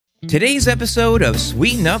Today's episode of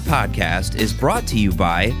Sweeten Up Podcast is brought to you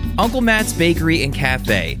by Uncle Matt's Bakery and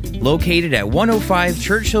Cafe, located at 105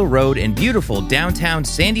 Churchill Road in beautiful downtown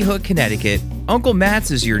Sandy Hook, Connecticut. Uncle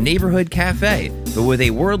Matt's is your neighborhood cafe, but with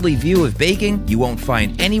a worldly view of baking you won't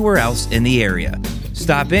find anywhere else in the area.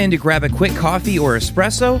 Stop in to grab a quick coffee or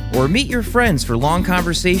espresso, or meet your friends for long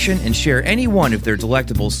conversation and share any one of their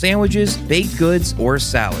delectable sandwiches, baked goods, or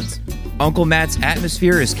salads. Uncle Matt's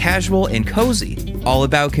atmosphere is casual and cozy, all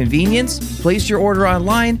about convenience. Place your order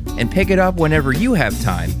online and pick it up whenever you have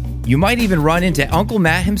time. You might even run into Uncle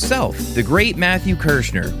Matt himself, the great Matthew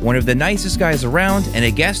Kirshner, one of the nicest guys around and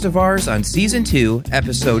a guest of ours on Season 2,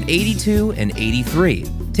 Episode 82 and 83.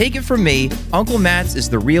 Take it from me, Uncle Matt's is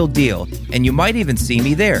the real deal, and you might even see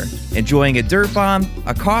me there, enjoying a dirt bomb,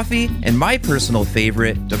 a coffee, and my personal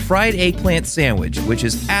favorite, the fried eggplant sandwich, which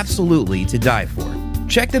is absolutely to die for.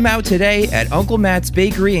 Check them out today at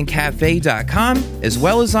UncleMattsBakeryandCafe.com, as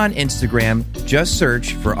well as on Instagram. Just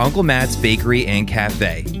search for Uncle Matt's Bakery and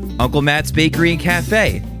Cafe. Uncle Matt's Bakery and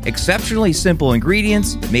Cafe. Exceptionally simple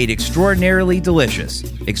ingredients made extraordinarily delicious.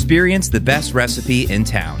 Experience the best recipe in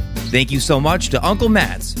town. Thank you so much to Uncle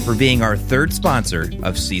Matt's for being our third sponsor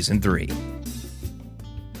of Season 3.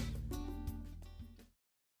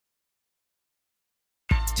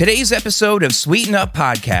 Today's episode of Sweeten Up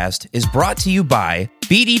Podcast is brought to you by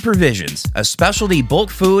BD Provisions, a specialty bulk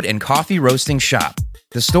food and coffee roasting shop.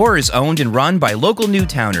 The store is owned and run by local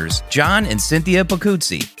Newtowners, John and Cynthia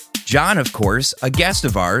Pacuzzi. John, of course, a guest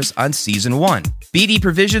of ours on Season 1. BD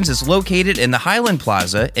Provisions is located in the Highland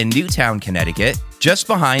Plaza in Newtown, Connecticut, just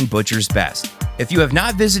behind Butcher's Best. If you have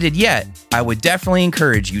not visited yet, I would definitely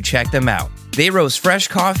encourage you check them out. They roast fresh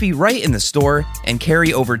coffee right in the store and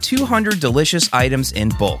carry over 200 delicious items in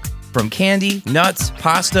bulk. From candy, nuts,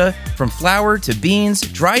 pasta, from flour to beans,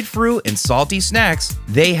 dried fruit, and salty snacks,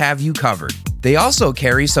 they have you covered. They also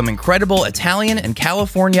carry some incredible Italian and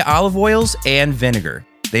California olive oils and vinegar.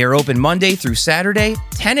 They are open Monday through Saturday,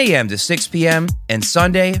 10 a.m. to 6 p.m., and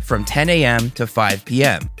Sunday from 10 a.m. to 5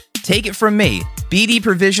 p.m. Take it from me, BD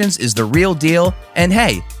Provisions is the real deal, and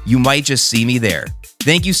hey, you might just see me there.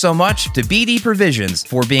 Thank you so much to BD Provisions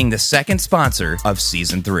for being the second sponsor of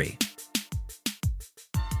Season 3.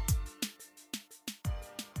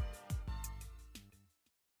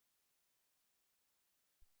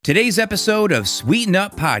 Today's episode of Sweeten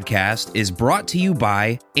Up Podcast is brought to you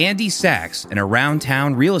by Andy Sachs and Around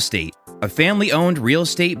Town Real Estate, a family-owned real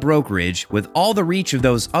estate brokerage with all the reach of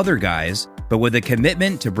those other guys, but with a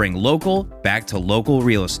commitment to bring local back to local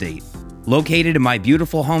real estate. Located in my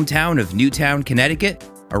beautiful hometown of Newtown, Connecticut,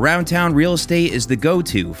 Around Town Real Estate is the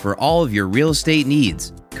go-to for all of your real estate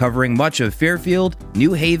needs, covering much of Fairfield,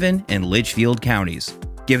 New Haven, and Litchfield counties.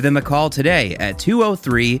 Give them a call today at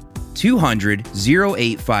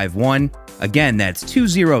 203-200-0851. Again, that's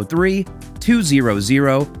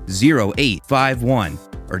 203-200-0851.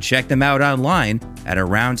 Or check them out online at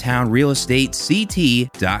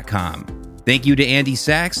AroundTownRealEstateCT.com. Thank you to Andy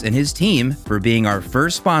Sachs and his team for being our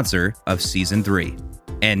first sponsor of Season 3.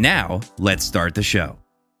 And now, let's start the show.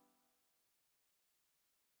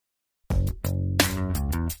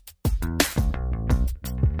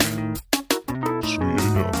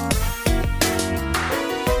 Sweeten up.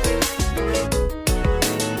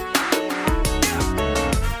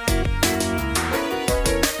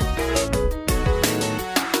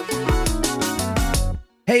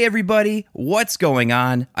 Hey everybody, what's going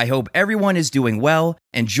on? I hope everyone is doing well,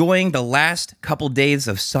 enjoying the last couple days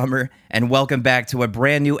of summer, and welcome back to a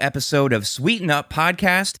brand new episode of Sweeten Up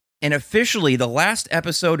Podcast, and officially the last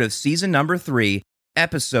episode of season number 3,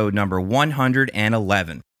 episode number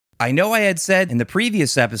 111. I know I had said in the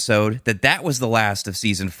previous episode that was the last of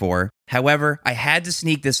season 4. However, I had to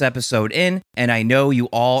sneak this episode in, and I know you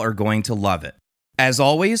all are going to love it. As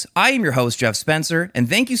always, I am your host, Jeff Spencer, and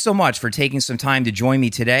thank you so much for taking some time to join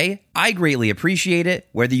me today. I greatly appreciate it,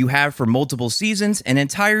 whether you have for multiple seasons, an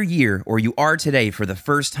entire year, or you are today for the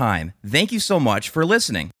first time. Thank you so much for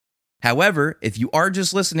listening. However, if you are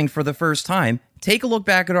just listening for the first time, take a look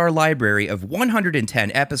back at our library of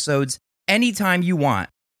 110 episodes anytime you want,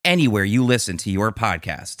 anywhere you listen to your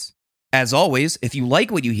podcasts. As always, if you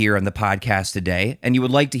like what you hear on the podcast today and you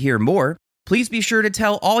would like to hear more, please be sure to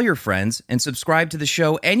tell all your friends and subscribe to the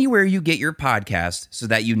show anywhere you get your podcast so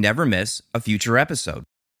that you never miss a future episode.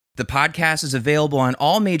 The podcast is available on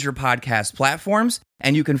all major podcast platforms,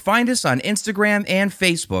 and you can find us on Instagram and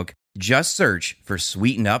Facebook. Just search for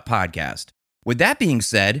Sweeten Up Podcast. With that being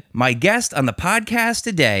said, my guest on the podcast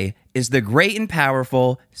today is the great and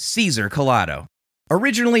powerful Cesar Collado.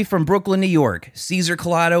 Originally from Brooklyn, New York, Cesar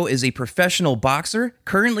Collado is a professional boxer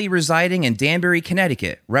currently residing in Danbury,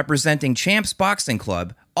 Connecticut, representing Champs Boxing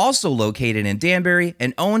Club, also located in Danbury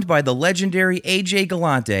and owned by the legendary AJ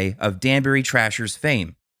Galante of Danbury Trashers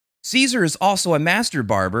fame. Cesar is also a master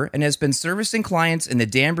barber and has been servicing clients in the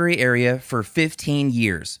Danbury area for 15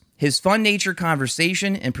 years. His fun-natured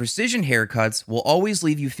conversation and precision haircuts will always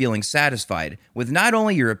leave you feeling satisfied with not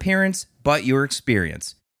only your appearance, but your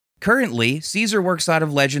experience. Currently, Cesar works out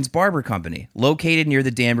of Legends Barber Company, located near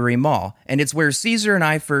the Danbury Mall, and it's where Cesar and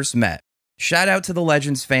I first met. Shout out to the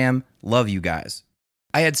Legends fam. Love you guys.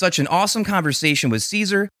 I had such an awesome conversation with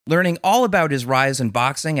Cesar, learning all about his rise in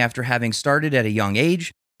boxing after having started at a young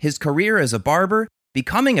age, his career as a barber,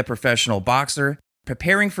 becoming a professional boxer,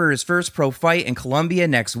 preparing for his first pro fight in Colombia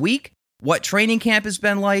next week, what training camp has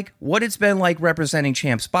been like, what it's been like representing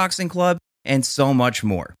Champs Boxing Club, and so much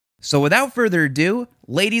more. So without further ado,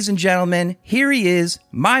 ladies and gentlemen, here he is,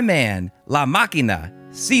 my man, La Máquina,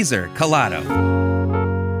 Cesar Collado.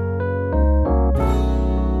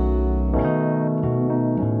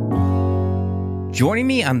 Joining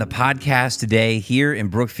me on the podcast today here in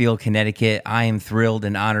Brookfield, Connecticut, I am thrilled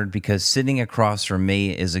and honored because sitting across from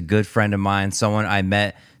me is a good friend of mine, someone I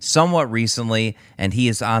met somewhat recently, and he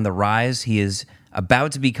is on the rise. He is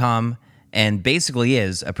about to become and basically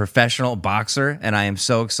is a professional boxer, and I am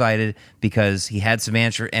so excited because he had some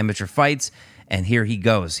amateur fights, and here he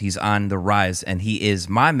goes. He's on the rise, and he is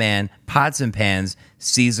my man, Pots and Pans,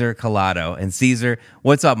 Cesar Collado. And Cesar,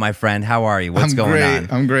 what's up, my friend? How are you? What's going on?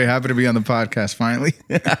 I'm great. Happy to be on the podcast finally.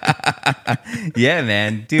 Yeah,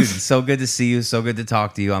 man. Dude, it's so good to see you. So good to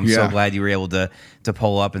talk to you. I'm so glad you were able to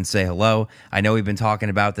pull up and say hello. I know we've been talking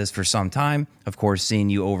about this for some time. Of course, seeing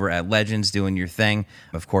you over at Legends doing your thing.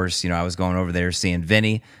 Of course, I was going over there seeing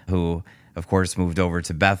Vinny, who, of course, moved over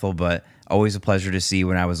to Bethel, but always a pleasure to see you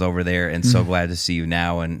when I was over there, and so glad to see you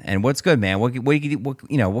now. And what's good, man? What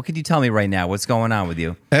could you tell me right now? What's going on with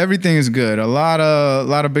you? Everything is good. A lot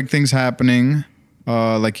of big things happening.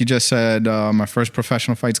 Like you just said, my first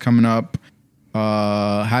professional fight's coming up.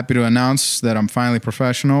 Happy to announce that I'm finally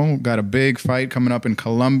professional. Got a big fight coming up in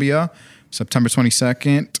Colombia, September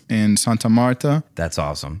 22nd in Santa Marta. That's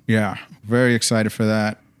awesome. Yeah, very excited for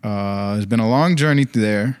that. It's been a long journey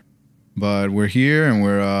there. But we're here and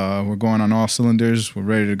we're going on all cylinders. We're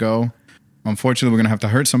ready to go. Unfortunately, we're going to have to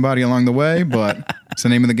hurt somebody along the way, but it's the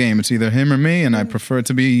name of the game. It's either him or me, and I prefer it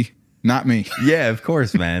to be not me. Yeah, of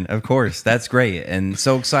course, man. Of course. That's great. And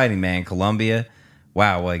so exciting, man. Colombia.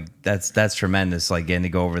 Wow, like that's tremendous. Like getting to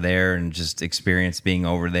go over there and just experience being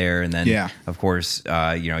over there. And then, of course,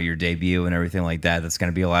 your debut and everything like that. That's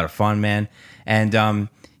going to be a lot of fun, man. And,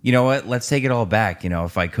 you know what? Let's take it all back.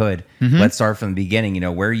 If I could, let's start from the beginning.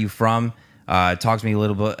 Where are you from? Talk to me a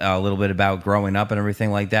little bit about growing up and everything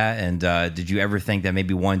like that. And did you ever think that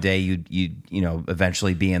maybe one day you'd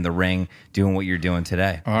eventually be in the ring doing what you're doing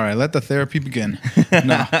today? All right, let the therapy begin.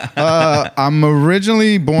 No, I'm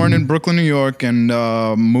originally born in Brooklyn, New York, and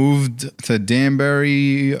moved to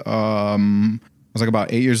Danbury. I was like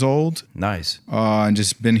about 8 years old. Nice. And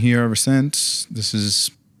just been here ever since. This is.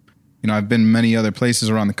 I've been many other places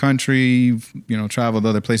around the country, traveled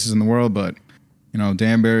other places in the world, but,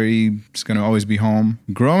 Danbury is going to always be home.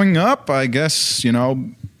 Growing up, I guess,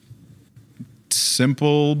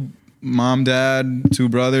 simple mom, dad, 2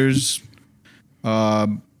 brothers.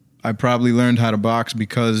 I probably learned how to box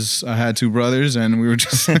because I had 2 brothers and we were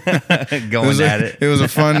just going at it. It was a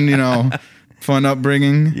fun, fun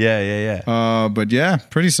upbringing. Yeah. But yeah,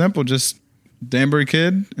 pretty simple. Just Danbury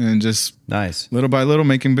kid and just nice little by little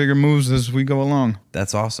making bigger moves as we go along.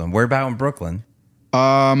 That's awesome. Where about in Brooklyn?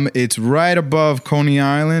 It's right above Coney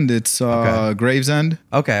Island. It's Gravesend.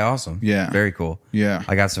 Okay, awesome. Yeah. Very cool. Yeah.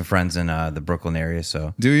 I got some friends in the Brooklyn area,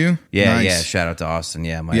 so. Do you? Yeah, nice. yeah. Shout out to Austin.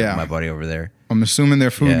 Yeah, my buddy over there. I'm assuming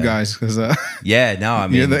they're food guys because yeah, no, I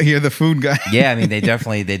mean you're the food guy. Yeah, I mean they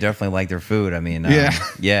definitely like their food. I mean,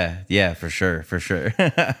 yeah, for sure.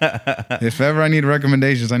 If ever I need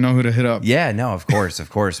recommendations, I know who to hit up. Yeah, no, of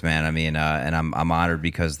course, man. I mean, and I'm honored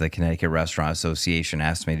because the Connecticut Restaurant Association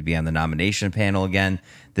asked me to be on the nomination panel again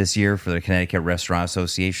this year for the Connecticut Restaurant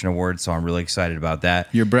Association Awards, so I'm really excited about that.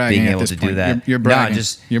 You're bragging being able to do that. You're bragging.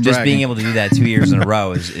 No, just being able to do that 2 years in a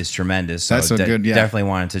row is tremendous. So that's so good. Yeah, definitely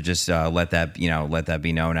wanted to just let that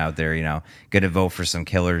be known out there. Gonna vote for some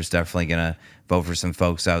killers. Definitely gonna vote for some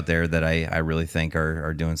folks out there that I really think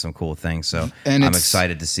are doing some cool things. So I'm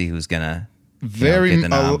excited to see who's gonna get the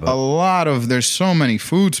nod, a lot of there's so many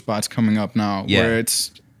food spots coming up now where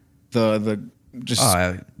it's the just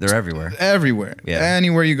they're everywhere. Everywhere. Yeah.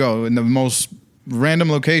 Anywhere you go, in the most random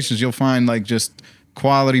locations, you'll find like just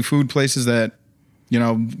quality food places that, when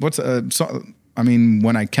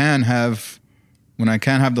I can have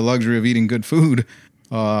the luxury of eating good food,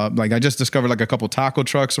 Like I just discovered like a couple taco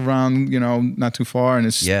trucks around, not too far, and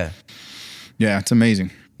it's Yeah. it's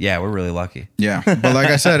amazing. Yeah, we're really lucky. Yeah, but like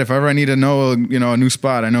I said, if ever I need to know, a new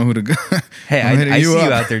spot, I know who to go. Hey, I see you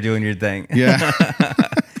out there doing your thing. Yeah.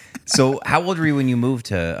 So, how old were you when you moved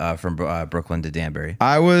to from Brooklyn to Danbury?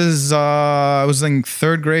 I was in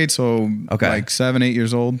third grade, so like 7, 8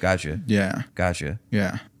 years old. Gotcha. Yeah. Gotcha.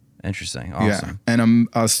 Yeah. Interesting. Awesome. Yeah. And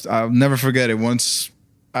I'll never forget it. Once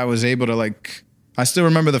I was able to I still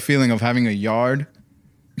remember the feeling of having a yard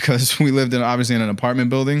because we lived obviously in an apartment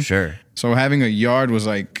building. Sure. So having a yard was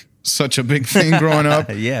like such a big thing growing up.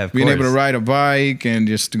 Yeah, of Being course. able to ride a bike and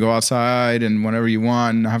just to go outside and whenever you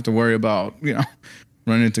want and not have to worry about,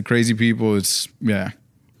 running into crazy people. Gotcha.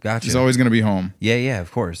 It's always going to be home. Yeah,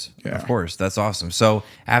 of course. Yeah. Of course. That's awesome. So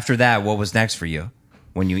after that, what was next for you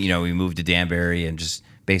when we moved to Danbury and just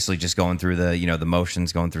basically just going through the, the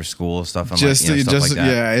motions, going through school, stuff and stuff like that?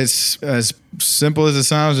 Yeah, it's as simple as it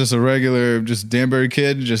sounds, just a regular, just Danbury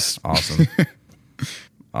kid, just awesome.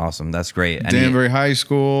 Awesome. That's great. Danbury High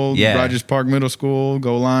School, Yeah. Rogers Park Middle School,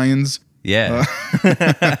 go Lions. Yeah.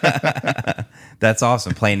 That's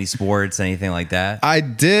awesome. Play any sports, anything like that? I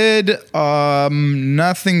did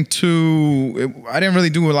nothing too. I didn't really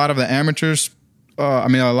do a lot of the amateurs. A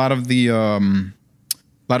lot of the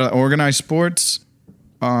organized sports.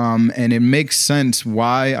 And it makes sense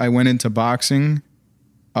why I went into boxing.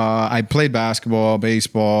 I played basketball,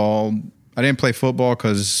 baseball. I didn't play football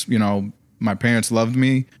because my parents loved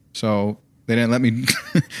me, so they didn't let me.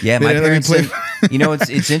 Yeah, my parents.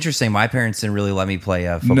 It's interesting. My parents didn't really let me play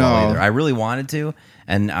football either. I really wanted to,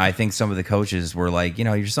 and I think some of the coaches were like,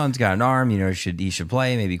 your son's got an arm. He should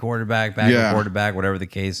play maybe quarterback, backup quarterback, whatever the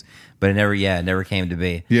case. But it never came to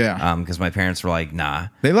be. Yeah. Because my parents were like, nah,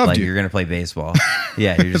 they loved you. You're gonna play baseball.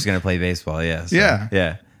 Yeah, you're just gonna play baseball. Yeah. So, yeah.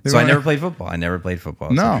 Yeah. So I never played football.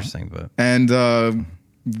 It's interesting, but and.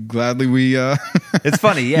 Gladly we it's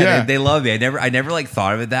funny, yeah. They love me. I never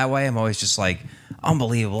thought of it that way. I'm always just like,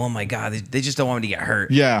 unbelievable. Oh my god, they just don't want me to get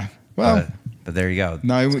hurt. Yeah. Well, but there you go.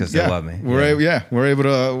 No, because they love me. We're able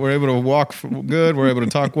to walk good. We're able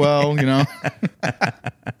to talk well.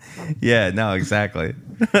 Yeah. No. Exactly.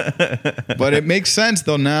 But it makes sense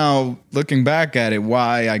though now looking back at it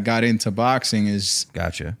why I got into boxing is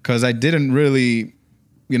gotcha because I didn't really,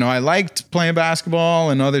 I liked playing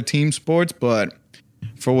basketball and other team sports, but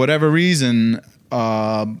for whatever reason,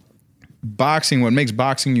 boxing, what makes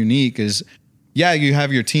boxing unique is, you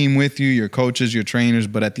have your team with you, your coaches, your trainers,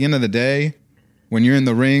 but at the end of the day, when you're in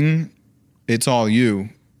the ring, it's all you.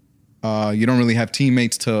 You don't really have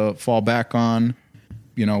teammates to fall back on.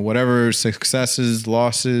 Whatever successes,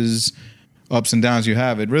 losses, ups and downs you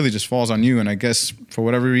have, it really just falls on you. And I guess for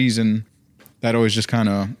whatever reason, that always just kind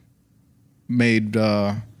of made,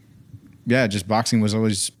 just boxing was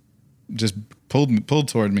always just pulled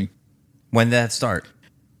toward me. When did that start?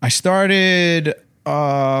 I started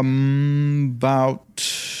about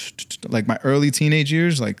like my early teenage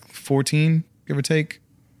years, like 14, give or take.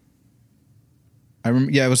 I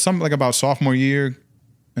remember, it was something like about sophomore year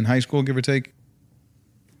in high school, give or take.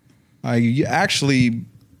 I actually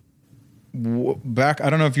I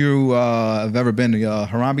don't know if you have ever been to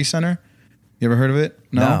Harambee Center. You ever heard of it?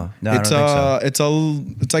 No, It's I don't think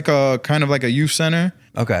so. It's like a kind of like a youth center.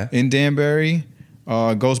 Okay. In Danbury.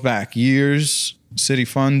 Goes back years. City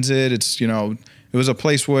funds it. It's, it was a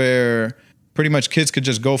place where pretty much kids could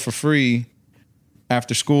just go for free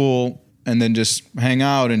after school and then just hang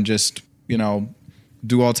out and just,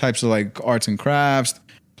 do all types of like arts and crafts,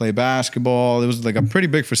 play basketball. It was like a pretty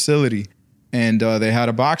big facility. And they had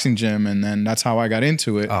a boxing gym, and then that's how I got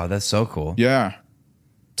into it. Oh, that's so cool. Yeah.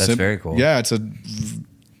 That's very cool. Yeah, it's a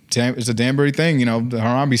Danbury thing, the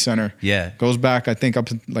Harambee Center. Yeah. Goes back, I think,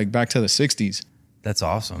 back to the 60s. That's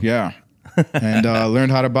awesome. Yeah. And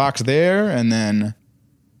learned how to box there. And then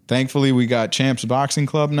thankfully we got Champs Boxing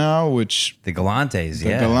Club now, which... The Galantes, The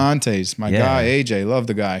Galantes. My guy, AJ. Love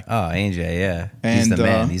the guy. Oh, AJ, yeah. And, he's the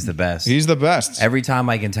man. He's the best. He's the best. Every time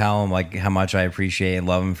I can tell him how much I appreciate and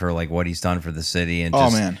love him for what he's done for the city and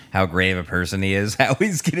just how great of a person he is. I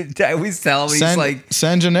always tell him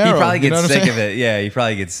San Gennaro. He probably gets sick of it. Yeah, he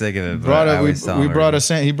probably gets sick of it. He brought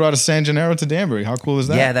a San Gennaro to Danbury. How cool is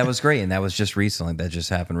that? Yeah, that was great, and that was just recently. That just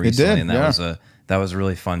happened recently, and that was a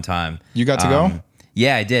really fun time. You got to go?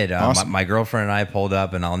 Yeah, I did. Awesome. My girlfriend and I pulled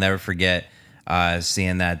up, and I'll never forget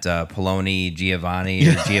seeing that Poloni Giovanni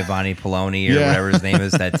or Giovanni Poloni or whatever his name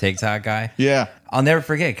is, that TikTok guy. Yeah. I'll never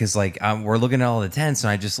forget because we're looking at all the tents,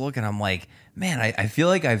 and I just look and I'm like, man, I feel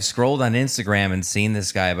like I've scrolled on Instagram and seen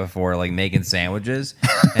this guy before, like making sandwiches.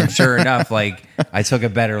 And sure enough, like I took a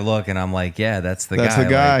better look and I'm like, yeah, that's the That's guy. the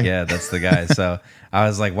guy. Like, yeah, that's the guy. So I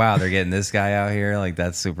was like, wow, they're getting this guy out here. Like,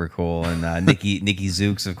 that's super cool. And Nikki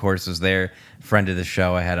Zooks, of course, was there. Friend of the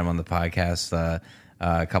show. I had him on the podcast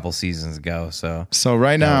a couple seasons ago. So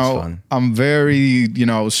right now fun. I'm very,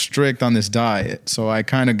 strict on this diet. So I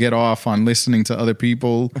kind of get off on listening to other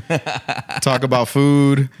people talk about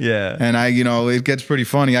food. Yeah. And it gets pretty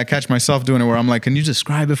funny. I catch myself doing it where I'm like, can you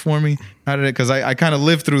describe it for me? How did it? Because I kind of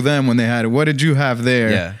lived through them when they had it. What did you have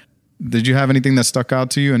there? Yeah. Did you have anything that stuck out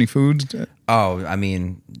to you? Any foods? Oh, I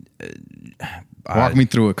mean, walk me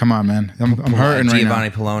through it. Come on, man. I'm hurting right now. Giovanni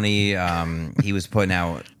Poloni, he was putting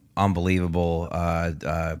out unbelievable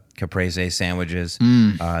caprese sandwiches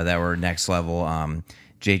that were next level.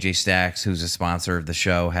 JJ Stacks, who's a sponsor of the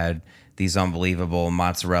show, had these unbelievable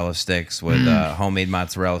mozzarella sticks with homemade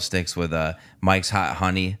mozzarella sticks with Mike's Hot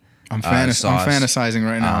Honey. I'm fantasizing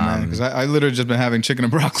right now, man, because I literally just been having chicken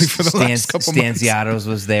and broccoli for the last couple months. Stanziato's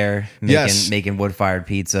was there making wood-fired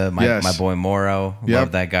pizza. My boy Moro,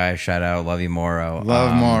 love that guy. Shout out, love you, Moro.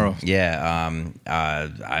 Love Moro. Yeah,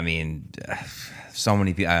 I mean, so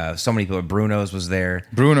many people. Bruno's was there.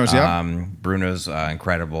 Bruno's, Bruno's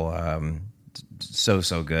incredible.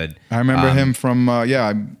 So good. I remember him from I've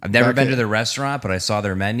never been to the restaurant, but I saw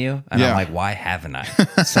their menu, and I'm like, why haven't I?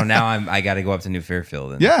 So now I got to go up to New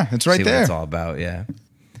Fairfield and it's right see there. What it's all about. Yeah.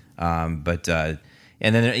 And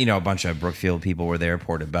then a bunch of Brookfield people were there.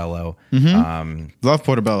 Portobello. Love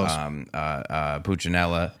Portobello's.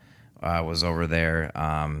 Puccinella was over there.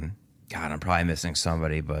 God, I'm probably missing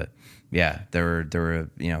somebody, but yeah, there were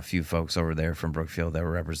a few folks over there from Brookfield that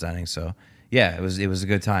were representing. So yeah, it was a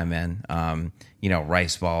good time, man.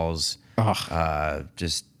 Rice balls,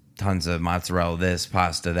 just tons of mozzarella, this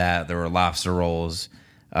pasta, that. There were lobster rolls,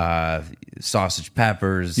 sausage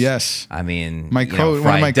peppers. Yes, I mean, one of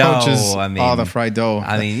my coaches. The fried dough.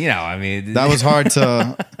 I mean, that was hard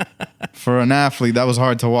to for an athlete. That was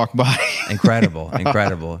hard to walk by.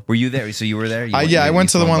 Incredible. Were you there? So you were there? I went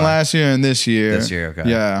to the one last year and this year. This year, okay.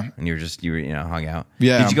 Yeah, and you were hung out.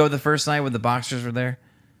 Yeah. Did you go the first night when the boxers were there?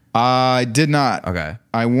 I did not. Okay.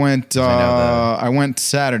 I went. I went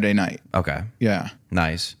Saturday night. Okay. Yeah.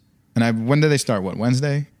 Nice. And when did they start? What,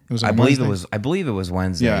 Wednesday? It was. I believe it was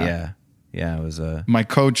Wednesday. Yeah. Yeah. It was a my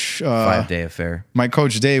coach 5-day affair. My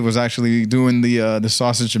coach Dave was actually doing the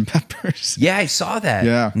sausage and peppers. Yeah, I saw that.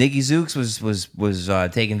 Yeah. Nikki Zooks was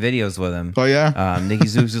taking videos with him. Oh yeah. Nikki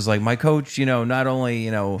Zooks is like, my coach. Not only we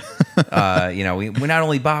not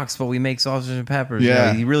only box, but we make sausage and peppers.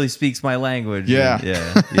 Yeah. He really speaks my language. Yeah.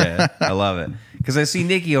 Yeah. I love it because I see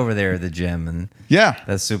Nikki over there at the gym, and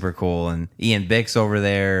that's super cool. And Ian Bick's over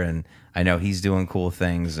there, and I know he's doing cool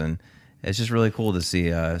things, and it's just really cool to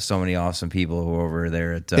see so many awesome people who are over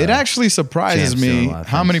there at. It actually surprises me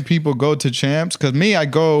how many people go to Champs. Because I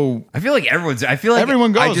go. I feel like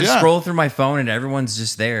everyone goes. I just scroll through my phone and everyone's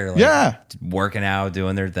just there. Working out,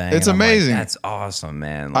 doing their thing. It's amazing. That's awesome,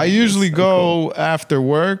 man. I usually go after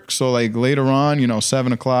work, so later on,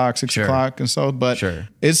 7 o'clock, 6 o'clock, and so. But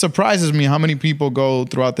it surprises me how many people go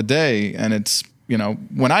throughout the day, and it's.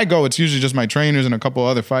 When I go, it's usually just my trainers and a couple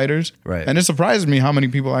other fighters. Right. And it surprises me how many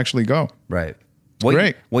people actually go. Right.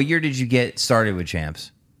 Great. What year did you get started with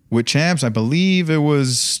Champs? With Champs, I believe it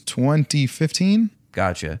was 2015.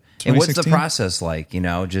 Gotcha. And what's the process like?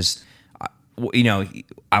 I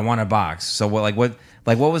want to box. So what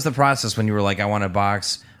was the process when you were like, I want to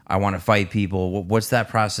box, I want to fight people? What's that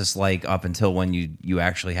process like up until when you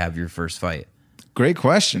actually have your first fight? Great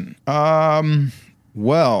question.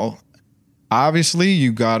 Well, obviously,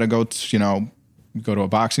 you gotta go to a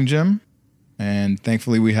boxing gym, and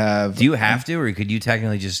thankfully we have. Do you have to, or could you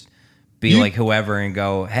technically just be like whoever and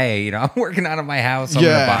go, hey, I'm working out of my house, I'm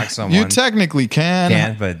gonna box someone? You technically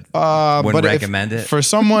can, but wouldn't recommend it for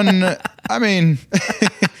someone. I mean,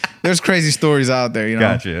 there's crazy stories out there.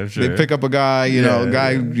 Gotcha, sure. They pick up a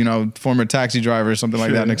guy, former taxi driver or something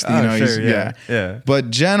like that. Next thing yeah. But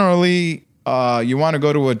generally, you want to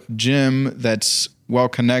go to a gym that's well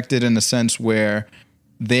connected in the sense where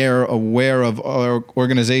they're aware of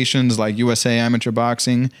organizations like USA Amateur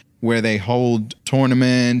Boxing, where they hold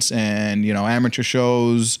tournaments and amateur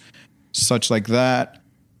shows, such like that.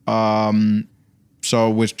 So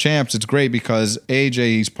with Champs, it's great because AJ,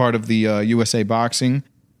 he's part of the USA Boxing.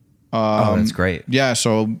 That's great. Yeah,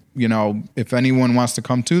 so if anyone wants to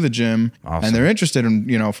come to the gym and they're interested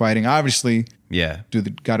in fighting, obviously,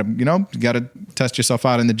 gotta test yourself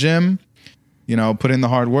out in the gym. Put in the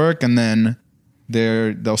hard work, and then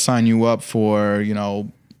they'll sign you up for,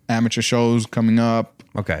 amateur shows coming up.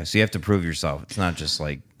 Okay, so you have to prove yourself. It's not just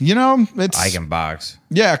like it's I can box.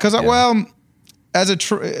 Yeah, because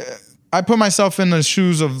I put myself in the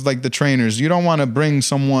shoes of like the trainers. You don't want to bring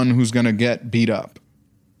someone who's gonna get beat up.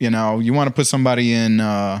 You want to put somebody in.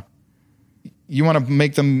 You want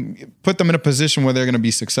to put them in a position where they're gonna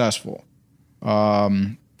be successful.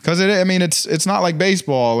 Because it's not like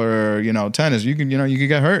baseball or tennis. You can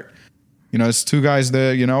get hurt. It's two guys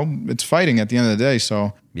that it's fighting at the end of the day.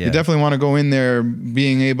 So you definitely want to go in there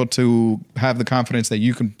being able to have the confidence that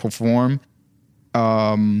you can perform.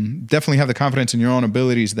 Definitely have the confidence in your own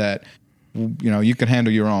abilities that you can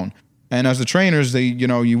handle your own. And as the trainers,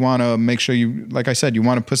 you want to make sure like I said, you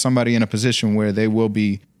want to put somebody in a position where they will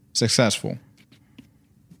be successful.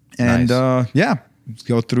 And nice.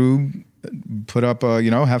 Go through, put up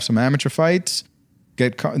have some amateur fights.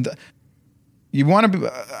 You want to.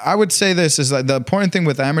 I would say this is like the important thing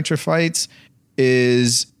with amateur fights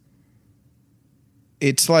is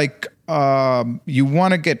it's like you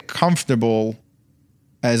want to get comfortable.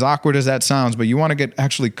 As awkward as that sounds, but you want to get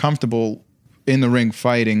actually comfortable in the ring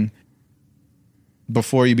fighting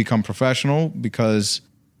before you become professional, because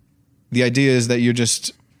the idea is that you're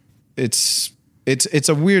just it's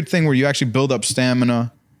a weird thing where you actually build up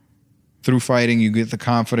stamina through fighting. You get the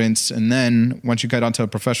confidence, and then once you get onto a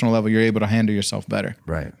professional level, you're able to handle yourself better.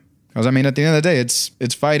 Right. Because at the end of the day,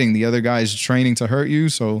 it's fighting. The other guy's training to hurt you,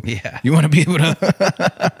 so you want to be able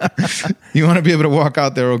to walk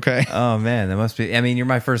out there okay. Oh man, that must be. I mean, you're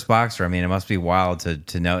my first boxer. I mean, it must be wild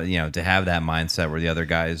to know, to have that mindset where the other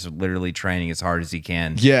guy is literally training as hard as he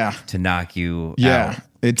can. To knock you. Out.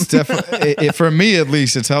 It's definitely for me at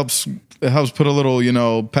least. It helps put a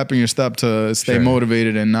little pep in your step to stay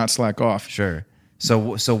motivated and not slack off. Sure.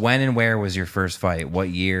 So when and where was your first fight? What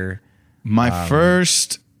year? My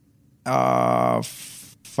first.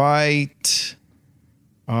 Fight,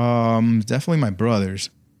 definitely my brothers.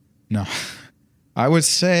 No, I would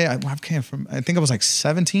say I think I was like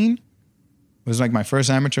 17. It was like my first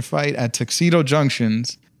amateur fight at Tuxedo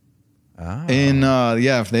Junctions. Oh.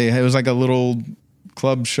 It was like a little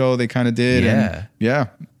club show they kind of did. Yeah.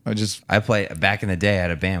 And I played back in the day. I had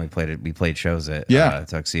a band. We played shows at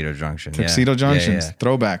Tuxedo Junction. Tuxedo Junctions, yeah.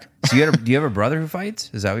 Throwback. So do you have a brother who fights?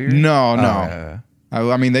 Is that what you're? No.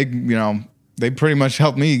 I mean, they pretty much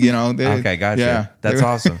helped me, Okay, gotcha. Yeah, that's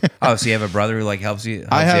awesome. Oh, so you have a brother who helps you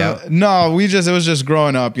out? No, it was just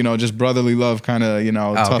growing up, just brotherly love, kind of,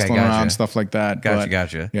 tussling around, stuff like that.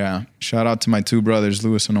 Gotcha. Yeah. Shout out to my two brothers,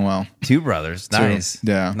 Louis and Noel. Two brothers. Nice.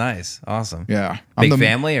 Yeah. Nice. Awesome. Yeah. Big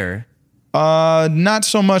family or? Not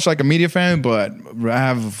so much like immediate family, but I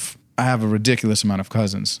have a ridiculous amount of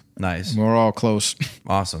cousins. Nice. We're all close.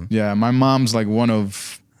 Awesome. Yeah. My mom's like one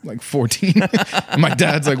of 14. My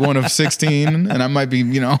dad's like one of 16, and I might be,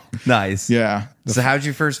 Nice. Yeah. So how'd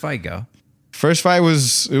your first fight go? First fight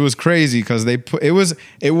was crazy because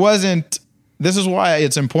it wasn't. This is why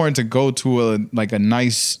it's important to go to a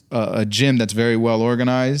nice a gym that's very well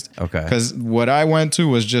organized. Okay. Because what I went to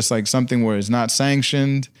was just like something where it's not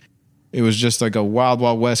sanctioned. It was just like a Wild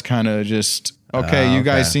Wild West kind of just. Okay, you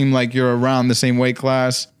guys seem like you're around the same weight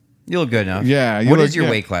class. You look good enough. Yeah. What is your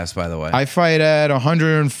weight class, by the way? I fight at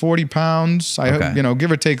 140 pounds.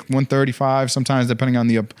 Give or take 135 sometimes, depending on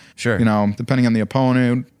the depending on the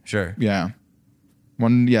opponent. Sure. Yeah.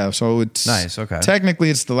 So it's nice. Okay.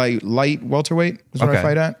 Technically, it's the light welterweight is what I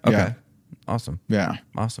fight at. Okay. Yeah. Awesome. Yeah.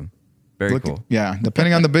 Awesome. Very cool. Yeah.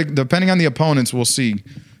 Depending on the opponents, we'll see.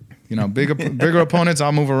 Bigger opponents,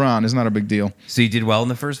 I'll move around. It's not a big deal. So you did well in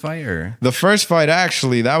the first fight, or? The first fight,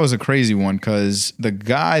 actually, that was a crazy one because the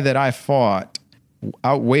guy that I fought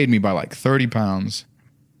outweighed me by like 30 pounds.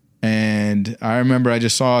 And I remember I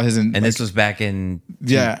just saw his... And this was back in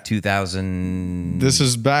 2000... This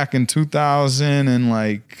is back in 2000 and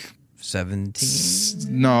like...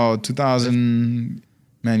 17? No, 2000...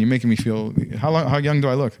 Man, you're making me feel... How young do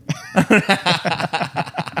I look?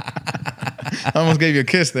 I almost gave you a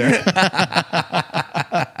kiss there.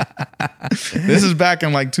 This is back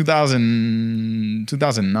in like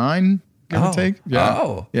 2009, give or take. Yeah.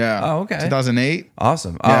 Oh. Yeah. Oh, okay. 2008.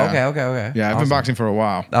 Awesome. Yeah. Oh, okay. Yeah, I've been boxing for a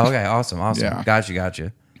while. Oh, okay. Awesome. Yeah.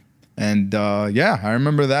 Gotcha. And I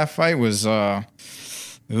remember that fight was it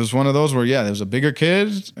was one of those where there was a bigger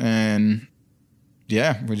kid and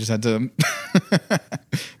we just had to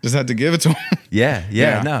give it to him.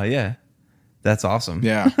 Yeah. That's awesome.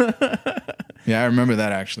 Yeah. Yeah, I remember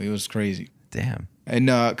that actually. It was crazy. Damn. And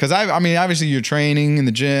because I mean, obviously you're training in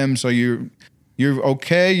the gym, so you're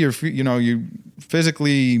okay. You're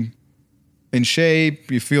physically in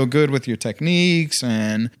shape. You feel good with your techniques,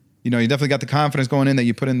 and you definitely got the confidence going in that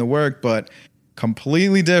you put in the work. But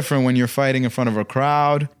completely different when you're fighting in front of a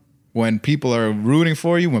crowd, when people are rooting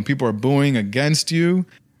for you, when people are booing against you.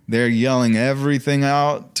 They're yelling everything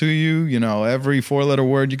out to you, you know, every 4-letter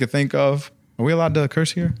word you could think of. Are we allowed to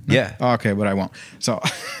curse here? No? Yeah. Oh, okay, but I won't. So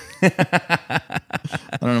I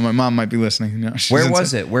don't know. My mom might be listening. You know, Where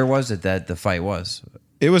was it? Where was it that the fight was?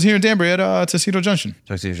 It was here in Danbury at Tuxedo Junction.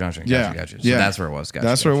 Tuxedo Junction. Yeah. Gotcha. So yeah. that's where it was.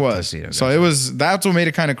 That's where it was. Tuxedo, so it was. That's what made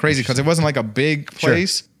it kind of crazy because it wasn't like a big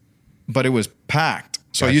place, but it was packed.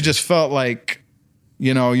 So you just felt like,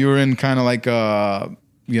 you know, you were in kind of like a,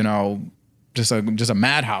 you know, just a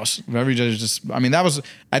madhouse. I mean, that was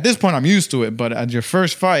at this point I'm used to it, but at your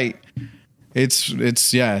first fight, it's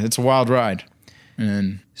a wild ride.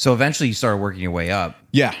 And so eventually you started working your way up.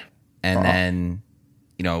 Yeah. And then,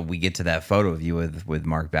 you know, we get to that photo of you with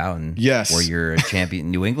Mark Bowden. Yes. Where you're a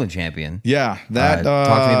champion, New England champion. Yeah. That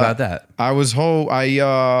talk to me about that.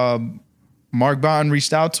 Mark Bowden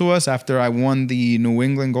reached out to us after I won the New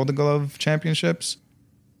England Golden Glove championships.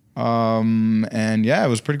 And yeah, it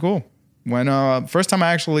was pretty cool. When first time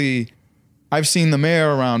I've seen the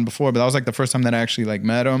mayor around before, but that was like the first time that I actually like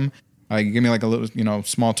met him. He gave me like a little, you know,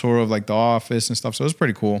 small tour of like the office and stuff. So it was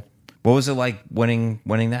pretty cool. What was it like winning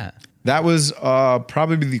that? That was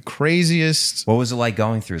probably the craziest. What was it like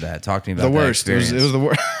going through that? Talk to me about the that worst. experience. It was the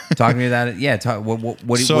worst. Talk to me about it. Yeah.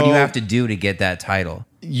 What do you have to do to get that title?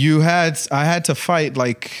 I had to fight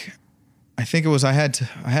like, I think it was, I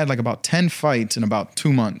had like about 10 fights in about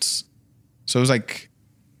 2 months. So it was like,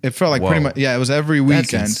 it felt like pretty much, yeah, it was every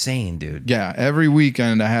weekend. That's insane, dude. Yeah. Every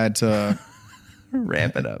weekend I had to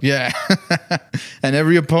ramp it up. Yeah. And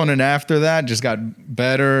every opponent after that just got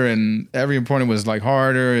better and every opponent was like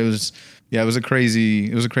harder. It was a crazy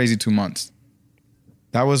 2 months.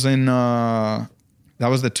 That was the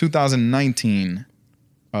 2019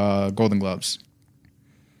 Golden Gloves.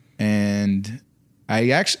 And I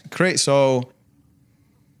actually so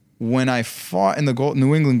when I fought in the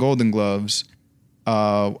New England Golden Gloves,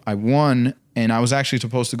 I won and I was actually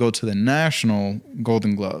supposed to go to the National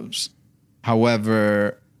Golden Gloves.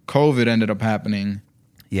 However, COVID ended up happening.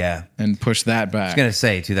 Yeah. And pushed that back. I was going to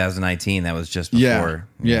say 2019. That was just before.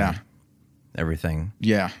 Yeah. Everything.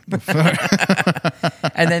 Yeah.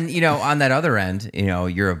 And then, you know, on that other end, you know,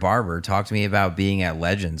 you're a barber. Talk to me about being at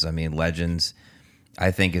Legends. I mean, Legends, I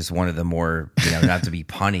think, is one of the more, you know, not to be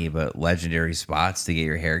punny, but legendary spots to get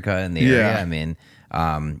your haircut in the area. I mean,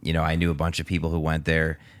 you know, I knew a bunch of people who went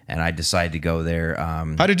there. And I decided to go there.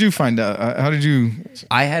 How did you find out?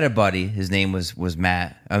 I had a buddy. His name was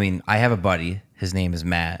Matt. I mean, I have a buddy. His name is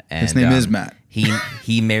Matt. And, his name is Matt.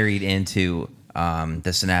 He married into the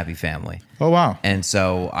Sinapi family. Oh, wow. And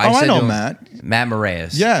so I know Matt. Matt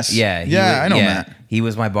Moraes. Yes. Yeah. I know Matt. He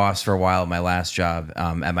was my boss for a while at my last job,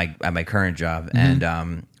 at my current job. Mm-hmm.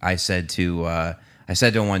 And I said to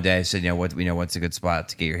him one day, I said, what's a good spot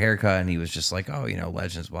to get your haircut? And he was just like, oh,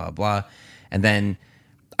 Legends, blah, blah. And then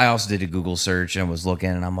I also did a Google search and was looking,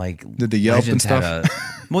 and I'm like, did the Yelp Legends and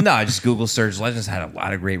stuff? Well, no, I just Google searched. Legends had a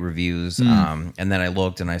lot of great reviews, and then I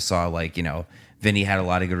looked and I saw like Vinny had a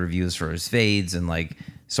lot of good reviews for his fades, and like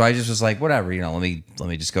so I just was like, whatever, let me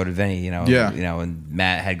just go to Vinny, and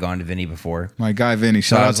Matt had gone to Vinny before. My guy Vinny,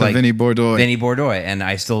 shout out to like, Vinny Bordeaux. Vinny Bordeaux, and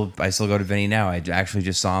I still go to Vinny now. I actually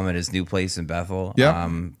just saw him at his new place in Bethel,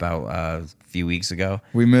 about a few weeks ago.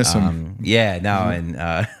 We miss him.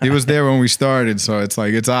 And he was there when we started, so it's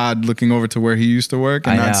like it's odd looking over to where he used to work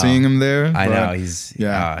and not seeing him there. I know he's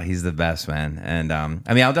the best, man. And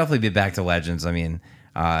I mean, I'll definitely be back to Legends. I mean.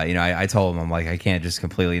 I told him, I'm like, I can't just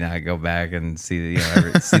completely not go back and see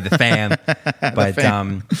the fam,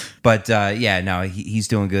 but he's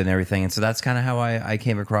doing good and everything, and so that's kind of how I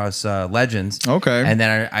came across Legends. Okay, and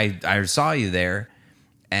then I saw you there,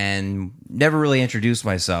 and never really introduced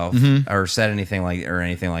myself or said anything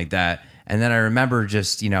like that, and then I remember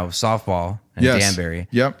just softball in Danbury.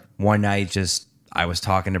 Yep. One night, I was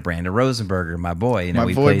talking to Brandon Rosenberger, my boy.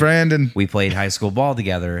 Brandon. We played high school ball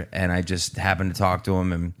together, and I just happened to talk to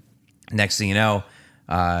him. And next thing you know,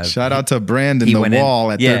 shout out to Brandon, the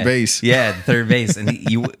wall at third base. Yeah, third base. And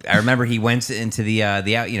I remember he went into the out.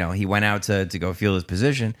 He went out to go field his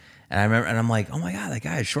position. And I remember, and I'm like, oh my god, that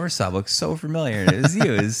guy at shortstop looks so familiar. And it was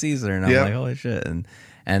you, it was Cesar. And I'm like, holy shit. And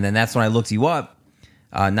then that's when I looked you up.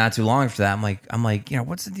 Not too long after that, I'm like,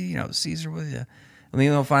 what's the deal? Cesar with you. Let me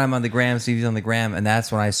go find him on the gram, see if he's on the gram. And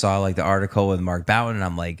that's when I saw like the article with Mark Bowden, and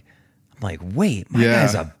I'm like, wait, my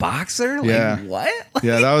guy's a boxer? Like, what?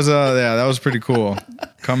 That was pretty cool.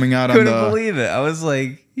 Coming out couldn't believe it. I was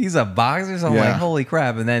like, he's a boxer? So I'm like, holy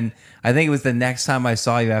crap. And then I think it was the next time I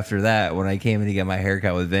saw you after that, when I came in to get my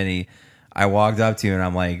haircut with Vinny, I walked up to you and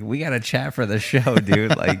I'm like, we got to chat for the show,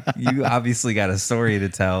 dude. Like, you obviously got a story to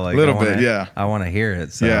tell. Like, I want to hear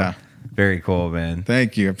it. So very cool, man.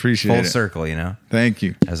 Thank you. Appreciate it. Full circle, Thank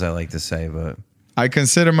you. As I like to say, but I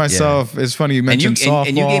consider myself. It's funny you mentioned softball.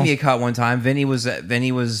 And you gave me a cut one time. Vinny was.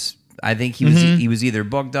 I think he was either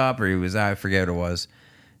booked up or he was. I forget what it was.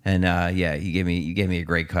 And you gave me a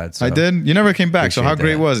great cut. So I did. You never came back. So how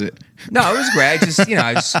great was it? No, it was great.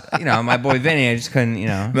 I just my boy Vinny. I just couldn't.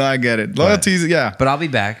 No, I get it. Loyalty's But I'll be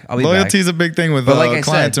back. Loyalty's a big thing with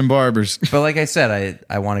clients and barbers. But like I said,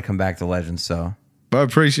 I want to come back to Legends. So. I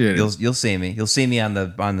appreciate it. You'll see me. You'll see me on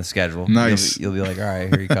the schedule. Nice. You'll be like, all right,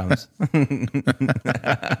 here he comes. Then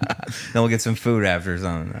we'll get some food after or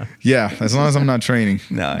something. Yeah, as long as I'm not training.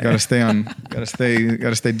 No, gotta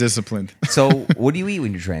stay disciplined. So, what do you eat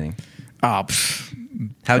when you're training? How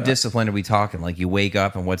disciplined are we talking? Like, you wake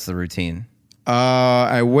up and what's the routine?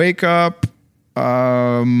 I wake up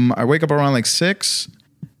around like 6.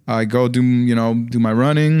 I go do my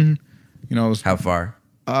running. How far?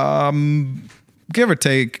 Give or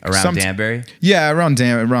take around Danbury. Yeah, around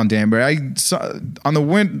Danbury. On the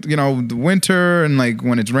winter and like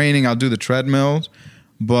when it's raining, I'll do the treadmills.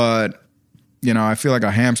 But I feel like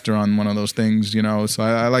a hamster on one of those things. So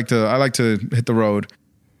I like to hit the road,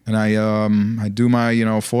 and I do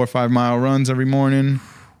my 4 or 5 mile runs every morning.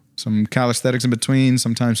 Some calisthenics in between.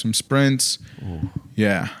 Sometimes some sprints. Ooh.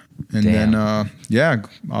 Yeah, and then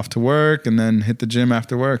off to work, and then hit the gym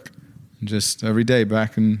after work. Just every day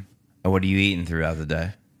back in. What are you eating throughout the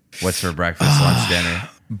day? What's for breakfast, lunch, dinner?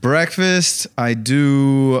 Breakfast, I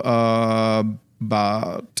do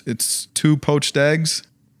it's 2 poached eggs.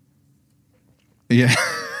 Yeah,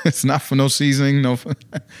 it's not for no seasoning,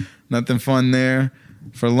 nothing fun there.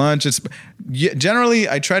 For lunch, generally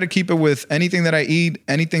I try to keep it with anything that I eat,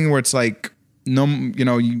 anything where it's like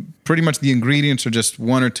pretty much the ingredients are just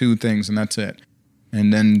 1 or 2 things, and that's it.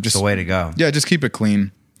 And then just the way to go. Yeah, just keep it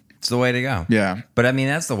clean. It's the way to go. Yeah. But I mean,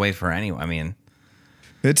 that's the way for anyone. I mean,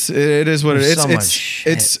 it is what it is. So much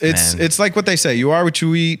shit, it's like what they say. You are what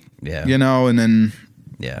you eat. Yeah. And then.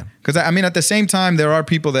 Yeah. Because I mean, at the same time, there are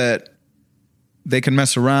people that they can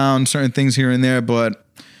mess around certain things here and there, but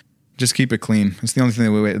just keep it clean. It's the only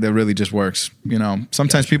thing that really just works.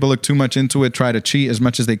 Sometimes people look too much into it, try to cheat as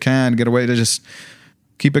much as they can, get away. To just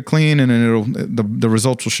keep it clean, and then the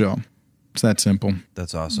results will show. It's that simple.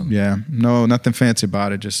 That's awesome. Yeah. No, nothing fancy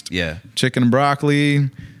about it. Just chicken and broccoli,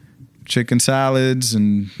 chicken salads,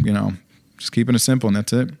 and, just keeping it simple, and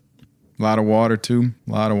that's it. A lot of water, too.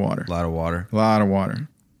 A lot of water. A lot of water. A lot of water.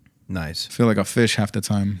 Nice. I feel like a fish half the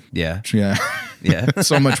time. Yeah. Yeah. Yeah.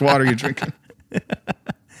 So much water you're drinking.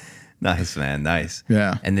 Nice, man. Nice.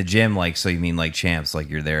 Yeah. And the gym, so you mean like Champs, like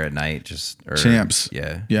you're there at night Champs.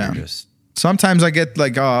 Yeah. Yeah. Sometimes I get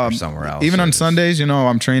somewhere else. Even on Sundays,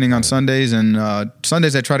 I'm training on Sundays, and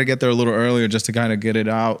Sundays I try to get there a little earlier just to kind of get it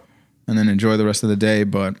out and then enjoy the rest of the day.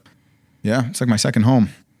 But yeah, it's like my second home.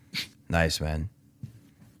 Nice, man.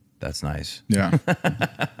 That's nice. Yeah.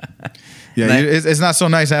 Yeah. It's not so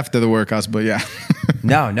nice after the workouts, but yeah.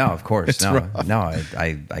 No, of course. It's rough. No,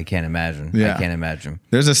 I can't imagine. Yeah. I can't imagine.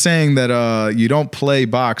 There's a saying that you don't play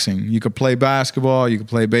boxing. You could play basketball, you could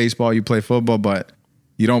play baseball, you play football, but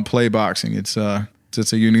you don't play boxing. It's a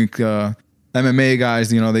unique MMA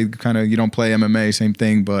guys. They kind of you don't play MMA, same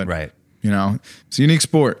thing, but right. It's a unique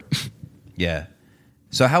sport. Yeah.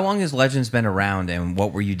 So how long has Legends been around, and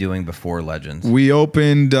what were you doing before Legends? We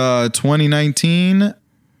opened 2019,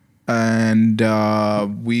 and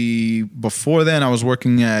before then I was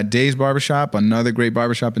working at Dave's Barbershop, another great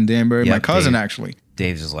barbershop in Danbury. Yeah, my cousin actually.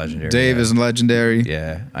 Dave's is legendary. Dave is legendary.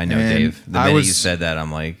 Yeah, I know Dave. The minute you said that,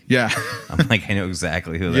 I'm like, I know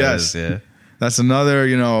exactly who that is. Yeah, that's another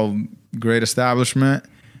great establishment.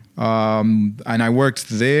 And I worked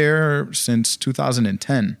there since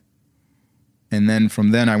 2010, and then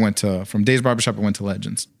from Dave's Barbershop I went to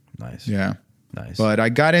Legends. Nice. Yeah, nice. But I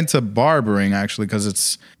got into barbering actually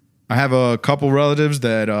because I have a couple relatives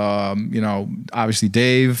that obviously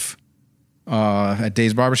Dave. At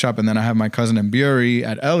Dave's Barbershop, and then I have my cousin in Bury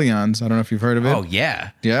at Elian's. I don't know if you've heard of it. Oh yeah,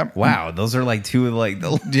 yep. Wow, those are like two of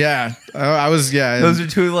yeah. Those are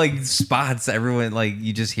two spots. Everyone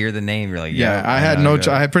you just hear the name, you're like, yeah.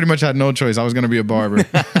 I pretty much had no choice. I was going to be a barber.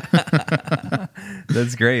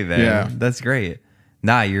 That's great, man. Yeah, that's great.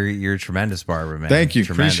 Nah, you're a tremendous barber, man. Thank you,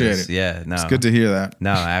 tremendous. Appreciate it. Yeah, no, it's good to hear that.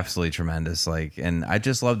 No, absolutely tremendous. And I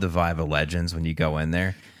just love the vibe of Legends when you go in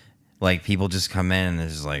there. People just come in and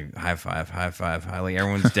it's just like high five, like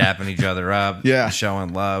everyone's dapping each other up,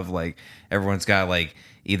 showing love. Everyone's got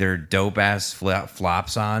either dope ass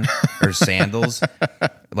flops on or sandals,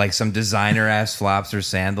 some designer ass flops or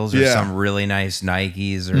sandals, or some really nice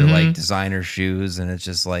Nikes or designer shoes, and it's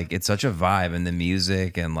just it's such a vibe, and the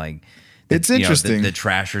music and It's interesting. The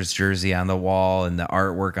Trashers jersey on the wall and the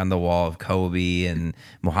artwork on the wall of Kobe and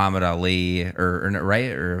Muhammad Ali, or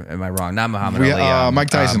right? Or am I wrong? Not Muhammad Ali. Mike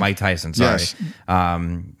Tyson. Mike Tyson. Sorry.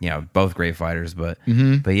 Yes. Both great fighters, but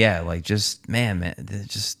yeah, like just man,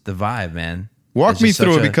 just the vibe, man. Walk me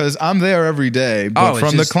through it because I'm there every day. But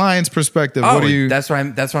from the client's perspective, what do you? That's what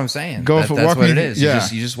I'm saying. That's what it is. Yeah.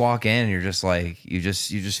 You just walk in and you're just like you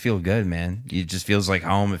just feel good, man. It just feels like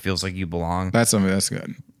home. It feels like you belong. That's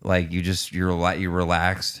good. Like you're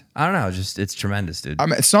relaxed. I don't know. Just it's tremendous, dude. I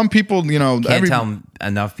mean, some people, can't tell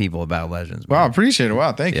enough people about Legends. Man. Wow, appreciate it.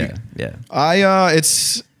 Wow, thank you. Yeah.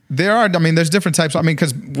 There's different types. I mean,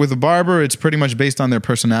 because with a barber, it's pretty much based on their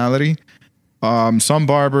personality. Some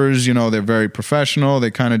barbers, they're very professional.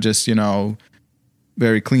 They kind of just,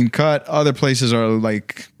 very clean cut. Other places are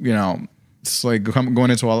like, it's like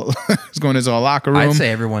going into a locker room. I'd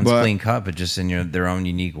say everyone's clean cut, but just in their own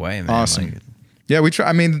unique way, man. Awesome. Like, yeah, we try.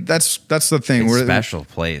 I mean, that's the thing. We're a special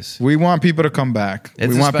place. We want people to come back.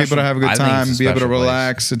 We want people to have a good time, be able to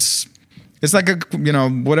relax. Place. It's like a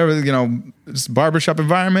whatever it's a barbershop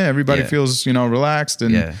environment. Everybody feels relaxed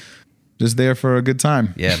and just there for a good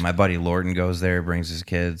time. Yeah, my buddy Lorton goes there, brings his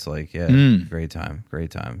kids. Like, great time.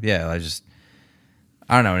 Yeah,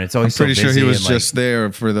 I don't know, and it's always. I'm pretty sure he was just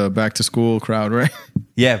there for the back to school crowd, right?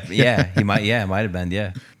 Yeah, he might. Yeah, it might have been.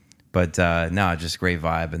 Yeah, but no, just great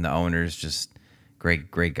vibe, and the owners just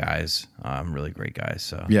great guys. Really great guys.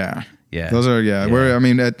 So yeah, those are We're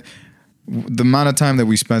the amount of time that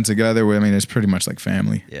we spend together, it's pretty much like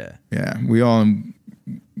family. Yeah. We all,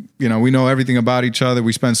 we know everything about each other.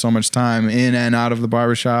 We spend so much time in and out of the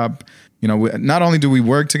barbershop. Not only do we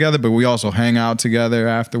work together, but we also hang out together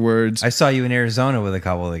afterwards. I saw you in Arizona with a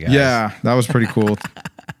couple of the guys. Yeah, that was pretty cool.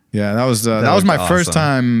 Yeah, that was my awesome. First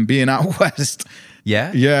time being out west.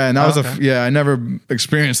 Yeah? Yeah, and that was I never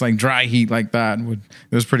experienced like dry heat like that.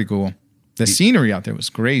 It was pretty cool. The scenery out there was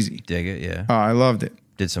crazy. Dig it, yeah. Oh, I loved it.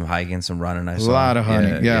 Did some hiking, some running. I saw a lot of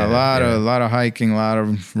hunting. Yeah, a lot of hiking, a lot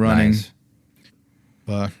of running. Nice.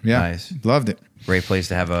 But nice. Loved it. Great place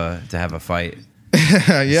to have a fight.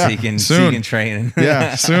 Yeah, so you can train.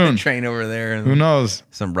 Yeah, soon. Train over there. And who knows?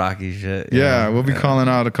 Some Rocky shit. Yeah, we'll be calling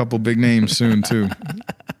out a couple big names soon too,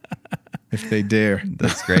 if they dare.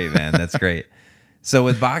 That's great, man. That's great. So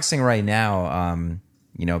with boxing right now,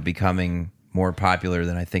 becoming more popular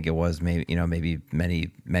than I think it was maybe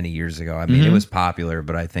many years ago. I mean, it was popular,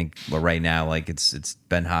 but I think right now, like it's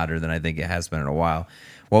been hotter than I think it has been in a while.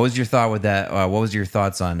 What was your thought with that? What was your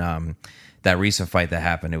thoughts on that recent fight that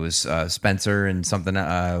happened? It was Spencer and something.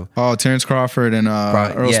 Terrence Crawford and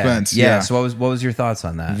Earl Spence. Yeah. So what was your thoughts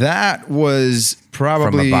on that? That was probably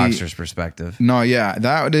from a boxer's perspective. No, yeah,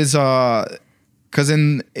 that is because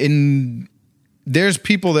in there's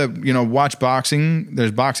people that watch boxing.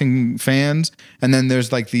 There's boxing fans, and then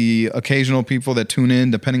there's like the occasional people that tune in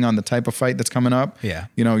depending on the type of fight that's coming up. Yeah,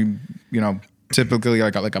 typically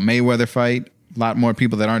like a Mayweather fight. A lot more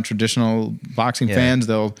people that aren't traditional boxing fans.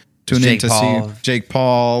 They'll tune in to see Jake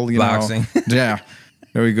Paul. Boxing. Yeah,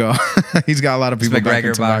 there we go. He's got a lot of people back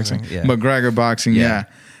into boxing. Yeah. McGregor boxing. Yeah,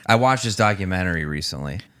 I watched his documentary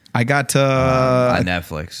recently. I got to on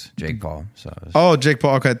Netflix, Jake Paul. So Jake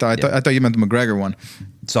Paul. Okay, I thought you meant the McGregor one.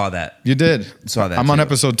 Saw that. You did. Saw that. I'm on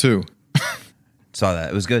episode 2. Saw that.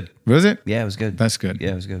 It was good. Was it? Yeah, it was good. That's good.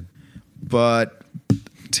 Yeah, it was good. But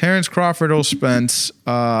Terrence Crawford, Earl Spence,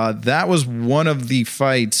 that was one of the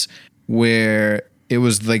fights where it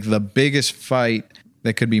was like the biggest fight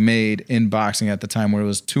that could be made in boxing at the time, where it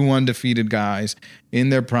was 2 undefeated guys in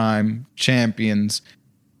their prime, champions,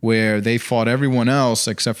 where they fought everyone else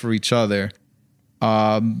except for each other.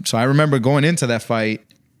 So I remember going into that fight,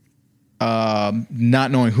 not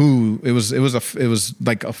knowing who it was. It was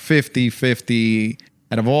like a 50-50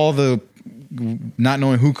 out of all the, not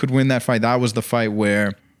knowing who could win that fight. That was the fight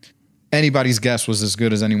where anybody's guess was as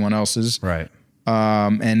good as anyone else's. Right.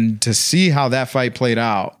 And to see how that fight played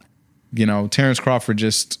out, Terrence Crawford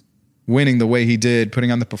just winning the way he did,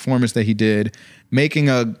 putting on the performance that he did, making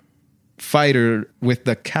a fighter with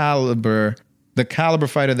the caliber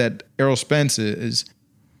fighter that Errol Spence is,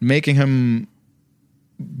 making him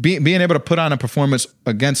being able to put on a performance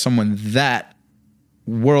against someone that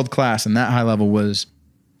world class and that high level was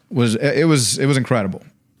incredible.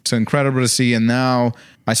 It's incredible to see. And now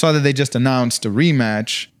I saw that they just announced a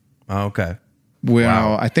rematch. Oh, okay.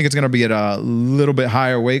 Well, I think it's going to be at a little bit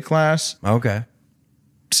higher weight class. Okay.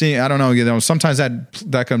 See, I don't know. Sometimes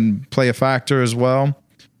that can play a factor as well.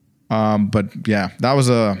 But yeah, that was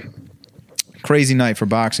a crazy night for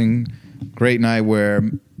boxing. Great night where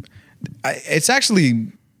it's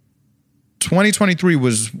actually 2023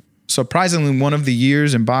 was surprisingly one of the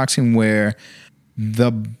years in boxing where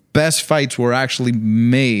the best fights were actually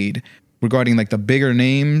made regarding like the bigger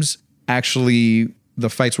names. Actually, the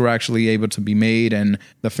fights were actually able to be made, and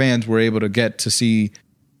the fans were able to get to see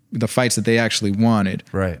the fights that they actually wanted.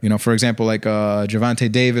 Right. You know, for example, like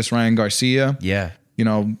Gervonta Davis, Ryan Garcia. Yeah. You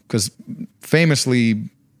know, because famously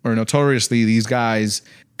or notoriously, these guys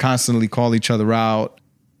constantly call each other out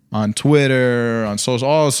on Twitter, on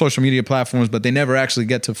all social media platforms, but they never actually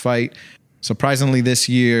get to fight. Surprisingly, this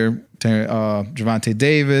year, Gervonta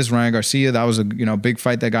Davis, Ryan Garcia, that was a big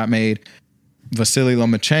fight that got made. Vasily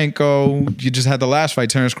Lomachenko, you just had the last fight,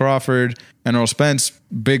 Terrence Crawford and Earl Spence,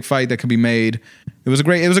 big fight that could be made. It was a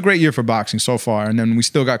great year for boxing so far. And then we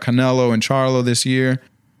still got Canelo and Charlo this year.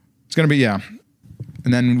 It's gonna be And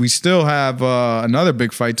then we still have another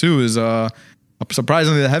big fight too. Is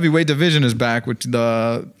surprisingly the heavyweight division is back with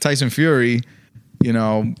the Tyson Fury,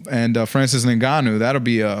 and Francis Ngannou. That'll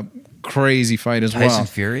be a crazy fight as well.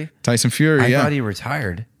 Tyson Fury. I thought he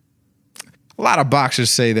retired. A lot of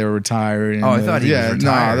boxers say they were retired. I thought he was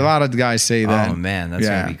retired. No, a lot of guys say that. Oh man, that's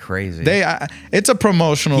gonna be crazy. It's a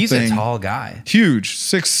promotional thing. He's a tall guy. Huge,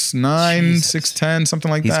 6'9", 6'10",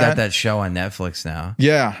 something like that. He's got that show on Netflix now.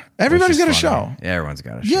 Yeah, everybody's got a show. Yeah, everyone's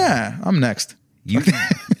got a show. Yeah, I'm next.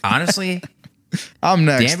 Honestly, I'm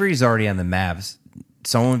next. Danbury's already on the maps.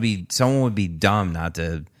 Someone would be dumb not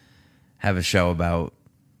to have a show about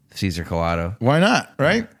Cesar Collado. Why not?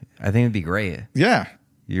 Right? I think it'd be great. Yeah.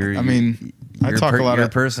 I talk a lot. Your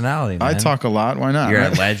personality, man. I talk a lot. Why not? You're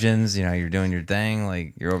at Legends. You're doing your thing.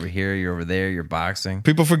 Like you're over here. You're over there. You're boxing.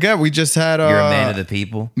 People forget we just had. You're a man of the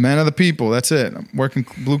people. Man of the people. That's it. I'm working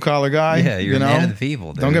blue collar guy. Yeah, you're a man of the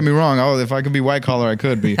people. Dude. Don't get me wrong. If I could be white collar, I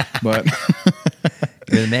could be. But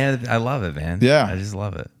you're the man. I love it, man. Yeah, I just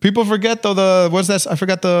love it. People forget though. What's that? I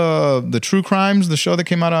forgot the True Crimes, the show that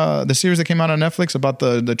came out. The series that came out on Netflix about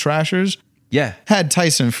the Trashers. Yeah. Had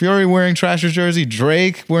Tyson Fury wearing Trasher jersey,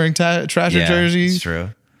 Drake wearing Trasher jersey. It's true.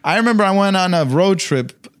 I remember I went on a road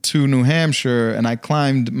trip to New Hampshire and I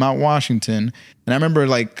climbed Mount Washington. And I remember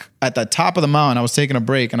like at the top of the mountain, I was taking a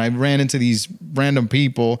break and I ran into these random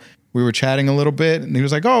people. We were chatting a little bit and he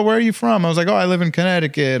was like, "Oh, where are you from?" I was like, "Oh, I live in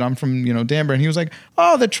Connecticut. I'm from, Danbury." And he was like,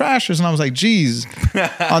 "Oh, the Trashers." And I was like, "Geez."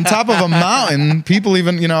 On top of a mountain, people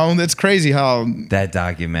even, it's crazy how that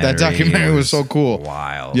documentary was so cool.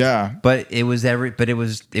 Wild. Yeah. But it was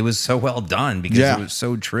so well done because it was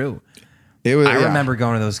so true. I remember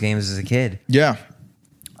going to those games as a kid. Yeah.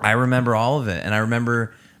 I remember all of it. And I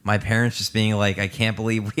remember my parents just being like, "I can't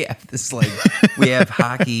believe we have this, we have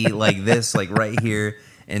hockey like this, right here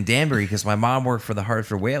in Danbury," because my mom worked for the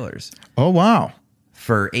Hartford Whalers. Oh, wow.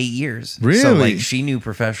 For 8 years. Really? So she knew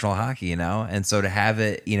professional hockey, and so to have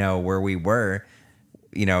it, where we were,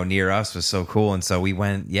 near us was so cool. And so we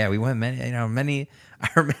went many, I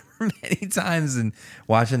remember many times and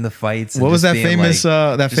watching the fights. And what was that famous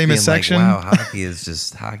section? Wow, hockey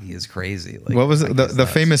is crazy. What was it? The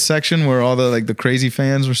famous section where all the crazy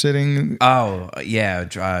fans were sitting? Oh yeah,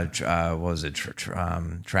 what was it?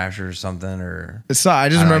 Trasher or something or? I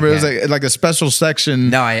just remember it was like a special section.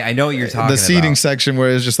 No, I know what you're talking about. The seating section where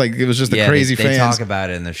it was just the crazy fans. They talk about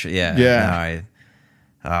it in the yeah.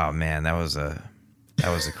 No, oh man, that was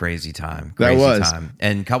a crazy time. Time.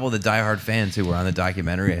 And a couple of the diehard fans who were on the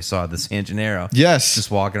documentary, I saw the San Gennaro. Yes. Just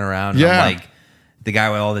walking around. And I'm like, the guy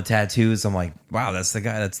with all the tattoos. I'm like, wow, that's the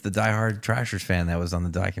guy. That's the diehard Trashers fan that was on the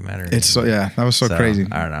documentary. That was so crazy.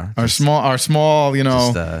 I don't know. Our small, our small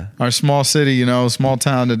city, small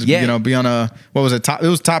town to, be on what was it? It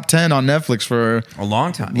was top 10 on Netflix for a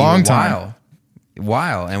long time.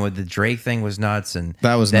 Wow. And with the Drake thing was nuts. And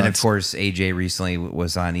that was then, nuts. Of course, AJ recently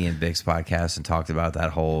was on Ian Bick's podcast and talked about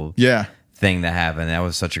that whole thing that happened. That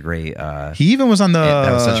was such a great... he even was on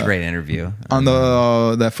that was such a great interview. On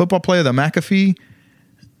that football player, the McAfee.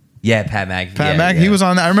 Yeah, Pat McAfee. McAfee, he was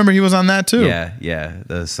on that. I remember he was on that too. Yeah.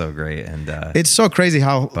 That was so great. And it's so crazy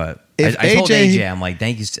how... But I told AJ, I'm like,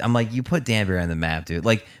 thank you. I'm like, you put Danbury on the map, dude.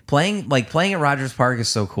 Playing at Rogers Park is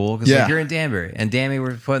so cool because you're in Danbury and Danbury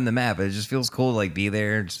we're putting the map. It just feels cool to be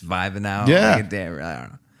there, just vibing out. Yeah, Danbury. I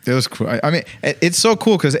don't know. It was cool. I mean, it's so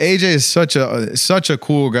cool because AJ is such a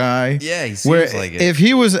cool guy. Yeah, he seems like it. If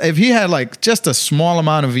he had just a small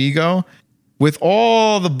amount of ego, with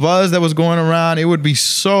all the buzz that was going around, it would be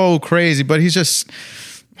so crazy. But he's just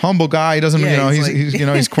humble guy. He doesn't,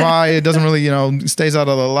 he's quiet. Doesn't really, stays out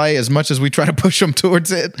of the light as much as we try to push him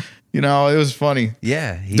towards it. It was funny.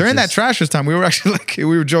 Yeah. During that Trashers time, we were actually we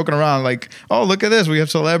were joking around oh, look at this. We have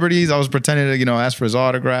celebrities. I was pretending to, ask for his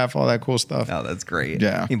autograph, all that cool stuff. Oh, that's great.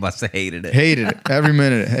 Yeah. He must have hated it. Hated it. Every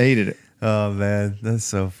minute. Hated it. Oh, man. That's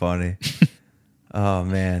so funny. Oh,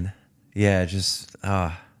 man. Yeah. Just,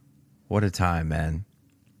 what a time, man.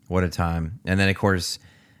 What a time. And then, of course,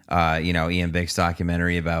 Ian Bick's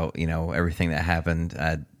documentary about, everything that happened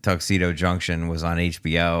at Tuxedo Junction was on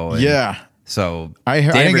HBO. And so I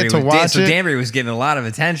didn't get to watch it. So Danbury was getting a lot of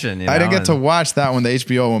attention. I didn't get to watch that one, the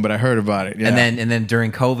HBO one, but I heard about it. Yeah. And then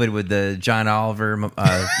during COVID with the John Oliver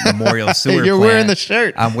Memorial Sewer You're plant, wearing the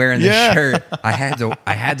shirt. I'm wearing the shirt. I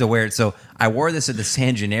had to wear it. So I wore this at the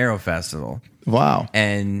San Gennaro Festival. Wow.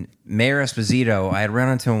 And Mayor Esposito, I had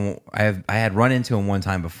run into him one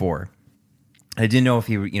time before. I didn't know if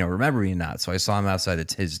he remember me or not. So I saw him outside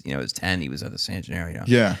his tent. He was at the San Gennaro.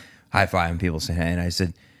 Yeah. High fiving people, saying hey, and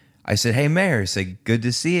I said, hey, Mayor, I said, good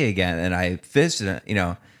to see you again. And I fisted,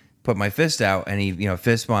 put my fist out, and he,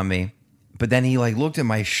 fist bumped me. But then he looked at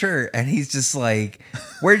my shirt, and he's just like,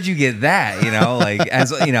 where'd you get that?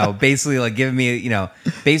 As basically giving me,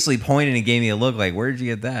 basically pointing and gave me a look like, where'd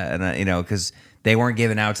you get that? And because they weren't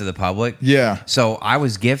given out to the public. Yeah. So I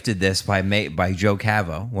was gifted this by Joe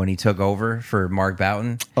Cavo when he took over for Mark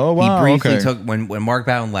Boughton. Oh, wow. He briefly took, when Mark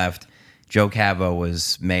Boughton left, Joe Cavo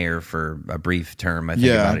was mayor for a brief term, I think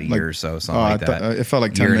about a year or so, something like that. It felt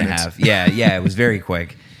like 10 year minutes. and a half. Yeah, it was very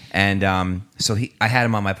quick. And so I had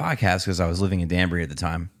him on my podcast because I was living in Danbury at the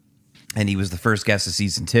time, and he was the first guest of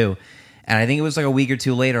season 2. And I think it was a week or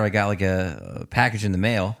two later, I got a package in the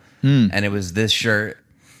mail, and it was this shirt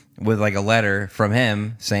with a letter from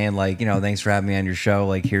him saying thanks for having me on your show.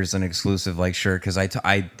 Here's an exclusive shirt, because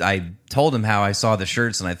I told him how I saw the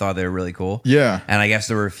shirts and I thought they were really cool. Yeah, and I guess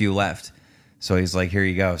there were a few left. So he's like, here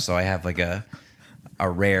you go. So I have a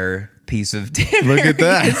rare piece of Danbury look at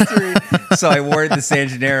that history. So I wore it to San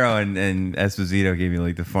Gennaro, and Esposito gave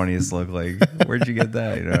me the funniest look. Where'd you get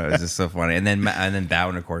that? It was just so funny. And then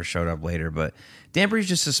Bowden, of course, showed up later. But Danbury's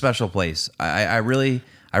just a special place. I really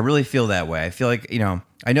feel that way. I feel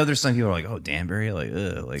I know there's some people who are like, oh, Danbury,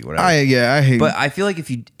 whatever. I hate. But I feel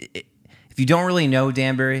if you don't really know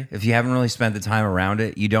Danbury, if you haven't really spent the time around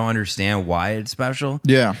it, you don't understand why it's special.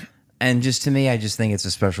 Yeah. And just to me, I just think it's a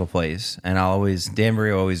special place, and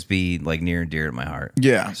Danbury will always be near and dear to my heart.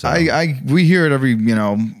 Yeah, so. we hear it every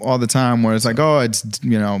all the time where it's it's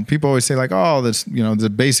people always say oh, this the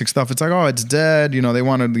basic stuff. It's it's dead. They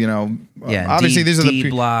wanted obviously these are the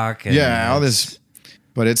block. All this,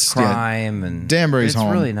 but it's crime and Danbury's home.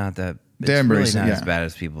 It's really not that. Danbury's really not as bad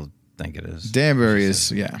as people think it is. Danbury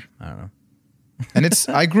is I don't know. And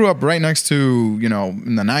I grew up right next to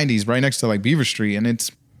in the 90s, right next to Beaver Street, and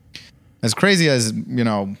it's. As crazy as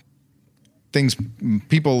things,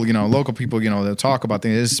 people local people they'll talk about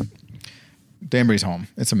things. Danbury's home.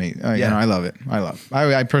 It's amazing. I love it.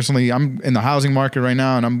 I personally, I'm in the housing market right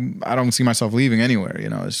now, and I don't see myself leaving anywhere.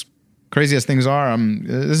 As crazy as things are,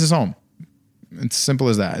 this is home. It's simple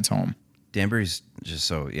as that. It's home. Danbury's just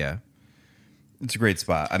so it's a great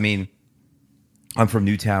spot. I mean, I'm from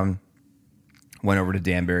Newtown. Went over to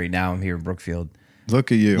Danbury. Now I'm here in Brookfield.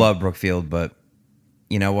 Look at you. Love Brookfield, but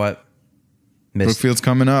you know what? Brookfield's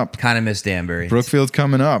coming up. Kind of miss Danbury. Brookfield's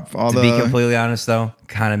coming up. To be completely honest, though,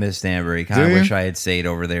 kind of miss Danbury. Kind of wish I had stayed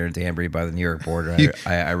over there in Danbury by the New York border.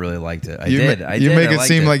 I really liked it. You make it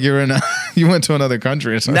seem like you're you went to another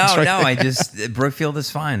country or something. No. I just Brookfield is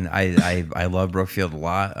fine. I love Brookfield a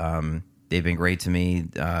lot. They've been great to me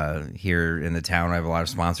here in the town. I have a lot of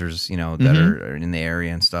sponsors, that are in the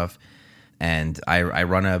area and stuff. And I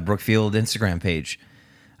run a Brookfield Instagram page.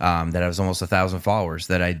 That has almost 1,000 followers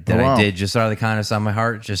that I did just out of the kindness on my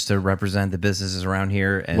heart, just to represent the businesses around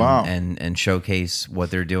here and showcase what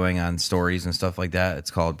they're doing on stories and stuff like that. It's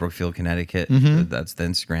called Brookfield, Connecticut. That's the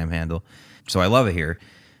Instagram handle. So I love it here,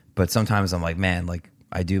 but sometimes I'm like, man,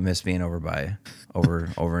 I do miss being over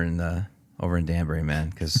in Danbury, man,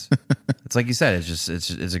 because it's like you said,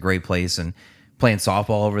 it's a great place, and playing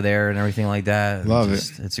softball over there and everything like that. Love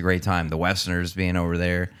it. It's a great time. The Westerners being over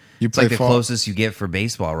there. It's play the closest you get for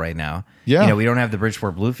baseball right now. Yeah. We don't have the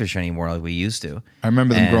Bridgeport Bluefish anymore like we used to. I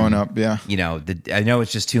remember them growing up, yeah. I know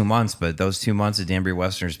it's just 2 months, but those 2 months of Danbury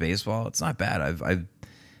Westerners baseball, it's not bad.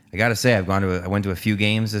 I got to say, I went to a few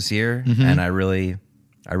games this year, and I really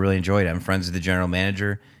enjoyed it. I'm friends with the general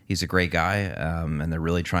manager. He's a great guy, and they're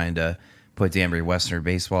really trying to put Danbury Westerner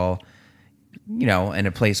baseball, in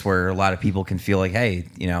a place where a lot of people can feel like, hey,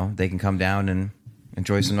 they can come down and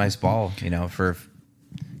enjoy some nice ball, for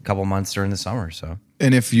couple months during the summer. So,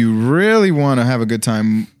 and if you really want to have a good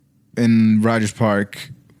time in Rogers Park,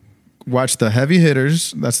 watch the Heavy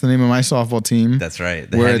Hitters. That's the name of my softball team. That's right,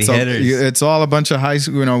 the Heavy Hitters. It's all a bunch of high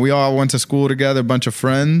school. We all went to school together, a bunch of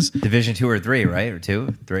friends. Division 2 or 3, right? Or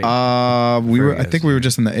 2, 3. I think we were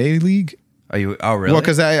just in the A League. Are you? Oh, really? Well,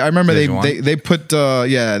 because I remember they put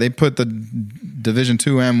the Division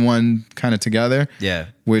 2 and 1 kind of together. Yeah.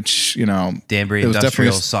 Which Danbury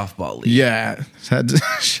Industrial Softball League. Yeah.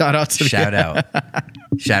 Shout out to out.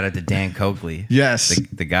 Shout out to Dan Coakley. Yes.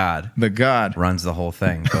 The God. The God. Runs the whole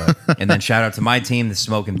thing. And then shout out to my team, the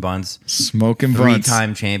Smoking Bunts. Smoking Bunts.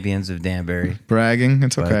 3-time champions of Danbury. Bragging.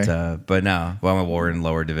 It's okay. But no. Well, we're in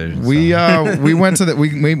lower divisions. We went to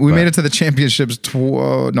we made it to the championships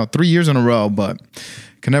 3 years in a row, but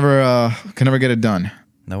can never get it done.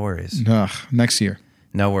 No worries. Next year.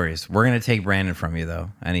 No worries. We're gonna take Brandon from you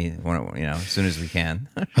though. As soon as we can.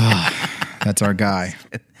 That's our guy.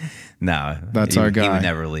 No, that's our guy. He would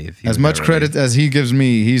never leave. As much credit as he gives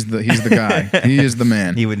me, he's the guy. He is the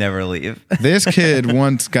man. He would never leave. This kid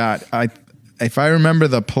once got if I remember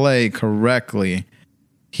the play correctly,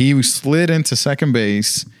 he slid into second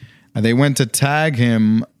base. They went to tag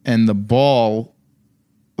him, and the ball,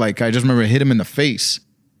 I just remember, it hit him in the face.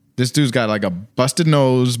 This dude's got a busted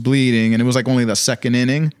nose, bleeding, and it was only the second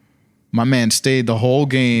inning. My man stayed the whole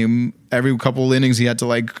game. Every couple of innings, he had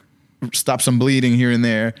to stop some bleeding here and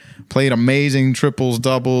there. Played amazing triples,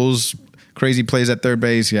 doubles, crazy plays at third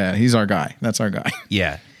base. Yeah, he's our guy. That's our guy.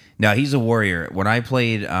 Yeah. No, he's a warrior. When I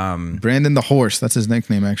played... Brandon the Horse. That's his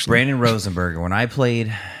nickname, actually. Brandon Rosenberger. When I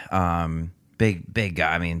played... big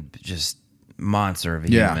guy. I mean, just monster of a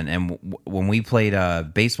human. And when we played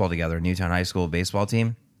baseball together, Newtown High School baseball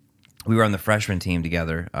team, we were on the freshman team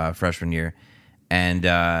together, freshman year. And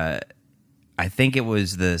I think it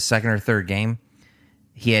was the second or third game.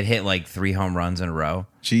 He had hit 3 home runs in a row.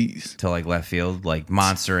 Jeez. To left field.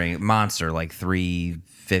 Monster,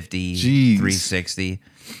 350, Jeez. 360.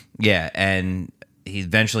 Yeah, and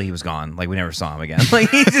eventually he was gone. We never saw him again.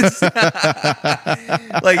 He just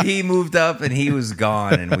he moved up and he was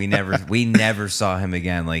gone, and we never saw him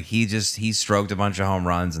again. He stroked a bunch of home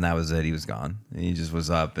runs, and that was it. He was gone. He just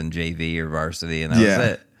was up in JV or varsity, and that was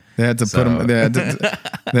it. They had to put him.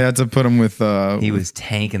 They had to put him with. He was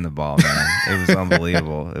tanking the ball, man. It was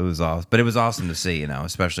unbelievable. It was awesome, but it was awesome to see.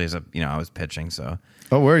 Especially as I was pitching, so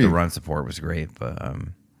were you? The run support was great, but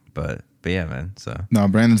yeah, man. So no,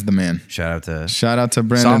 Brandon's the man. Shout out to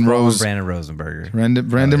Brandon Rose, Brandon Rosenberger,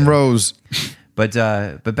 Brandon Rose. But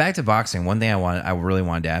back to boxing. One thing I really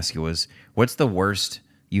wanted to ask you was, what's the worst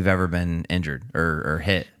you've ever been injured or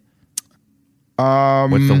hit?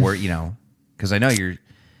 What's the worst? Because I know you're.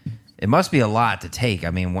 It must be a lot to take. I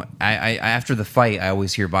mean, I after the fight, I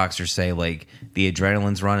always hear boxers say the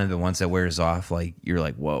adrenaline's running, but once it wears off, you're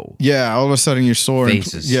like, whoa. Yeah, all of a sudden you're sore.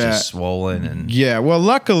 Face is just swollen and well,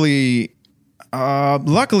 luckily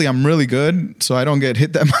I'm really good, so I don't get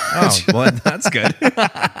hit that much. Oh, well, that's good.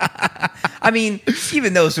 I mean,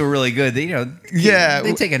 even those who are really good, they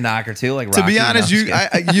take a knock or two. Rocky, to be honest,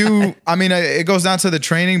 I mean, it goes down to the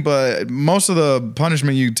training, but most of the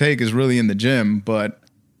punishment you take is really in the gym, but.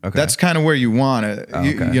 Okay. That's kind of where you want it.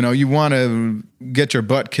 Okay. You want to get your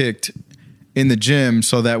butt kicked in the gym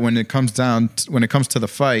so that when it comes to the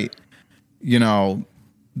fight,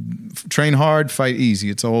 train hard, fight easy.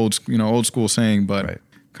 It's an old school saying, but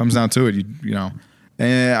comes down to it,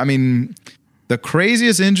 I mean, the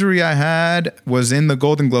craziest injury I had was in the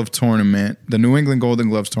Golden Glove tournament, the New England Golden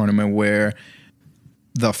Gloves tournament, where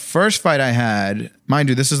the first fight I had, mind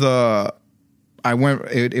you,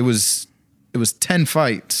 it was 10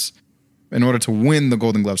 fights in order to win the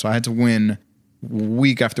Golden Glove. So I had to win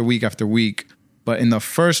week after week after week. But in the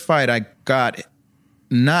first fight, I got,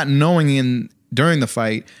 not knowing during the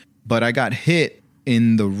fight, but I got hit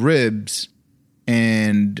in the ribs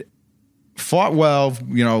and fought well,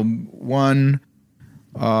 won,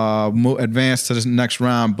 advanced to the next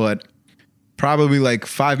round. But probably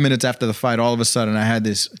 5 minutes after the fight, all of a sudden I had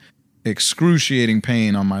this excruciating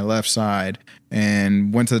pain on my left side.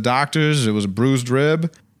 And went to the doctors. It was a bruised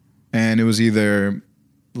rib, and it was either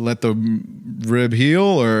let the rib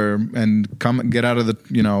heal and come get out of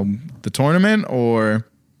the tournament, or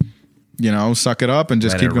suck it up and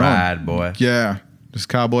just keep going. Ride, boy. Yeah, just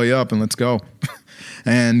cowboy up and let's go.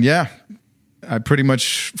 And I pretty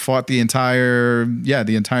much fought the entire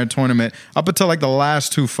tournament up until the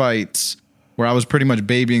last 2 fights, where I was pretty much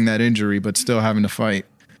babying that injury, but still having to fight.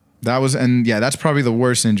 That's probably the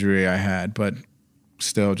worst injury I had, but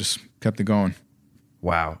still just kept it going.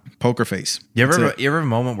 Wow. Poker face. You ever have a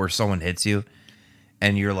moment where someone hits you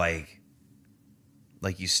and you're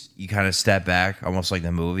you kind of step back, almost like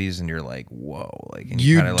the movies, and you're like, whoa, and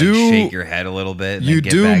you kind of shake your head a little bit and then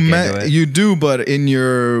get back into it? You do, but in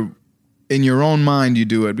your own mind you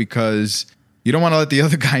do it because you don't want to let the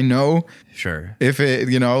other guy know. Sure. If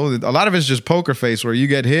it, a lot of it's just poker face where you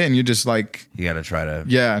get hit and you just you got to try to.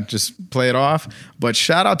 Yeah, just play it off. But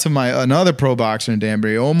shout out to another pro boxer in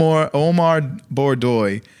Danbury, Omar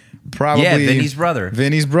Bordoy. probably Vinny's brother.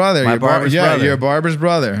 Vinny's brother. My barber's brother. Your barber's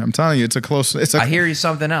brother. I'm telling you, I hear he's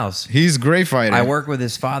something else. He's a great fighter. I work with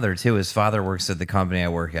his father too. His father works at the company I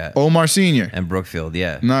work at. Omar Senior And Brookfield,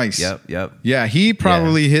 yeah. Nice. Yep. Yeah, he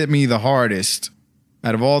probably hit me the hardest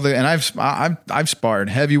out of all the. And I've sparred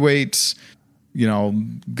heavyweights,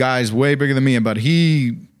 guys way bigger than me, but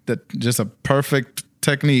just a perfect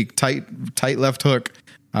technique, tight left hook.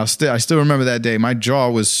 I still remember that day. My jaw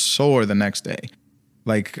was sore the next day.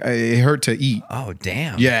 Like, it hurt to eat. Oh,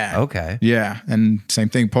 damn. Yeah. Okay. Yeah. And same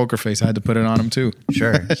thing, poker face. I had to put it on him too.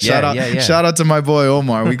 Sure. Shout out to my boy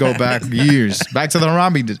Omar. We go back years. Back to the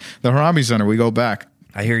Harambe Center. We go back.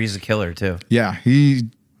 I hear he's a killer too. Yeah.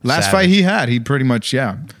 Last fight he pretty much,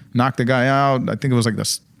 knocked the guy out. I think it was like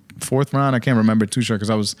the fourth round. I can't remember too sure because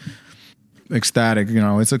I was ecstatic.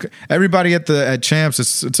 It's everybody at Champs.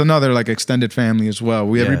 It's another like extended family as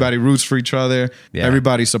well. Everybody roots for each other. Yeah.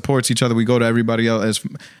 Everybody supports each other. We go to everybody else.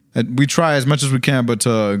 We try as much as we can, but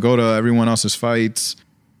to go to everyone else's fights.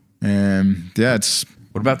 And it's.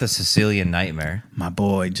 What about the Sicilian Nightmare? My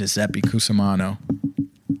boy Giuseppe Cusimano.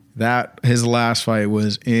 His last fight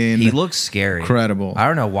was He looks scary. Incredible. I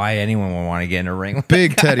don't know why anyone would want to get in a ring with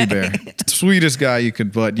Big teddy bear. Sweetest guy you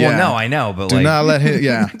could, but Well, no, I know, but do not let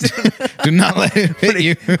him, do not let him hit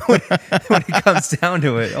you. when it comes down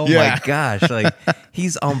to it, my gosh, like,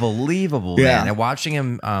 he's unbelievable, man. And watching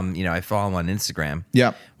him, I follow him on Instagram.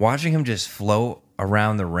 Yeah. Watching him just float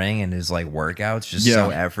around the ring and his like workouts just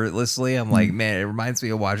so effortlessly. I'm like, man, it reminds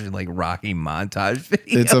me of watching like Rocky montage videos.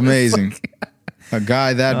 It's amazing. A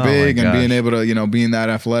guy that big and being able to, being that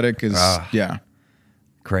athletic is,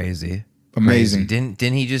 crazy. Amazing. Crazy.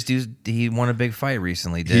 Didn't he just he won a big fight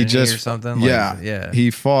recently, didn't he or something? Yeah.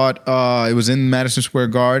 He fought, it was in Madison Square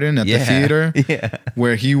Garden at the theater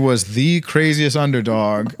where he was the craziest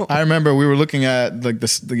underdog. I remember we were looking at like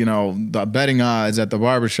this, the betting odds at the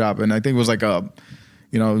barbershop, and I think it was like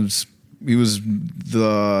he was,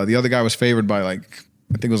 the other guy was favored by like,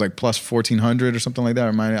 I think it was like plus 1,400 or something like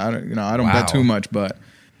that. I don't bet too much, but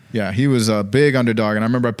yeah, he was a big underdog. And I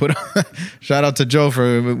remember I put shout out to Joe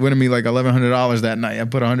for winning me like $1,100 that night. I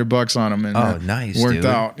put $100 on him, and nice, worked dude.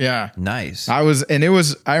 out. Yeah, nice. I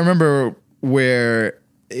remember where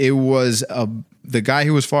it was the guy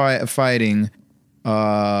who was fighting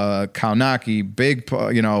Kaunaki, big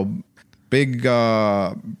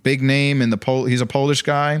name in the he's a Polish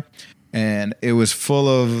guy. And it was full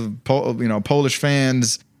of Polish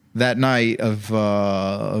fans that night of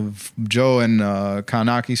Joe and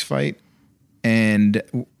Kaunaki's fight, and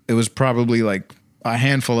it was probably like a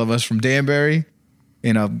handful of us from Danbury,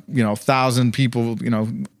 thousands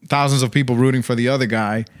of people rooting for the other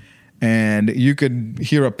guy, and you could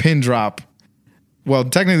hear a pin drop. Well,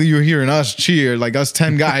 technically, you were hearing us cheer, like us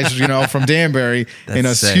 10 guys, from Danbury in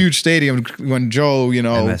a huge stadium when Joe,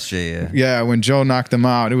 MSG, when Joe knocked him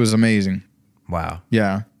out. It was amazing. Wow.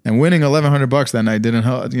 Yeah. And winning $1,100 that night didn't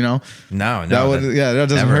help, No. That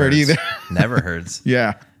doesn't hurt either. Never hurts.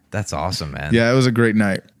 Yeah. That's awesome, man. Yeah, it was a great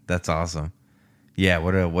night. That's awesome. Yeah,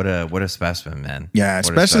 what a specimen, man. Yeah,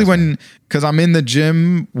 especially because I'm in the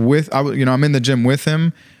gym I'm in the gym with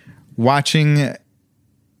him, watching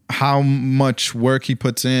how much work he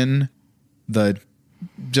puts in,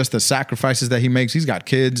 just the sacrifices that he makes. He's got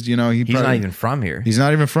kids, he's not even from here. He's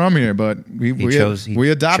not even from here, but we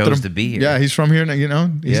adopted him to be here. Yeah, he's from here, he's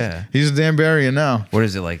a Danburian now. What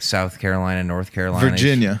is it, like South Carolina, North Carolina?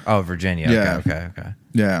 Virginia. Oh, Virginia. Yeah. Okay.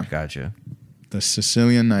 Yeah. Gotcha. The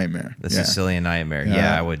Sicilian Nightmare. Sicilian Nightmare.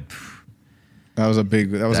 Yeah, I would. That was a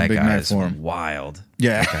big night for him. Wild.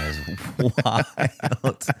 Yeah. That guy is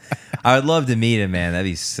wild. I would love to meet him, man. That'd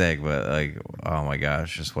be sick. But like, oh my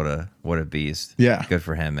gosh, just what a beast. Yeah. Good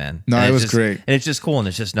for him, man. No, it was great. And it's just cool. And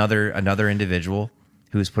it's just another individual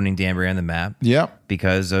who's putting Danbury on the map. Yep.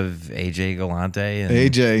 Because of AJ Galante and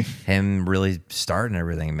him really starting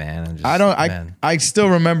everything, man. And just, I still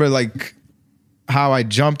remember like how I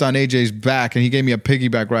jumped on AJ's back and he gave me a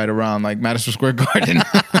piggyback ride around like Madison Square Garden.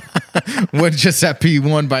 When Giuseppe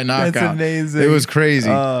won by knockout. That's amazing. It was crazy.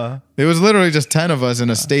 It was literally just 10 of us in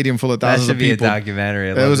a stadium full of thousands of people. That should be a documentary.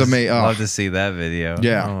 It was amazing. I'd love to see that video.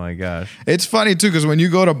 Yeah. Oh my gosh. It's funny too because when you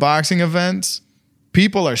go to boxing events,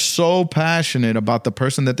 people are so passionate about the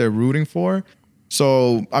person that they're rooting for.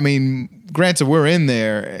 So, I mean, granted, we're in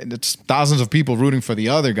there. It's thousands of people rooting for the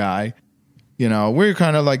other guy. We're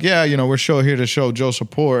kind of like, we're here to show Joe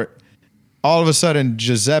support. All of a sudden,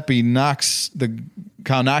 Giuseppe knocks the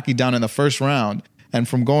Kaunaki down in the first round. And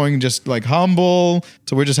from going just like humble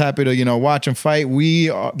to we're just happy to, watch him fight, we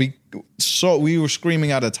were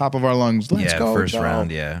screaming out at the top of our lungs, let's go. First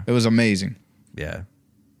round, yeah. It was amazing. Yeah.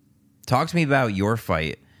 Talk to me about your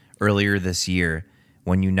fight earlier this year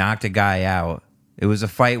when you knocked a guy out. It was a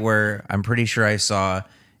fight where I'm pretty sure I saw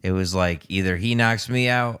it was like either he knocks me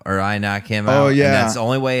out or I knock him out. Oh, yeah. And that's the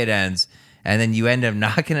only way it ends. And then you end up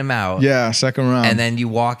knocking him out. Yeah, second round. And then you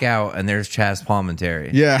walk out and there's Chaz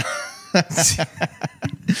Palminteri. Yeah.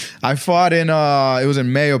 I fought in it was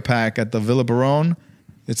in Mayo Pack at the Villa Barone.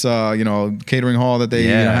 It's catering hall that they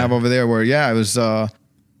have over there where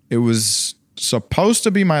it was supposed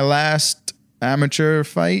to be my last amateur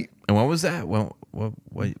fight. And what was that? What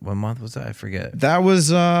month was that? I forget. That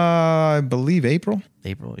was I believe April.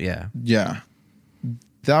 April, yeah. Yeah.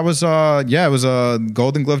 That was it was a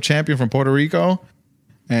Golden Glove champion from Puerto Rico.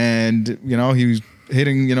 And he was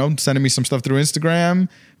hitting, sending me some stuff through Instagram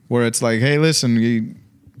where it's like, hey, listen,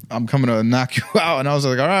 I'm coming to knock you out. And I was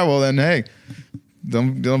like, all right, well then, hey,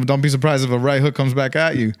 don't be surprised if a right hook comes back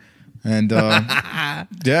at you. And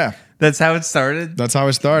yeah. That's how it started? That's how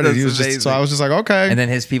it started. He was just, so I was just like, okay. And then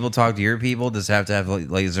his people talk to your people? Does it have to have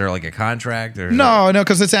like is there like a contract? Or no,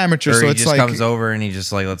 because it's amateur. Or so he it's just like, comes over and he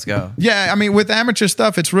just like, let's go. Yeah, I mean, with amateur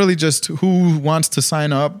stuff, it's really just who wants to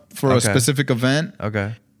sign up for a specific event.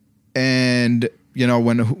 Okay. And,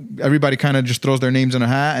 when everybody kind of just throws their names in a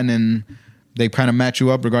hat and then they kind of match you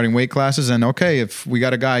up regarding weight classes. And okay, if we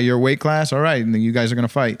got a guy your weight class, all right, and then you guys are going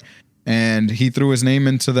to fight. And he threw his name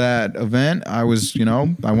into that event. I was,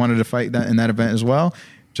 I wanted to fight that in that event as well.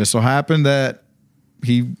 Just so happened that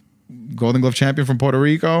he, Golden Glove champion from Puerto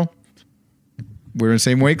Rico, we're in the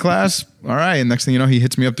same weight class. All right. And next thing you know, he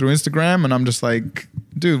hits me up through Instagram and I'm just like,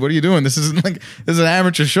 dude, what are you doing? This is an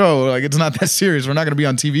amateur show. Like, it's not that serious. We're not going to be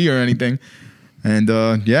on TV or anything. And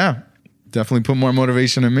definitely put more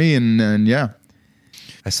motivation in me. And yeah.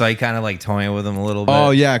 I saw you kind of like toying with him a little bit.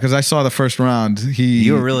 Oh yeah, because I saw the first round.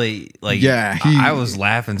 You were really like, I was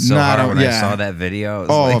laughing so hard when I saw that video.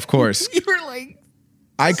 Of course. You were like,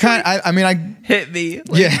 I hit me.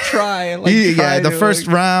 Like, try. Like, the first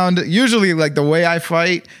round. Usually, like the way I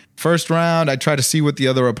fight, first round, I try to see what the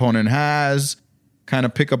other opponent has, kind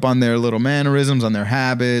of pick up on their little mannerisms, on their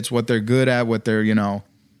habits, what they're good at, what they're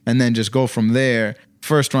and then just go from there.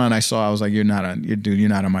 First round, I was like, you're not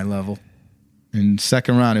on my level. And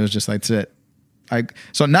second round, it was just like, that's it.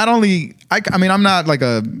 So not only, I'm not like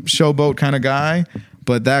a showboat kind of guy,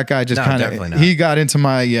 but that guy just kind of, he got into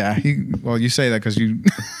my, you say that because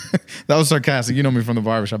that was sarcastic. You know me from the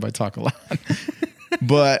barbershop. I talk a lot.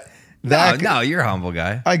 But No, you're a humble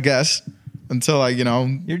guy. I guess. Until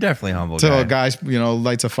you're definitely humble. Until a guy,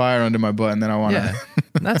 lights a fire under my butt, and then I want to. Yeah,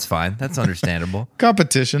 that's fine. That's understandable.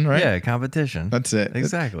 Competition, right? Yeah, competition. That's it.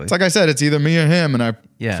 Exactly. It's like I said, it's either me or him, and I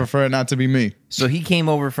prefer it not to be me. So he came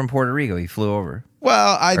over from Puerto Rico. He flew over.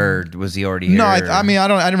 Well, or was he already here? No, I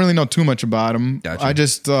didn't really know too much about him. Gotcha. I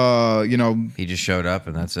just, he just showed up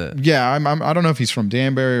and that's it. Yeah, I don't know if he's from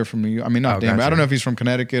Danbury or from New York. I mean, not Danbury. Gotcha. I don't know if he's from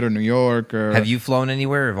Connecticut or New York or. Have you flown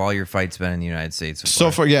anywhere? Or have all your fights been in the United States?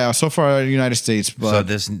 So far, the United States. But so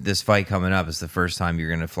this fight coming up is the first time you're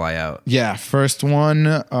going to fly out. Yeah, first one.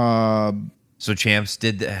 So champs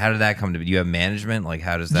how did that come to be? Do you have management? Like,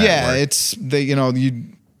 how does that? Yeah, work? it's you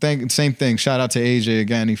think same thing. Shout out to AJ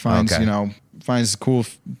again. He finds finds cool,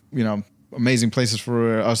 amazing places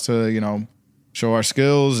for us to, show our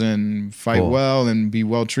skills and fight well and be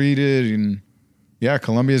well treated. And yeah,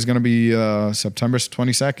 Colombia is going to be September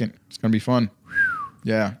 22nd. It's going to be fun.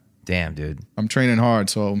 Yeah. Damn, dude. I'm training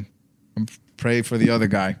hard, so I'm praying for the other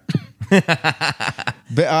guy.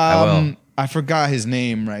 But, I forgot his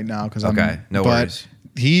name right now because no worries.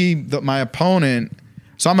 My opponent.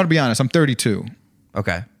 So I'm going to be honest. I'm 32.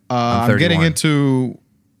 Okay. I'm getting into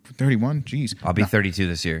 31. Jeez. I'll be 32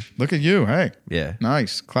 this year. Look at you. Hey. Yeah.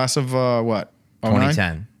 Nice. Class of what?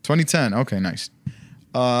 2010. 2010. Okay, nice.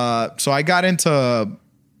 So I got into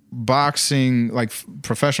boxing, like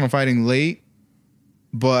professional fighting late,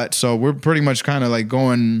 but so we're pretty much kind of like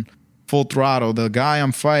going full throttle. The guy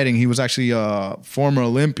I'm fighting, he was actually a former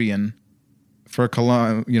Olympian for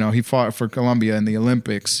Colombia. He fought for Colombia in the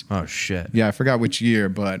Olympics. Oh shit. Yeah, I forgot which year,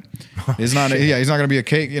 but he's not gonna be a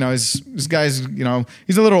cake. This guy's,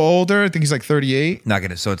 he's a little older. I think he's like 38.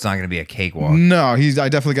 So it's not gonna be a cakewalk. No, I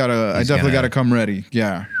definitely gotta come ready.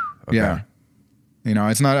 Yeah. Okay. Yeah.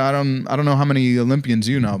 It's not. I don't know how many Olympians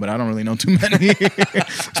but I don't really know too many,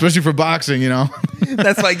 especially for boxing.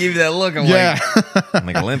 That's why I gave you that look. I'm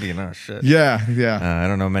like Olympian. Oh shit. Yeah. I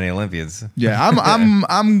don't know many Olympians. Yeah,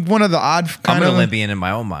 I'm one of the odd. I'm an Olympian in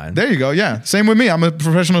my own mind. There you go. Yeah, same with me. I'm a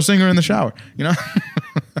professional singer in the shower.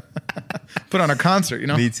 Put on a concert.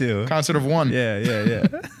 Me too. Concert of one. Yeah.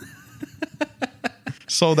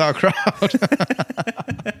 Sold out crowd.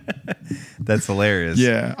 That's hilarious.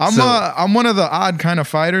 Yeah, I'm one of the odd kind of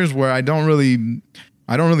fighters where I don't really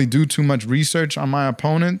do too much research on my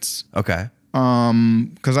opponents. Okay.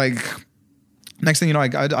 Because like next thing you know,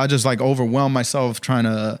 I just like overwhelm myself trying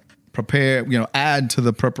to prepare, add to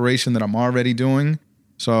the preparation that I'm already doing.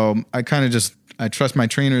 So I kind of I trust my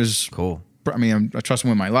trainers. Cool. I mean, I trust them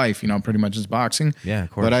with my life, pretty much it's boxing. Yeah, of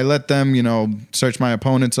course. But I let them, search my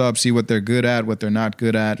opponents up, see what they're good at, what they're not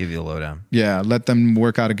good at. Give you the lowdown. Yeah, let them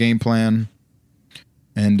work out a game plan.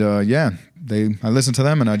 And I listen to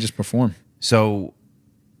them and I just perform. So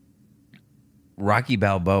Rocky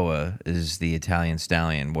Balboa is the Italian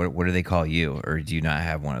stallion. What do they call you? Or do you not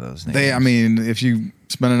have one of those names? If you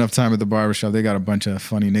spend enough time at the barbershop, they got a bunch of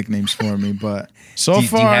funny nicknames for me. But so do you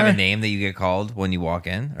far, have a name that you get called when you walk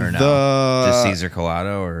in, or no? Just Cesar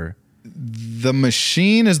Collado, or the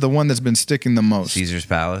Machine is the one that's been sticking the most. Caesar's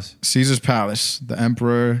Palace. Caesar's Palace, the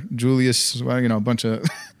Emperor Julius. A bunch of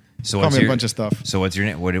so call me a bunch of stuff. So what's your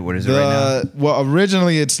name? What is it right now? Well,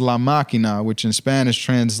 originally it's La Máquina, which in Spanish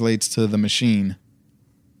translates to the Machine.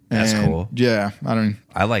 That's cool. Yeah,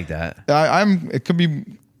 I like that. It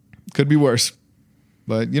could be worse.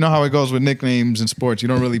 But you know how it goes with nicknames in sports. You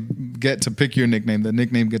don't really get to pick your nickname. The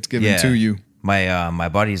nickname gets given to you. My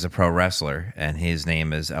buddy's a pro wrestler, and his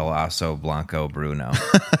name is El Oso Blanco Bruno.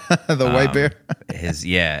 The white bear?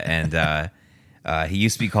 He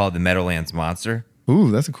used to be called the Meadowlands Monster.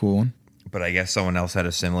 Ooh, that's a cool one. But I guess someone else had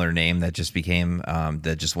a similar name that just became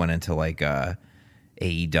that just went into like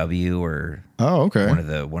AEW or one of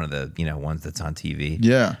the ones that's on TV.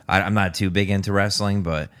 Yeah, I'm not too big into wrestling,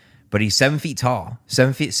 but he's 7 feet tall,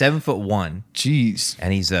 7'1". Jeez,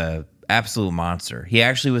 and he's a absolute monster. He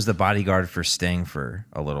actually was the bodyguard for Sting for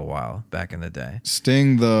a little while back in the day.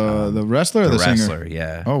 Sting, the wrestler, or the wrestler, singer?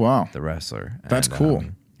 Yeah. Oh wow, the wrestler. That's cool.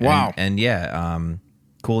 Wow,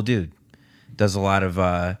 cool dude. Does a lot of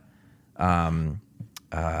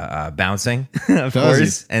bouncing, of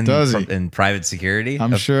course, and private security.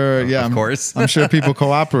 I'm sure. Yeah, of course. I'm sure people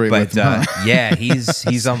cooperate with him. Yeah,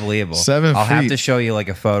 he's unbelievable. 7 feet. I'll have to show you like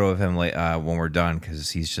a photo of him when we're done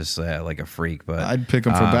because he's just like a freak. But I'd pick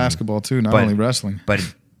him for basketball too, not only wrestling. But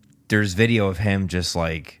there's video of him just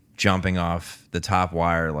like jumping off the top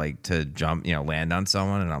wire, like to jump, land on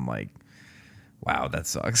someone, and I'm like, wow, that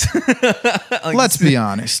sucks. Let's be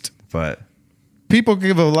honest. But people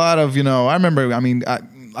give a lot of, I remember,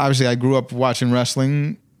 obviously I grew up watching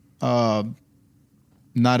wrestling,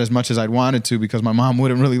 not as much as I'd wanted to because my mom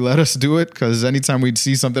wouldn't really let us do it because anytime we'd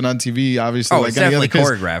see something on TV, obviously, it's definitely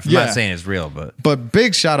choreographed. I'm not saying it's real, but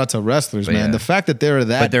big shout out to wrestlers, man. Yeah. The fact that they're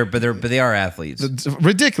that, but they are athletes.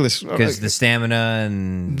 Ridiculous because the stamina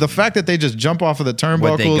and the fact that they just jump off of the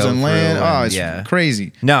turnbuckles and land. It's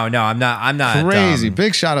crazy. No, I'm not crazy.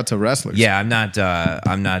 Big shout out to wrestlers. Yeah, I'm not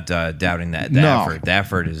doubting that. The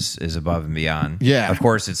effort is above and beyond. Yeah, of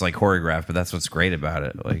course it's like choreographed, but that's what's great about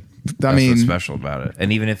it. Like that's what's special about it.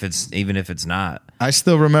 And even if it's not, I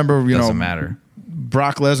still remember, doesn't matter.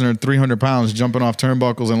 Brock Lesnar, 300 pounds, jumping off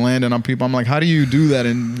turnbuckles and landing on people. I'm like, how do you do that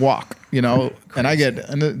and walk? And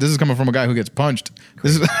this is coming from a guy who gets punched.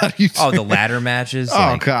 This is how do you the ladder matches.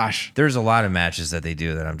 Oh gosh, there's a lot of matches that they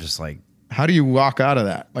do that I'm just like, how do you walk out of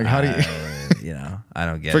that? Like, how do you? I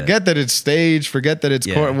don't get. Forget that it's staged. Forget that it's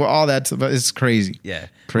all that. It's crazy. Yeah,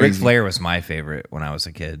 crazy. Ric Flair was my favorite when I was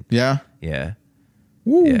a kid. Yeah. Yeah.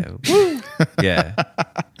 Woo. Yeah. Woo.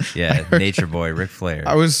 Yeah. Nature Boy, Ric Flair.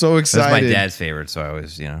 I was so excited. That's my dad's favorite, so I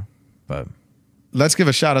was, but let's give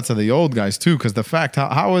a shout out to the old guys too, because the fact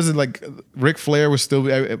how is it like Ric Flair was still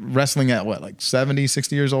wrestling at what, like 70,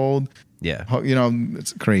 60 years old? Yeah.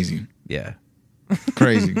 It's crazy. Yeah.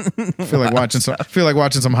 Crazy. I feel like watching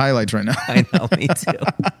some highlights right now. I know, me too.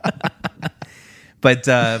 But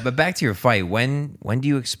back to your fight. When do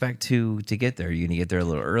you expect to get there? Are you gonna get there a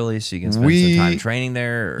little early so you can spend some time training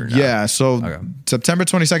there? Or no? Yeah. So September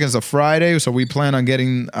 22nd is a Friday, so we plan on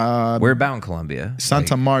getting. We're about in Colombia.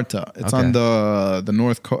 Santa Marta. It's on the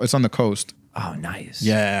north coast. It's on the coast. Oh, nice.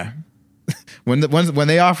 Yeah. when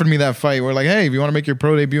they offered me that fight, we're like, hey, if you want to make your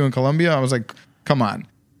pro debut in Colombia, I was like, come on.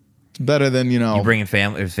 It's better than You bringing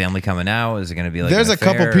family? Is family coming out? Is it going to be like? There's a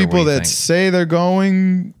couple people that say they're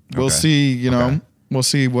going. We'll see. We'll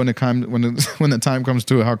see when the time comes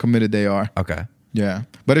to it, how committed they are. Okay. Yeah,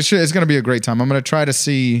 but it's going to be a great time. I'm going to try to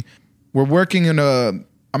see. We're working I'm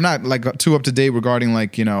not like too up to date regarding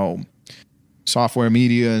like software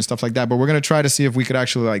media and stuff like that, but we're going to try to see if we could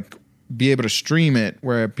actually like be able to stream it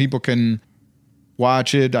where people can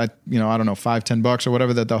watch it. I don't know, $5-10 or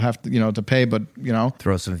whatever that they'll have to to pay, but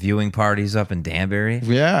throw some viewing parties up in Danbury.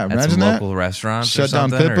 Yeah, at imagine some that. Local restaurants. Shut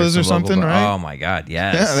down Pippa's or something, right? Oh my God,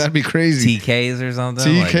 yes. Yeah, that'd be crazy. TKs or something.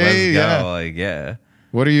 TK, let's go.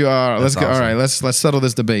 What are you? Let's go. Awesome. All right, let's settle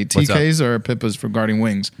this debate. TKs or Pippa's regarding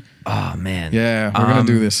wings? Oh man. Yeah, we're gonna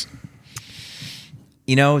do this.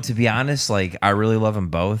 To be honest, like I really love them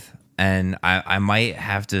both, and I might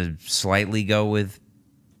have to slightly go with.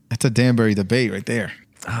 That's a Danbury debate right there.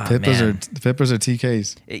 Pippers or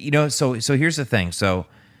TKs. So here's the thing. So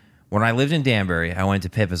when I lived in Danbury, I went to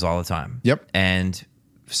Pippas all the time. Yep. And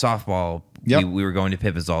softball, Yep. we were going to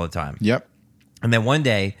Pippas all the time. Yep. And then one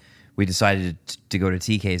day we decided to go to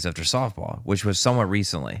TKs after softball, which was somewhat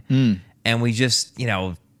recently. And we just,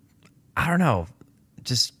 I don't know,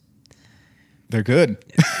 just. They're good.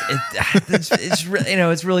 It's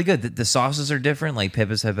really good. The sauces are different. Like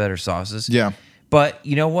Pippas have better sauces. Yeah. But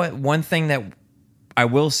you know what? One thing that I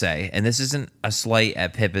will say, and this isn't a slight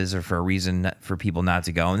at Pippas or for a reason for people not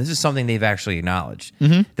to go, and this is something they've actually acknowledged,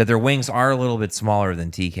 that their wings are a little bit smaller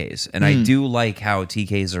than TK's. And I do like how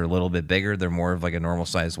TK's are a little bit bigger. They're more of like a normal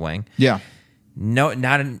sized wing. Yeah. No,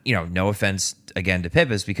 no offense again to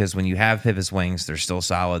Pippas, because when you have Pippas wings, they're still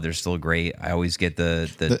solid. They're still great. I always get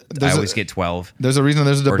I always get 12. There's a reason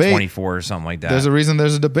there's a debate. Or 24 or something like that. There's a reason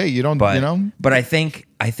there's a debate. You don't, But I think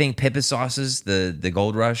Pippas sauces, the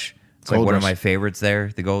Gold Rush, it's like one of my favorites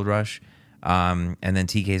there, the Gold Rush. And then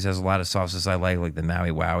TK's has a lot of sauces I like the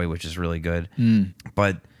Maui Wowie, which is really good.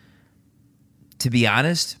 But to be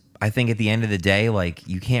honest, I think at the end of the day, like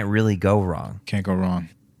you can't really go wrong. Can't go wrong.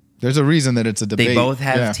 There's a reason that it's a debate. They both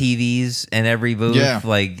have TVs in every booth. Yeah.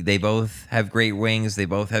 Like they both have great wings. They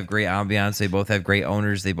both have great ambiance. They both have great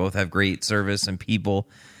owners. They both have great service and people.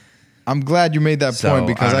 I'm glad you made that point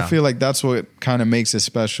because I know. feel like that's what kind of makes it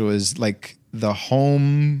special is like the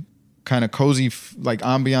home kind of cozy like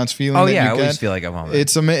ambiance feeling. Oh that yeah, you I always get. feel like I'm home.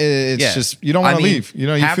 It's just you don't want to leave. You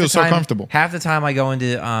feel so comfortable. Half the time I go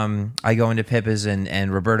into Pippas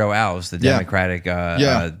and Roberto Alves, the Democratic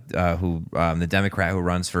the Democrat who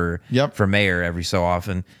runs for mayor every so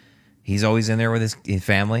often. He's always in there with his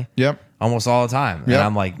family. Yep. Almost all the time. And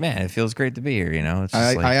I'm like, man, it feels great to be here. It's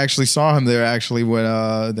just I actually saw him there actually with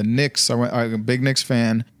the Knicks. I'm a big Knicks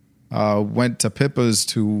fan. Went to Pippa's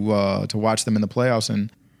to watch them in the playoffs,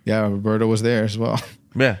 and Roberto was there as well.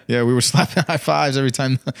 Yeah. Yeah, we were slapping high fives every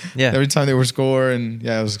time they were scoring.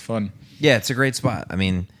 Yeah, it was fun. Yeah, it's a great spot. I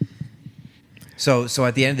mean, so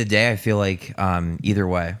at the end of the day, I feel like either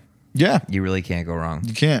way, you really can't go wrong.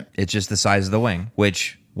 You can't. It's just the size of the wing,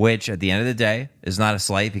 which at the end of the day is not a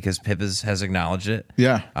slight because Pippas has acknowledged it.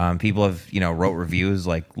 Yeah. People have wrote reviews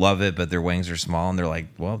like love it, but their wings are small, and they're like,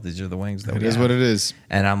 well, these are the wings that it is what it is.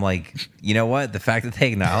 And I'm like, you know what? The fact that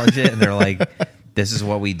they acknowledge it and they're like, this is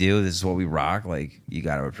what we do, this is what we rock, like you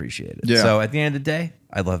got to appreciate it. Yeah. So at the end of the day,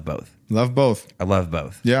 I love both. I love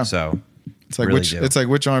both. Yeah. So it's like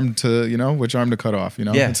which arm to cut off.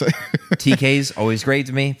 Yeah. It's like TK's always great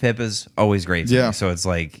to me. Pippa's always great to me. So it's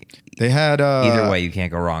like they had either way, you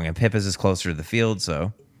can't go wrong. And Pippa's is closer to the field,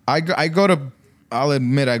 so I'll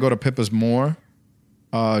admit I go to Pippa's more,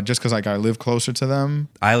 just because like I live closer to them.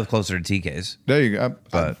 I live closer to TK's. There you go.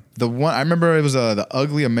 But the one I remember it was the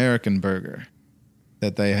Ugly American Burger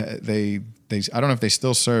that they I don't know if they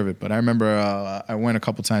still serve it, but I remember I went a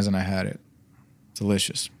couple times and I had it.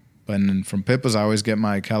 Delicious. But then from Pippa's, I always get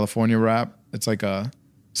my California wrap. It's like a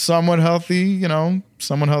somewhat healthy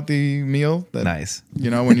meal. Nice.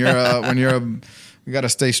 When you got to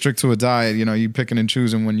stay strict to a diet. You picking and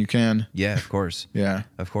choosing when you can. Yeah, of course. Yeah,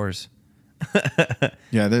 of course.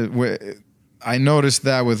 Yeah, I noticed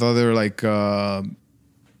that with other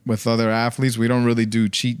with other athletes, we don't really do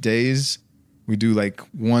cheat days. We do like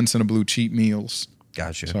once in a blue cheat meals.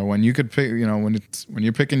 Gotcha. So when you could pick, when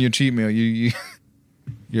you're picking your cheat meal,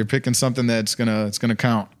 you're picking something that's gonna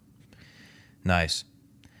count. Nice.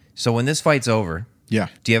 So when this fight's over, do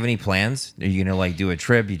you have any plans? Are you gonna do a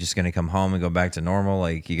trip? You just gonna come home and go back to normal?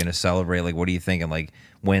 Like you gonna celebrate? Like what are you thinking? Like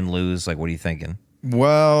win, lose? Like what are you thinking?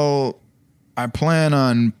 Well, I plan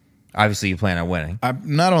on. Obviously, you plan on winning. I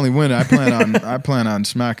not only win, I plan on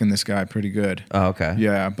smacking this guy pretty good. Oh, okay.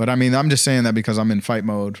 Yeah, but I mean, I'm just saying that because I'm in fight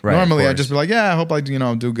mode. Right, normally, I'd just be like, I hope I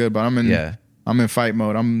do good, but I'm in fight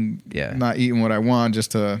mode. I'm not eating what I want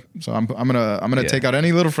so I'm gonna take out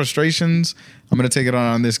any little frustrations. I'm gonna take it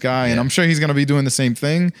on this guy, and I'm sure he's gonna be doing the same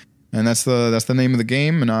thing. And that's the name of the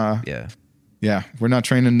game. And we're not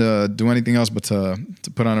training to do anything else but to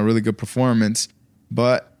put on a really good performance.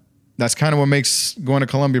 But that's kind of what makes going to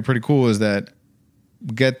Colombia pretty cool is that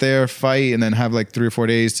get there, fight, and then have like 3 or 4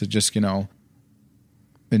 days to just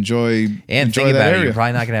enjoy. And think about that it, area. you're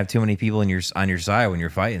probably not gonna have too many people on your side when you're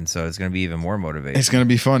fighting, so it's gonna be even more motivating. It's gonna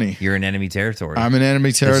be funny. You're in enemy territory. I'm in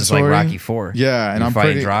enemy territory. This is like Rocky IV. Yeah, and you're I'm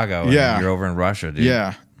fighting Drago. Yeah, and you're over in Russia, dude.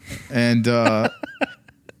 Yeah, and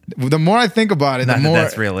the more I think about it, the more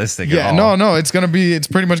that's realistic. Yeah, at all. no, it's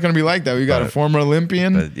pretty much gonna be like that. We got a former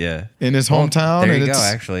Olympian, in his hometown. There and you go. it's,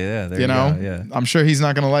 Actually, there you go. Yeah, I'm sure he's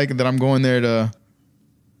not gonna like it that I'm going there to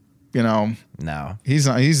No, he's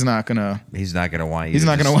not gonna. he's not gonna want you. He's to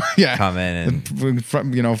not just gonna. Yeah, come in and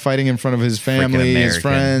fighting in front of his family, his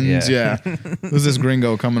friends. Yeah. Who's this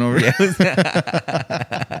gringo coming over?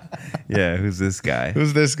 yeah. Who's this guy?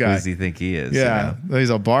 Who's this guy? Who does he think he is? Yeah, he's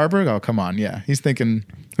a barber. Oh, come on. Yeah, he's thinking.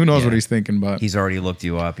 Who knows what he's thinking? But he's already looked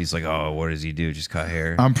you up. He's like, oh, what does he do? Just cut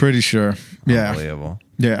hair? I'm pretty sure. Yeah, unbelievable.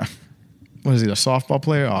 Yeah. What is he? A softball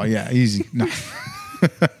player? Oh yeah, easy. No.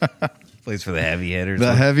 Plays for the heavy hitters.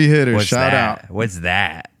 The heavy hitters. Shout out. What's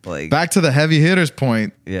that? Like back to the heavy hitters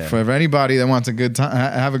point. Yeah. For anybody that wants a good time,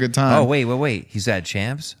 have a good time. Oh wait. He's at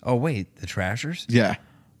Champs. Oh wait, the Trashers. Yeah.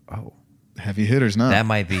 Oh, heavy hitters. No, that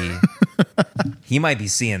might be. He might be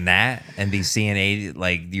seeing that and be seeing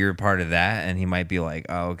like you're part of that, and he might be like,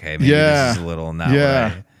 oh okay, maybe this is a little not.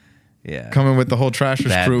 Yeah. Coming with the whole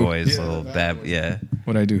Trashers bad crew. Boys, little bad. Yeah.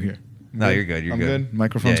 What'd I do here? No, you're good. You're good.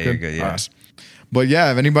 Microphone's yeah, good. You're good. Yeah. Right. But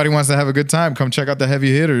yeah, if anybody wants to have a good time, come check out the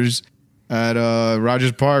heavy hitters at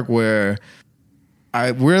Rogers Park, where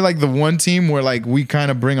we're like the one team where like we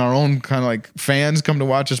kind of bring our own kind of like fans come to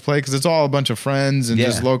watch us play because it's all a bunch of friends and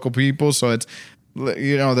just local people. So it's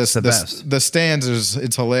the stands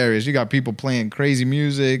it's hilarious. You got people playing crazy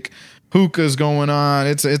music, hookahs going on.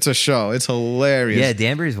 It's a show. It's hilarious. Yeah,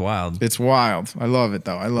 Danbury's wild. It's wild. I love it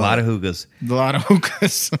though. I love a lot of hookahs. A lot of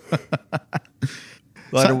hookahs.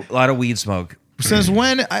 A lot of weed smoke. Since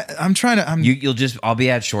when? I'm trying to. I'll be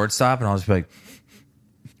at shortstop and I'll just be like,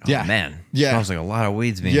 oh, man, smells like a lot of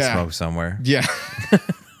weeds being smoked somewhere. Yeah.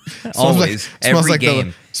 Always, every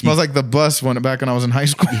game. Smells like the bus back when I was in high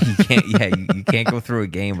school. You can't go through a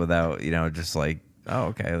game without just like, oh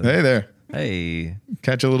okay. Hey there. Hey,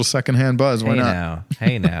 catch a little secondhand buzz. Why not?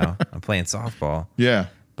 Hey now, I'm playing softball. Yeah,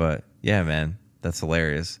 but yeah, man, that's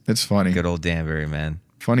hilarious. It's funny. Good old Danbury, man.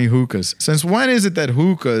 Funny hookahs. Since when is it that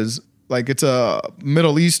hookahs, like it's a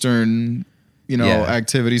Middle Eastern,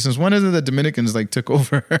 activity? Since when is it that Dominicans like took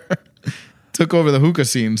over the hookah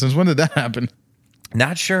scene? Since when did that happen?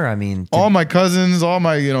 Not sure. I mean, all my cousins, all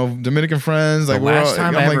my Dominican friends, like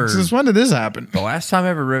since when did this happen? The last time I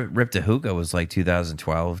ever ripped a hookah was like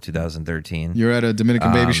 2012, 2013. You're at a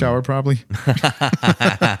Dominican baby shower, probably.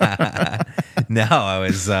 No, I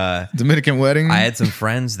was Dominican wedding. I had some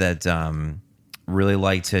friends that really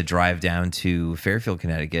liked to drive down to Fairfield,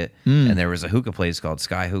 Connecticut, and there was a hookah place called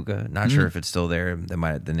Sky Hookah. Not sure if it's still there.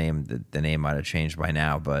 The name might have changed by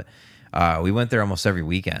now, but. We went there almost every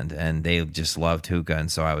weekend, and they just loved hookah,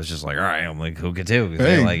 and so I was just like, all right, I'm like hookah too. Hey.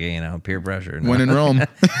 They like peer pressure. No. When in Rome,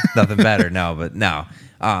 nothing better. But no,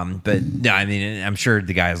 I mean, I'm sure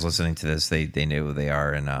the guys listening to this, they know who they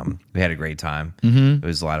are, and we had a great time. It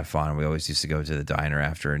was a lot of fun. We always used to go to the diner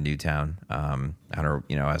after in Newtown,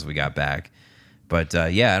 as we got back. But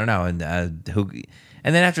I don't know, and hookah.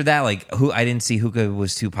 And then after that, I didn't see hookah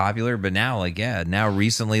was too popular, but now, now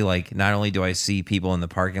recently, not only do I see people in the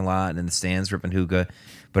parking lot and in the stands ripping hookah,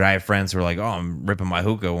 but I have friends who are like, oh, I'm ripping my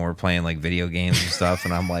hookah when we're playing video games and stuff,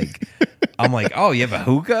 and I'm like, oh, you have a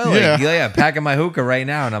hookah? Yeah, packing my hookah right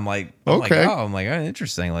now, and I'm like, okay. Oh,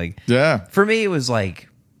 interesting. Yeah. For me, it was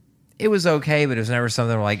it was okay, but it was never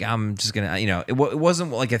something where I'm just gonna, it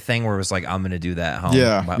wasn't like a thing where it was like I'm gonna do that at home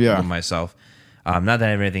with myself. Not that I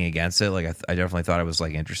have anything against it. I definitely thought it was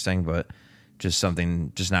interesting, but just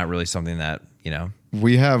not really something that,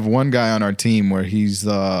 We have one guy on our team where he's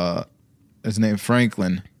his name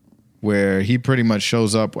Franklin, where he pretty much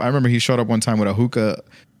shows up. I remember he showed up one time with a hookah,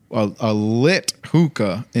 a lit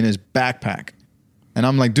hookah in his backpack. And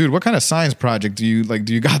I'm like, dude, what kind of science project do you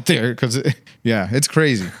got there? Because it's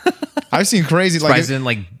crazy. I've seen crazy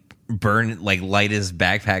burn light his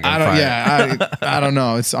backpack on fire. Yeah, I don't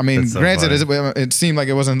know. Granted, it seemed like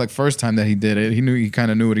it wasn't first time that he did it. He kind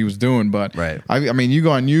of knew what he was doing, but right. I mean, you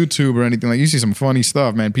go on YouTube or anything, you see some funny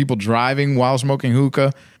stuff, man. People driving while smoking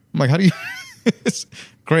hookah. I'm like, how do you? It's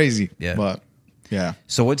crazy. Yeah, but yeah.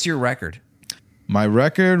 So what's your record? My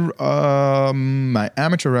record, my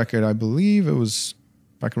amateur record, I believe it was,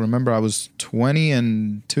 if I can remember, I was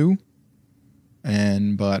 20-2,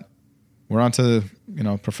 but we're on to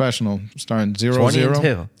professional, starting 0-0.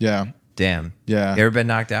 20-2. Yeah. Damn. Yeah. You ever been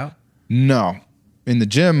knocked out? No. In the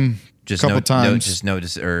gym, just a couple times. Not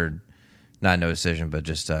no decision, but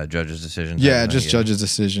just judge's decision. Yeah, just judge's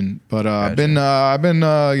decision. But gotcha. I've been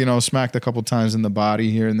smacked a couple times in the body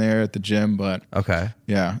here and there at the gym. But okay.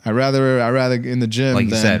 Yeah, I rather in the gym. Like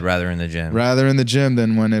you said, rather in the gym. Rather in the gym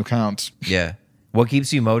than when it counts. Yeah. What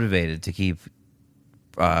keeps you motivated to keep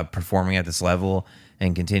performing at this level?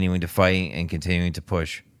 And continuing to fight and continuing to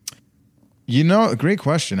push? A great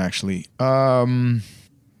question, actually. It's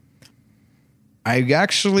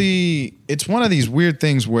one of these weird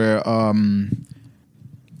things where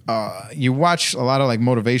you watch a lot of like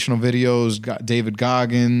motivational videos, got David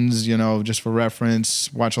Goggins, just for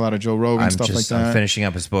reference. Watch a lot of Joe Rogan, stuff like that. I'm finishing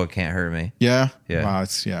up his book, Can't Hurt Me. Yeah? Yeah. Wow,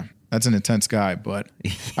 that's an intense guy. But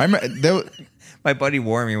I remember my buddy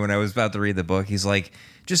warned me when I was about to read the book. He's like,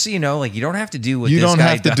 just so you know, like, you don't have to do what you this don't guy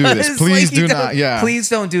have to does. do this. Please do not. Yeah. Please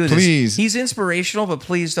don't do this. Please. He's inspirational, but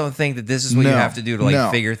please don't think that this is what you have to do to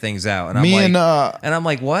like figure things out. And I'm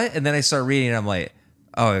like, what? And then I start reading, and I'm like,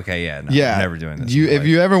 oh, okay, yeah, no, I'm never doing this. If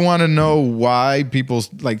you ever want to know why people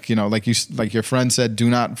like your friend said, do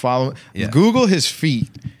not follow. Yeah. Google his feet.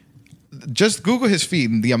 Just Google his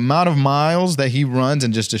feet. The amount of miles that he runs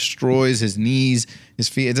and just destroys his knees, his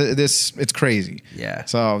feet. It's crazy. Yeah.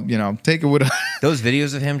 So take it with those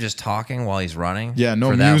videos of him just talking while he's running. Yeah.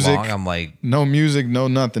 No for music. That long, I'm like, no music, no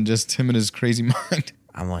nothing. Just him and his crazy mind.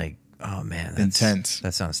 I'm like, oh man, that's intense.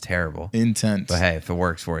 That sounds terrible. Intense. But hey, if it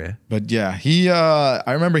works for you. But yeah,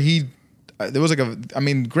 I remember there was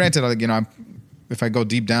like granted, like, if I go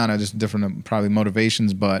deep down, I just different probably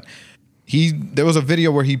motivations, but there was a video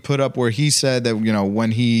where he put up where he said that,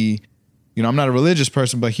 when he, I'm not a religious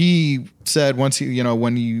person, but he said once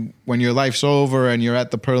when your life's over and you're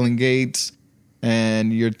at the pearly gates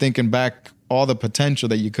and you're thinking back all the potential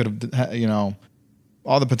that you could have,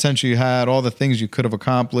 all the potential you had, all the things you could have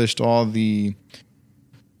accomplished, all the,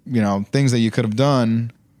 things that you could have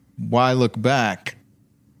done, why look back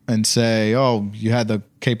and say, oh, you had the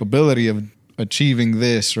capability of achieving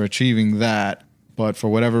this or achieving that, but for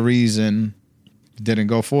whatever reason, it didn't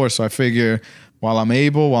go forth. So I figure while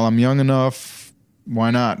I'm young enough,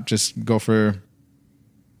 why not just go for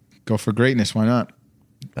greatness? Why not?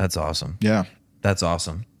 That's awesome. Yeah. That's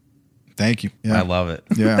awesome. Thank you. Yeah. I love it.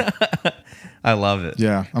 Yeah. I love it.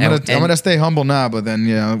 Yeah. I'm gonna stay humble now, but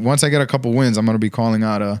then once I get a couple wins, I'm gonna be calling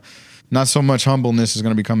out not so much humbleness is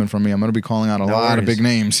gonna be coming from me. I'm gonna be calling out a lot of big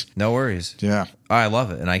names. No worries. Yeah. I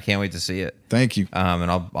love it, and I can't wait to see it. Thank you.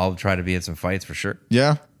 And I'll try to be at some fights for sure.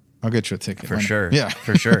 Yeah. I'll get you a ticket. For sure. Yeah.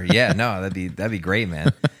 For sure. Yeah, no, that'd be great,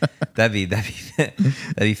 man. that'd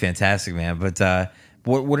be fantastic, man. But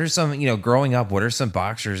what are some, growing up, what are some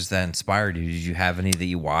boxers that inspired you? Did you have any that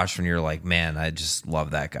you watched when you're like, man, I just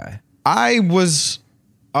love that guy? I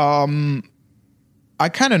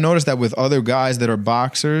kind of noticed that with other guys that are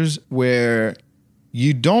boxers where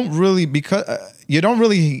you don't really,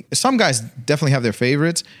 some guys definitely have their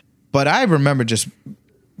favorites, but I remember just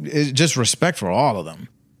respect for all of them.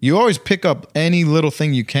 You always pick up any little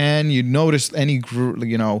thing you can. You notice any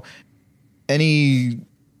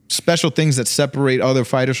special things that separate other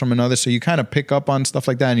fighters from another. So you kind of pick up on stuff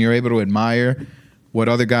like that and you're able to admire what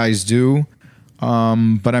other guys do.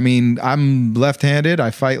 But I mean, I'm left-handed. I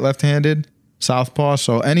fight left-handed, southpaw.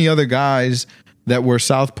 So any other guys that were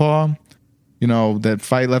southpaw, that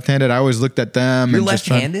fight left-handed, I always looked at them. You're and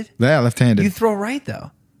left-handed? Yeah, left-handed. You throw right though.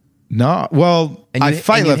 No, well, I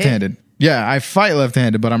fight left-handed. Yeah, I fight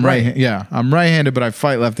left-handed, but I'm right. Yeah, I'm right-handed, but I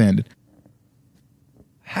fight left-handed.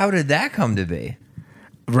 How did that come to be?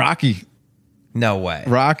 Rocky. No way.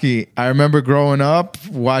 Rocky. I remember growing up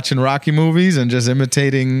watching Rocky movies and just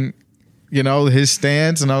imitating, his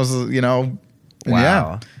stance, and I was, wow.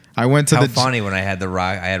 Yeah. I went to funny when I had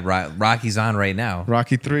Rocky's on right now.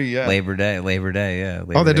 Rocky 3, yeah. Labor Day, yeah.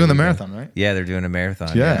 They're doing the marathon, right? Yeah, they're doing a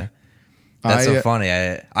marathon. Yeah. That's so funny.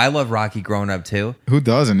 I love Rocky growing up too. Who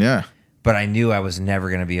doesn't? Yeah. But I knew I was never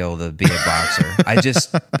going to be able to be a boxer. I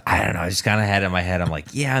don't know. I just kind of had it in my head. I'm like,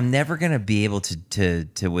 yeah, I'm never going to be able to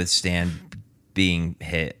withstand being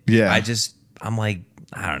hit. Yeah. I'm like,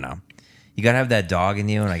 I don't know. You got to have that dog in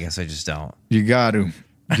you, and I guess I just don't. You got to.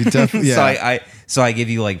 You definitely. Yeah. So I give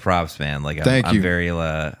you like props, man. Like Thank you.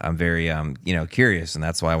 I'm very curious, and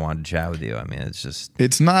that's why I wanted to chat with you. I mean,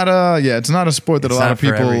 it's not a sport that a lot of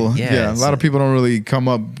people a lot of people don't really come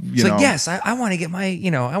up. Yes, I want to get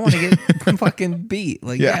I want to get fucking beat.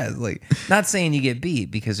 Like like not saying you get beat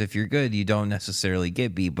because if you're good, you don't necessarily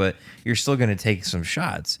get beat, but you're still going to take some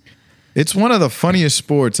shots. It's one of the funniest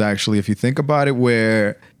sports, actually, if you think about it,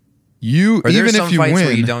 where even if you win,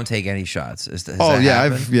 where you don't take any shots.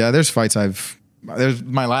 There's fights there's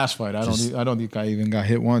my last fight. I don't think I even got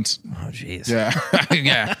hit once. Oh jeez. Yeah.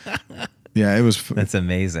 Yeah. Yeah, it was. That's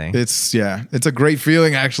amazing. It's a great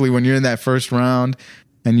feeling actually when you're in that first round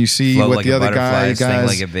and you see float what like the other guys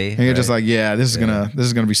like a bee, and you're just like, this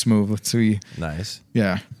is gonna be smooth. Let's see. Nice.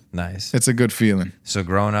 Yeah. Nice. It's a good feeling. So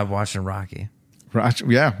growing up watching Rocky.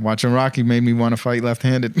 Watching Rocky made me want to fight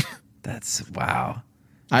left-handed. That's wow.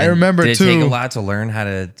 I remember did too. Did it take a lot to learn how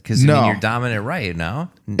to? Because you're dominant, right? No,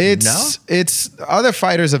 it's other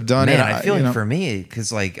fighters have done it. I feel like for me,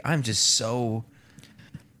 because like I'm just so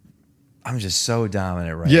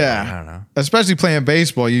dominant, right? Yeah, I don't know. Especially playing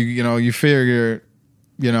baseball, you figure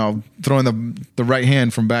throwing the right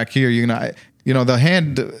hand from back here, the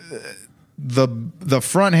hand, the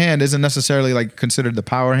front hand isn't necessarily like considered the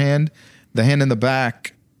power hand. The hand in the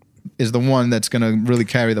back is the one that's going to really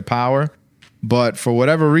carry the power. But for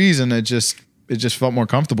whatever reason, it just felt more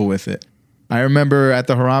comfortable with it. I remember at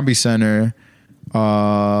the Harambe Center,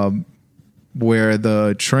 where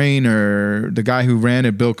the trainer, the guy who ran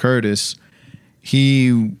it, Bill Curtis,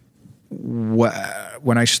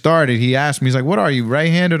 when I started, he asked me, he's like, what are you,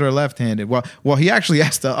 right-handed or left-handed? Well, he actually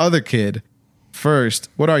asked the other kid first,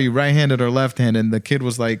 what are you, right-handed or left-handed? And the kid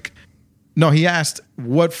was like, no, he asked,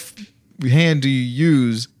 what hand do you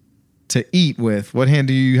use to eat with? What hand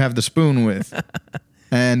do you have the spoon with?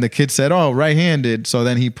 And the kid said, oh, right-handed. So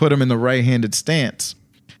then he put him in the right-handed stance.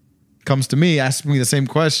 Comes to me, asks me the same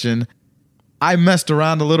question. I messed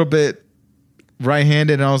around a little bit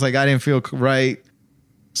right-handed, and I was like, I didn't feel right.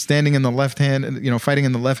 Standing in the left hand, fighting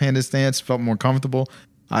in the left-handed stance felt more comfortable.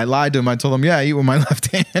 I lied to him. I told him, yeah, I eat with my left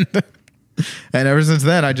hand. And ever since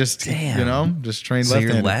then, I just, just trained so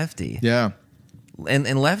left-handed. You're lefty. Yeah. And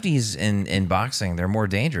lefties in boxing, they're more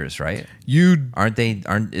dangerous, right? Isn't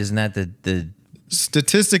that the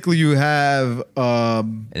statistically you have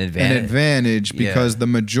an advantage because the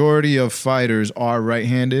majority of fighters are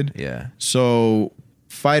right-handed. Yeah. So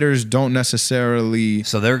fighters don't necessarily.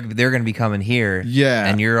 So they're going to be coming here. Yeah.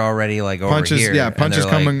 And you're already like over punches, here. Yeah, punches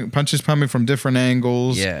coming from different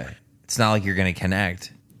angles. Yeah. It's not like you're going to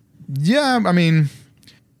connect. Yeah, I mean,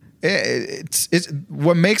 it's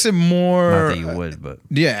what makes it more. Not that you would, but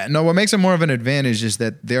yeah, no. What makes it more of an advantage is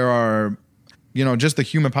that there are, just the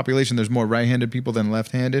human population. There's more right-handed people than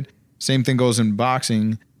left-handed. Same thing goes in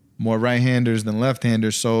boxing. More right-handers than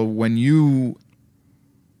left-handers. So when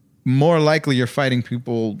more likely you're fighting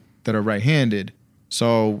people that are right-handed.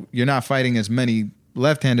 So you're not fighting as many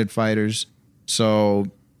left-handed fighters. So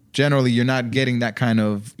generally you're not getting that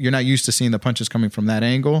you're not used to seeing the punches coming from that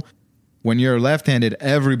angle. When you're left-handed,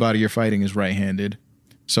 everybody you're fighting is right-handed.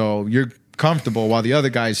 So you're comfortable while the other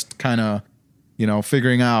guy's kind of,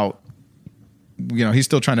 figuring out, he's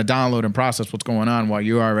still trying to download and process what's going on while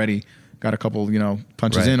you already got a couple,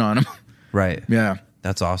 punches in on him. Right. Yeah.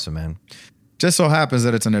 That's awesome, man. Just so happens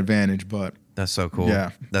that it's an advantage, but that's so cool.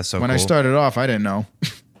 Yeah. That's so cool. When I started off, I didn't know.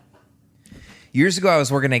 Years ago, I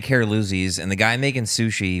was working at Caroluzzi's, and the guy making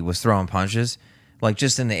sushi was throwing punches, like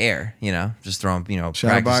just in the air, just throwing,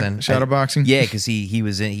 practicing. Shadowboxing? Yeah, because he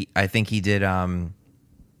was in, I think he did, I don't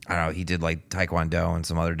know, he did like Taekwondo and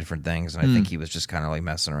some other different things, and I think he was just kind of like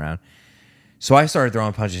messing around. So I started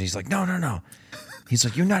throwing punches. He's like, no. He's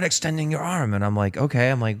like, you're not extending your arm. And I'm like,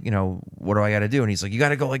 okay. I'm like, what do I got to do? And he's like, you got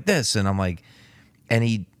to go like this. And I'm like, and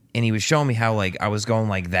he was showing me how like I was going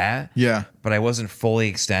like that. Yeah. But I wasn't fully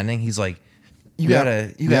extending. He's like, you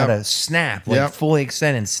gotta snap, like fully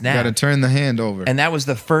extend and snap. You gotta turn the hand over. And that was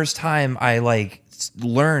the first time I like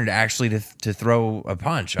learned actually to throw a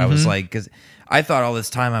punch. I was like, because I thought all this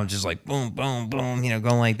time I was just like boom, boom, boom,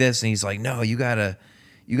 going like this. And he's like, no, you gotta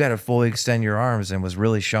fully extend your arms, and was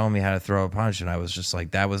really showing me how to throw a punch. And I was just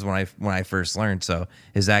like, that was when I first learned. So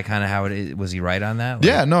is that kind of how it is? Was he right on that? Like,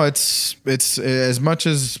 yeah, no, it's as much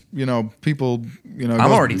as, people, I'm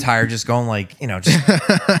already tired just going like, just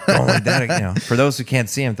going like that. For those who can't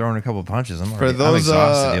see, I'm throwing a couple punches. I'm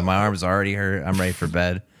exhausted, dude. My arms already hurt. I'm ready for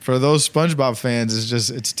bed. For those SpongeBob fans,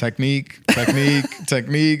 it's technique.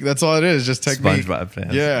 That's all it is, just technique. SpongeBob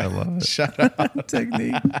fans. Yeah. I love it. Shout out.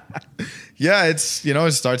 Technique. Yeah, it's,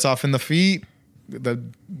 it starts off in the feet.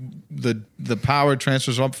 The power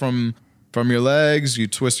transfers up from your legs. You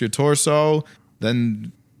twist your torso,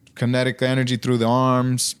 then kinetic energy through the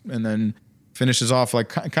arms, and then finishes off like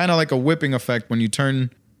kind of like a whipping effect when you turn,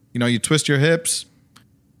 you twist your hips,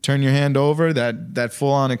 turn your hand over. That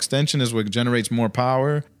full-on extension is what generates more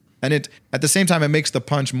power. And at the same time, it makes the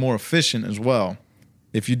punch more efficient as well.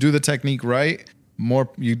 If you do the technique right,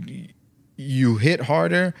 you hit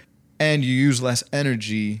harder and you use less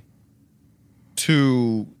energy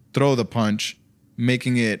to throw the punch,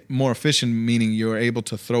 making it more efficient, meaning you're able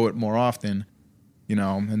to throw it more often,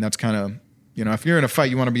 and that's kind of, if you're in a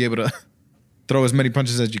fight, you want to be able to throw as many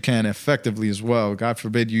punches as you can effectively as well. God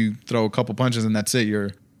forbid you throw a couple punches and that's it.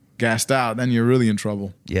 You're gassed out. Then you're really in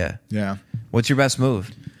trouble. Yeah. Yeah. What's your best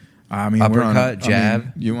move? I mean, uppercut,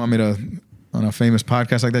 jab. You want me to, on a famous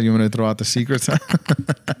podcast like that, you want me to throw out the secrets?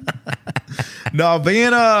 No,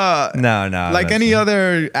 being like any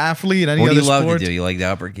other athlete, any other sport. What do you love to do? You like the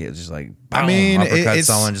uppercut? Just like, boom, I mean, uppercut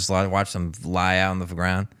someone, just watch them lie out on the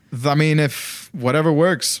ground. I mean, if whatever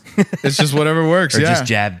works, it's just whatever works. Or yeah, just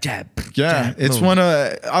jab, jab. yeah. Jab, It's move. one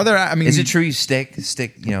of other. I mean, Is it true you stick,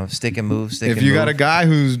 stick and move, stick if and you move? got a guy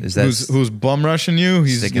who's bum rushing you,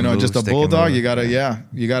 he's Stick and move, just a stick and bulldog. move.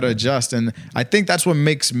 You gotta adjust, and I think that's what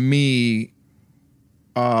makes me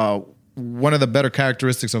one of the better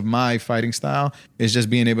characteristics of my fighting style is just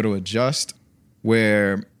being able to adjust.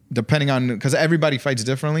 Where depending on because everybody fights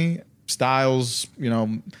differently, styles,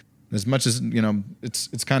 as much as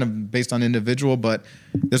it's kind of based on individual. But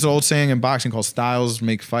there's an old saying in boxing called "styles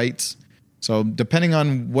make fights." So depending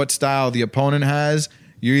on what style the opponent has,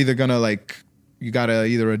 you're either gonna you gotta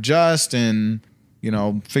either adjust and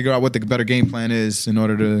figure out what the better game plan is in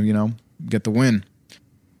order to get the win.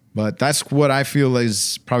 But that's what I feel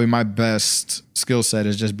is probably my best skill set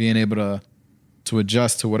is just being able to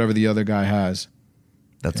adjust to whatever the other guy has.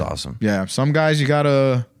 That's awesome. Yeah, some guys you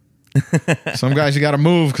gotta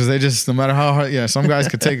move because they just no matter how hard. Yeah, some guys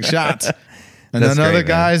could take shots, and That's then other great,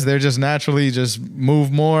 man. guys they're just naturally just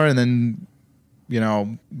move more, and then you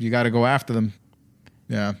got to go after them.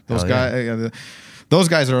 Yeah, those Hell guys. Those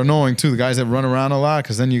guys are annoying too. The guys that run around a lot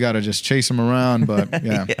because then you got to just chase them around. But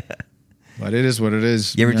yeah. But it is what it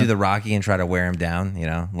is. You ever do the Rocky and try to wear him down?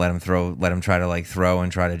 Let him try to throw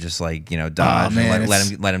and try to just dodge. man,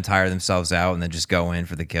 and let him tire themselves out and then just go in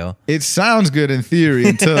for the kill. It sounds good in theory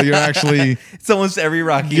until you're actually. It's almost every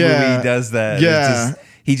Rocky movie does that. Yeah.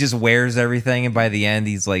 He just wears everything, and by the end,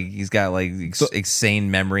 he's got insane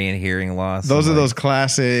memory and hearing loss. Those are those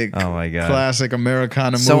classic. Oh my God. Classic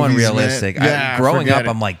Americana movies. So unrealistic. Man. Yeah, Growing up, forget it.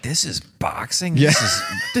 I'm like, this is boxing. Yeah.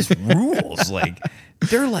 This rules.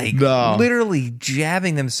 They're No. literally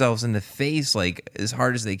jabbing themselves in the face as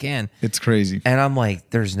hard as they can. It's crazy. And I'm like,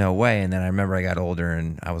 there's no way. And then I remember I got older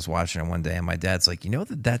and I was watching it one day, and my dad's like,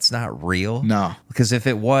 that's not real. No. Because if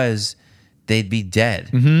it was, they'd be dead.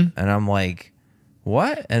 Mm-hmm. And I'm like,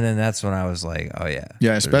 what? And then that's when I was like, oh yeah.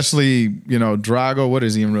 Yeah, especially Drago. What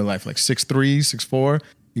is he in real life? Like 6'3", 6'4"?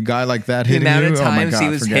 A guy like that The hitting amount you. of Oh my times God, he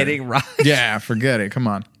was forget hitting it. Rock. Yeah, forget it. Come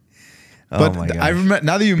on. Oh But my gosh. I remember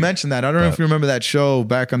now that you mentioned that. I don't know if you remember that show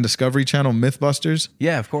back on Discovery Channel, MythBusters.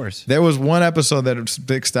 Yeah, of course. There was one episode that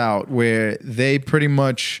sticks out where they pretty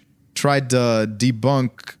much tried to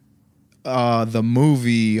debunk the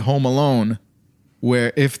movie Home Alone,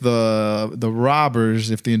 where if the robbers,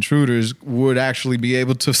 if the intruders would actually be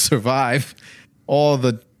able to survive all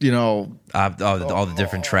the all the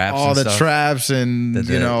different traps. all and the stuff. traps and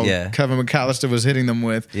yeah. Kevin McAllister was hitting them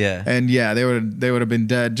with. Yeah. And they would have been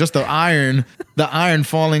dead. Just the iron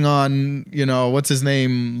falling on, what's his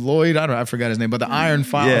name? Lloyd? I forgot his name, but the iron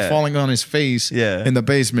falling on his face in the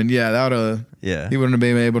basement. Yeah, that would have he wouldn't have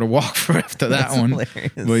been able to walk for after that That's one.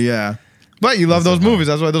 hilarious. But yeah. But you love those movies.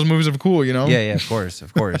 That's why those movies are cool, Yeah, of course.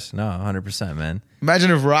 No, 100%, man. Imagine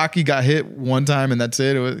if Rocky got hit one time and that's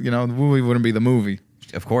it. It was, the movie wouldn't be the movie.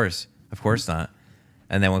 Of course not.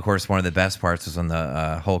 And then, of course, one of the best parts was when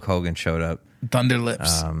the Hulk Hogan showed up. Thunder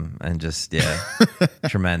Lips. And just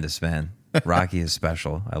tremendous, man. Rocky is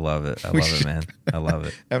special. I love it. I love it, man. I love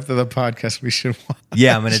it. After the podcast, we should watch.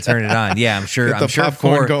 Yeah, I'm gonna turn it on. Yeah, I'm sure. Get the I'm sure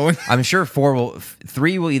popcorn 4. going. I'm sure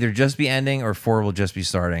 3 will either just be ending or 4 will just be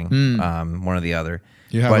starting. One or the other.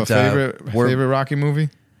 You have a favorite Rocky movie?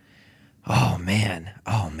 Oh man.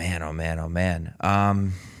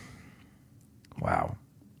 Wow.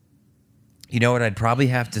 You know what? I'd probably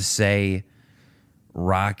have to say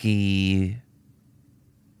Rocky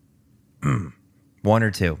 1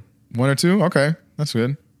 or 2. 1 or 2? Okay, that's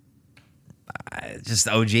good. Just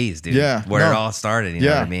OGs, dude. Yeah, Where it all started, you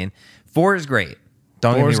know what I mean? 4 is great.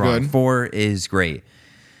 Don't get me 4 is wrong. good. 4 is great.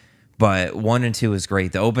 But 1 and 2 is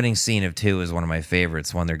great. The opening scene of 2 is one of my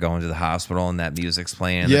favorites when they're going to the hospital and that music's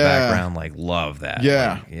playing in the background. Love that.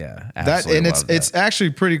 Yeah. Absolutely love that. It's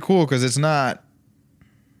actually pretty cool because it's not.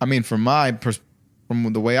 I mean, from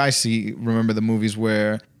the way I remember the movies,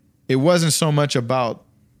 where it wasn't so much about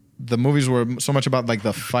the movies were so much about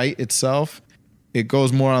the fight itself. It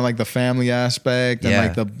goes more on the family aspect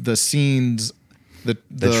and the scenes, the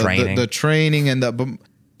training, the training and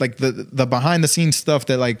the behind the scenes stuff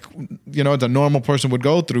that the normal person would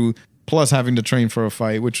go through, plus having to train for a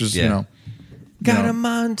fight, which was got a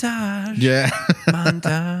montage. Yeah.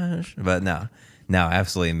 Montage. But no,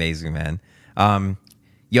 absolutely amazing, man.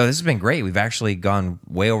 This has been great. We've actually gone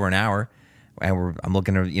way over an hour, and we're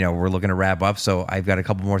looking to wrap up. So I've got a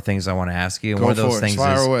couple more things I want to ask you. And Go for it.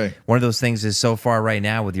 Fire away. One of those things is so far right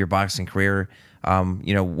now with your boxing career.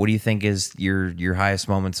 What do you think is your highest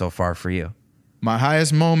moment so far for you? My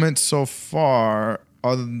highest moment so far,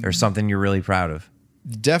 or something you're really proud of?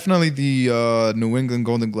 Definitely the New England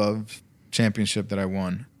Golden Glove championship that I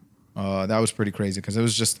won. That was pretty crazy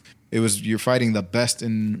because you're fighting the best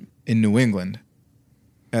in New England.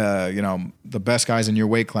 The best guys in your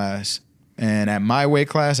weight class. And at my weight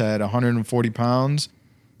class, at 140 pounds,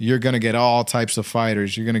 you're going to get all types of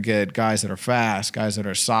fighters. You're going to get guys that are fast, guys that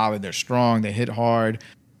are solid, they're strong, they hit hard.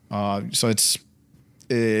 So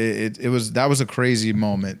that was a crazy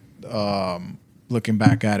moment looking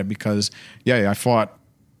back at it because, I fought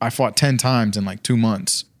 10 times in like 2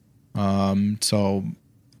 months.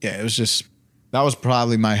 It was just, that was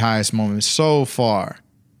probably my highest moment so far.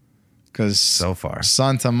 Because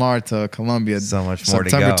Santa Marta, Colombia, so much more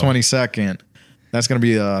September to go. 22nd. That's gonna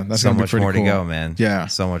be so much pretty more cool. to go, man. Yeah,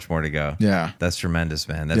 so much more to go. Yeah, that's tremendous,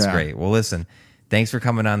 man. That's great. Well, listen, thanks for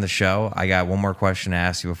coming on the show. I got one more question to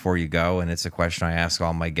ask you before you go, and it's a question I ask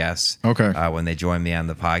all my guests. Okay. When they join me on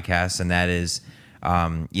the podcast, and that is,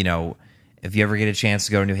 if you ever get a chance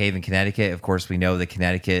to go to New Haven, Connecticut, of course we know that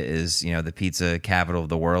Connecticut is the pizza capital of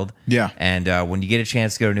the world. Yeah. And when you get a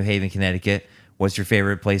chance to go to New Haven, Connecticut, what's your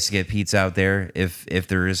favorite place to get pizza out there, if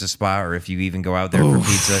there is a spot, or if you even go out there for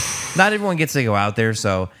pizza? Not everyone gets to go out there,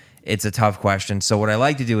 so it's a tough question. So what I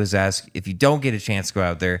like to do is ask, if you don't get a chance to go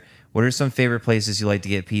out there, what are some favorite places you like to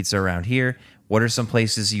get pizza around here? What are some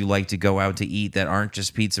places you like to go out to eat that aren't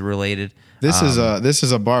just pizza related? This is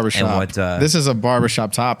a barbershop. And what, this is a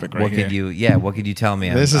barbershop topic right here. What could you tell me?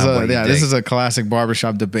 This is a classic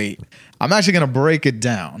barbershop debate. I'm actually gonna break it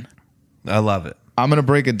down. I love it. I'm gonna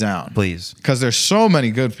break it down, please, because there's so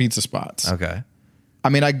many good pizza spots. Okay. I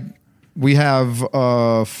mean, we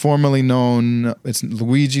have formerly known, it's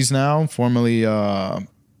Luigi's now, formerly I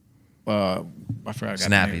forgot.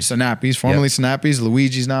 Snappies, formerly Snappies,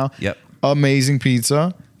 Luigi's now. Yep. Amazing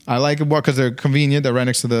pizza. I like it because they're convenient. They're right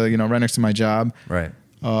next to my job. Right.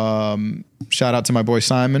 Shout out to my boy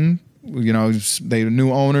Simon. They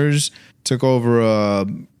new owners took over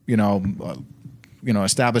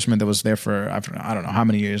establishment that was there for I don't know how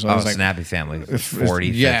many years. I was like, Snappy family,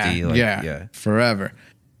 40, 50. Forever.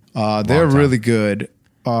 They're really good.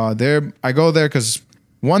 I go there because,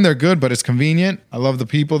 one, they're good, but it's convenient. I love the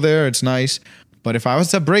people there. It's nice. But if I was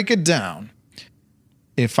to break it down,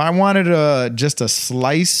 if I wanted just a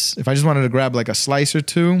slice, if I just wanted to grab like a slice or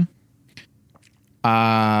two,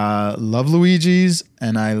 love Luigi's,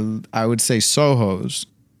 and I would say Soho's.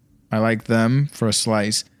 I like them for a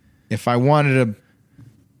slice. If I wanted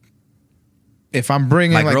if I'm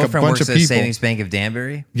bringing like a bunch of people. My girlfriend works at Savings Bank of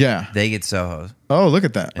Danbury. Yeah. They get Soho's. Oh, look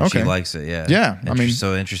at that. And she likes it, yeah. Yeah.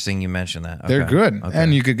 So interesting you mentioned that. They're good. Okay.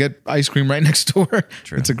 And you could get ice cream right next door.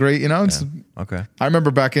 True. It's a great, okay. I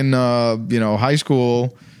remember back in, high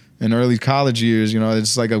school and early college years,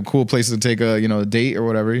 it's like a cool place to take a date or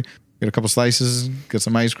whatever. Get a couple slices, get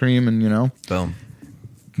some ice cream, and, Boom.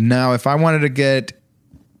 Now, if I wanted to get,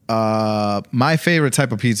 my favorite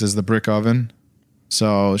type of pizza is the brick oven.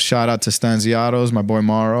 So shout out to Stanziato's, my boy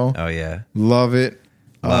Mauro. Oh yeah, love it.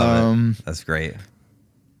 Love it. That's great.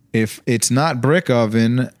 If it's not brick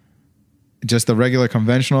oven, just the regular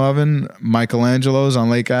conventional oven, Michelangelo's on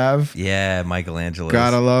Lake Ave. Yeah, Michelangelo's.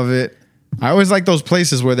 Gotta love it. I always like those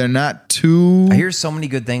places where they're not too... I hear so many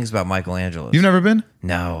good things about Michelangelo's. You've never been?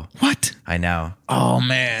 No. What? I know. Oh,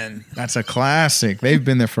 man. That's a classic. They've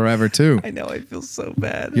been there forever, too. I know. I feel so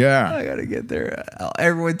bad. Yeah. I gotta get there.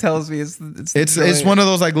 Everyone tells me it's one of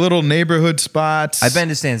those like little neighborhood spots. I've been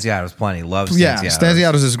to Stanziato's plenty. Love Stanziato's. Yeah,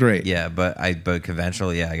 Stanziato's is great. Yeah, but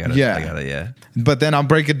conventional, I gotta. But then I'll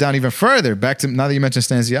break it down even further. Back to, now that you mentioned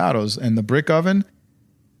Stanziato's and the brick oven,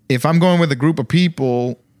 if I'm going with a group of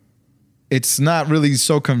people, it's not really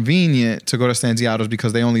so convenient to go to Stanziato's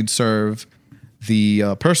because they only serve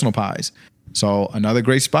the personal pies. So another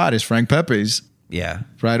great spot is Frank Pepe's. Yeah.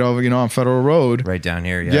 Right over, on Federal Road. Right down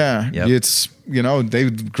here. Yeah. Yep. It's, they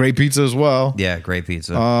great pizza as well. Yeah, great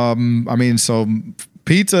pizza. So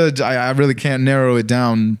pizza, I really can't narrow it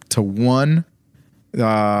down to one.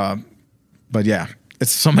 But yeah,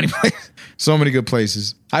 it's so many places, so many good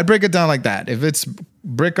places. I'd break it down like that. If it's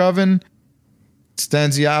brick oven,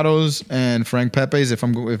 Stanziato's and Frank Pepe's, if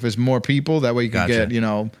it's more people, that way you can get,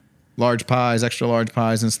 large pies, extra large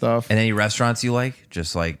pies and stuff. And any restaurants you like?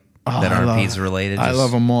 Just like that aren't pizza related? I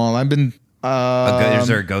love them all. I've been... is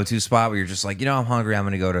there a go-to spot where you're just like, I'm hungry, I'm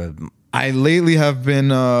going to go to... I lately have been,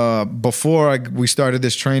 before we started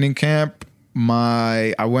this training camp,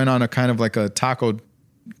 I went on a kind of like a taco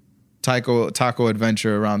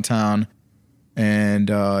adventure around town. And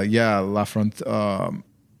La Front...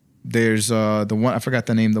 there's the one, I forgot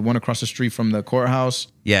the name, the one across the street from the courthouse.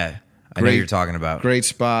 Yeah, I know you're talking about. Great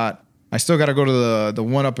spot. I still got to go to the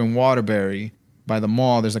one up in Waterbury by the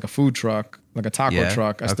mall. There's like a food truck, like a taco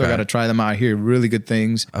truck. I still got to try them out here. Really good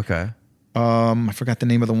things. Okay. I forgot the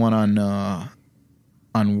name of the one on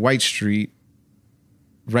on White Street,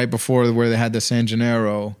 right before where they had the San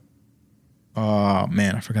Gennaro. Oh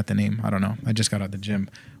man, I forgot the name. I don't know. I just got out of the gym,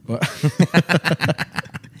 but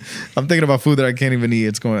I'm thinking about food that I can't even eat.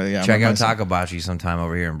 It's going. Yeah, check out Taco Bachi sometime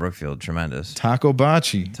over here in Brookfield. Tremendous. Taco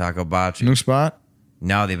Bachi. Taco Bachi. New spot.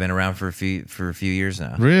 No, they've been around for a few years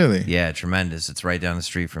now. Really? Yeah, tremendous. It's right down the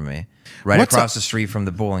street from me. Right across the street from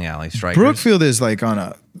the bowling alley. Strikers. Brookfield is like on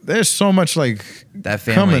a. There's so much like that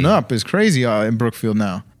family, coming up is crazy in Brookfield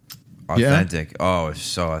now. Authentic. Yeah? Oh, it's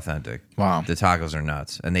so authentic. Wow. The tacos are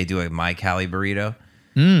nuts, and they do a My Cali burrito.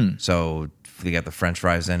 So they got the French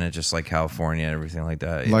fries in it, just like California and everything like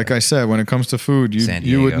that. Like I said, when it comes to food,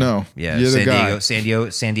 you would know. Yeah, you're the guy. San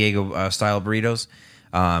Diego style burritos.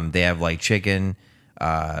 They have like chicken.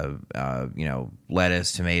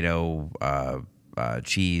 Lettuce, tomato,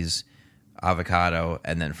 cheese, avocado,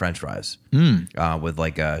 and then French fries with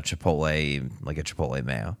like a chipotle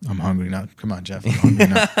mayo. I'm hungry now. Come on, Jeff. I'm hungry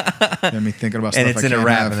now. Get me thinking about stuff. And it's I in a can't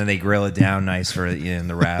wrap, have. and then they grill it down nice for in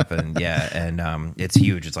the wrap, and it's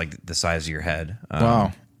huge. It's like the size of your head.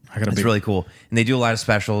 Wow. It's really cool, and they do a lot of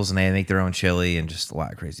specials, and they make their own chili and just a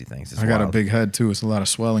lot of crazy things. I got a big head too. It's a lot of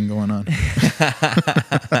swelling going on.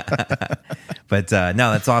 But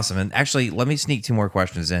no, that's awesome. And actually, let me sneak 2 more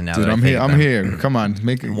questions in now. Dude, I'm here. Come on,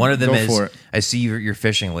 make it. One of them go is for it. I see you're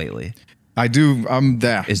fishing lately. I do. I'm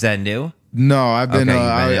there. Is that new? No, I've been.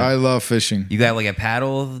 Okay, I love fishing. You got like a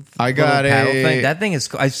paddle. I got paddle a thing. That thing is.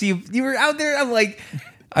 I see you were out there. I'm like.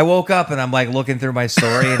 I woke up and I'm like looking through my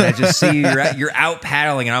story and I just see you're out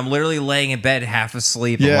paddling and I'm literally laying in bed half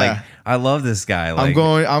asleep. Yeah. I'm like, I love this guy. Like,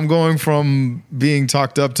 I'm going from being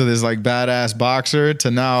talked up to this like badass boxer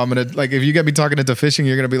to now I'm gonna like if you get me talking into fishing,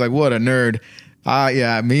 you're gonna be like, what a nerd.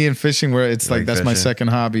 Yeah, me and fishing where it's like that's fishing? my second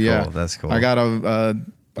hobby. Yeah, Cool, that's cool. I got a.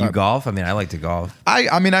 You golf? I mean, I like to golf. I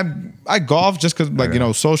golf just because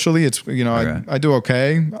like socially it's Okay. I do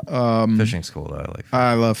okay. Fishing's cool though.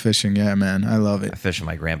 I love fishing. Yeah, man, I love I it. fished with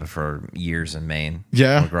my grandpa for years in Maine.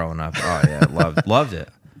 Yeah? while growing up. Oh yeah, loved it.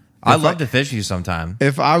 I'd love to fish you sometime.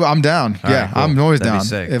 If I'm down, yeah, right, cool. I'm always That'd be down.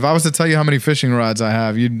 sick. If I was to tell you how many fishing rods I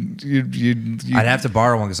have, you'd I'd have to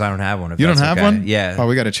borrow one because I don't have one. If you don't that's have okay. one? Yeah. Oh,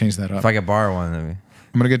 we got to change that up. If I could borrow one, then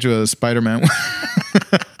I'm gonna get you a Spider-Man.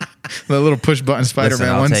 The little push button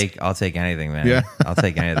Spider-Man ones. I'll take anything, man. Yeah. I'll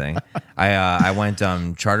take anything. I went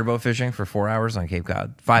charter boat fishing for 4 hours on Cape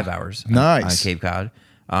Cod. 5 hours. Nice. On Cape Cod.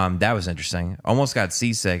 That was interesting. Almost got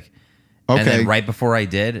seasick. Okay. And then right before I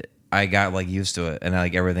did, I got like used to it, and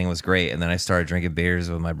like everything was great. And then I started drinking beers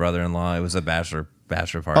with my brother-in-law. It was a bachelor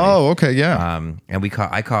party. Oh, okay, yeah. And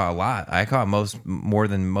I caught a lot. I caught more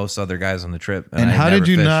than most other guys on the trip. And I how never did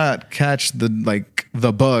you fished. not catch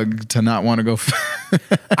the bug to not want to go?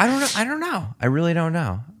 I don't know. I really don't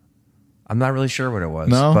know. I'm not really sure what it was.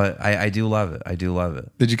 No? But I do love it. I do love it.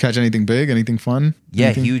 Did you catch anything big? Anything fun? Yeah,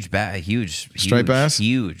 Anything? huge Striped bass?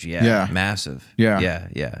 Huge, yeah. Yeah. Massive. Yeah.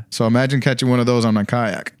 Yeah. So imagine catching one of those on a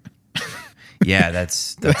kayak. Yeah,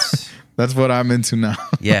 that's That's what I'm into now.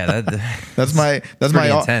 yeah, That's my pretty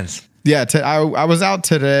intense. Yeah, I was out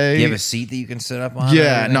today. You have a seat that you can sit up on?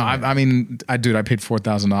 Yeah, no, I mean, I paid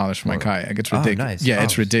 $4,000 for my kayak. It's ridiculous. Nice. Yeah,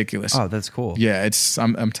 it's ridiculous. Oh, that's cool. Yeah,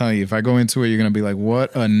 I'm telling you, if I go into it, you're gonna be like,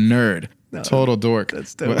 what a nerd, total dork.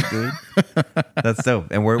 That's dope, dude. That's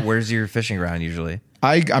dope. And where's your fishing ground usually?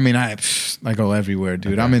 I go everywhere,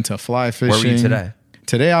 dude. Okay. I'm into fly fishing. Where were you today?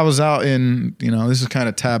 Today I was out in, this is kind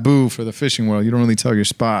of taboo for the fishing world. You don't really tell your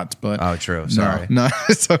spots, but Oh, true. Sorry. no,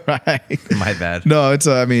 it's all right. My bad. No, it's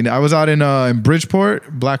I was out in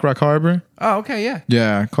Bridgeport, Black Rock Harbor. Oh, okay, yeah.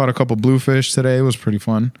 Yeah, caught a couple bluefish today. It was pretty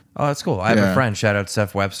fun. Oh, that's cool. I have Yeah. a friend. Shout out to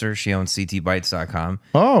Steph Webster. She owns ctbites.com.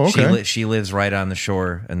 Oh, okay. She lives right on the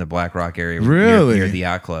shore in the Black Rock area. Really? Near the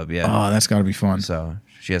yacht club, yeah. Oh, that's got to be fun. So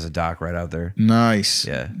she has a dock right out there. Nice.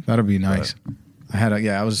 Yeah. That'll be nice.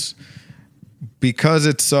 I was because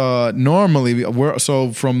it's normally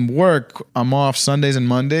so from work I'm off Sundays and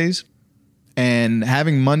Mondays, and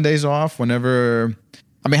having Mondays off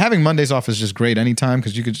having Mondays off is just great anytime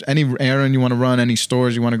because you could any errand you want to run, any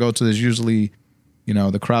stores you want to go to. There's usually,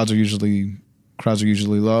 the crowds are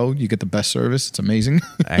usually low. You get the best service. It's amazing.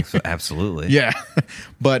 Absolutely. Yeah,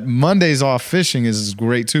 but Mondays off fishing is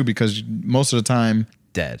great too because most of the time.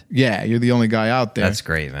 Dead. Yeah, you're the only guy out there. That's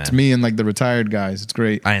great, man. It's me and like the retired guys. It's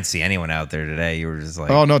great. I didn't see anyone out there today. You were just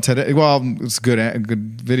like, Oh no, today. Well, it's a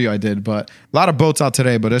good video I did, but a lot of boats out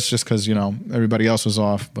today. But it's just because everybody else was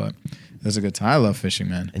off. But it was a good time. I love fishing,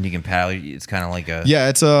 man. and you can paddle. It's kind of like a Yeah,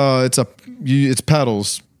 it's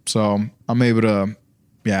pedals. So I'm able to.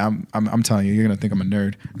 Yeah, I'm telling you, you're gonna think I'm a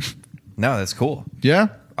nerd. No, that's cool. Yeah,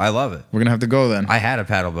 I love it. we're gonna have to go then. I had a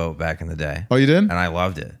paddle boat back in the day. Oh, you did? And I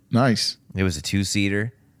loved it. Nice. It was a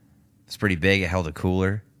 2-seater. It's pretty big. It held a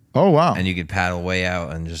cooler. Oh, wow. And you could paddle way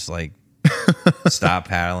out and just like stop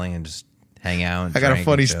paddling and just hang out. And I got a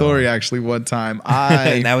funny story actually. One time,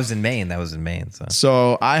 and that was in Maine.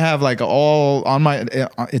 So I have like all on my.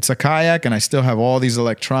 It's a kayak, and I still have all these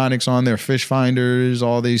electronics on there, fish finders,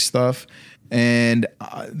 all these stuff. And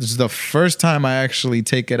this is the first time I actually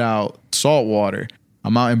take it out saltwater.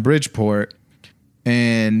 I'm out in Bridgeport,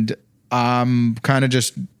 and I'm kind of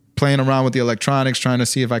just playing around with the electronics, trying to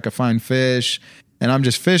see if I could find fish. And I'm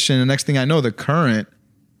just fishing. The next thing I know, the current.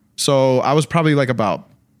 So I was probably like about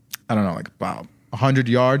 100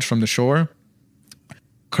 yards from the shore.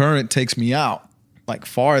 Current takes me out like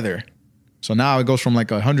farther. So now it goes from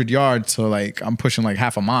like 100 yards to like I'm pushing like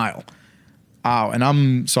half a mile out. And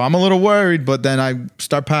I'm a little worried, but then I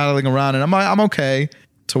start paddling around and I'm okay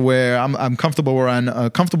to where I'm comfortable where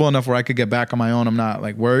I'm comfortable enough where I could get back on my own. I'm not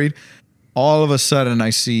like worried. All of a sudden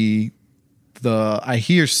I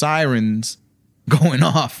hear sirens going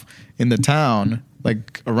off in the town,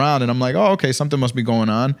 like around, and I'm like, oh, okay, something must be going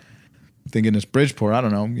on. Thinking it's Bridgeport. I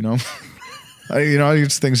don't know,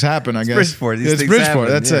 these things happen, I guess. Bridgeport. It's Bridgeport. Happen,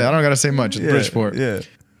 that's it. I don't got to say much. It's Bridgeport. Yeah.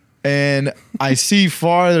 And I see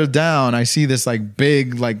farther down, I see this like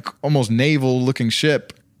big, like almost naval looking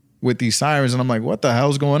ship with these sirens. And I'm like, what the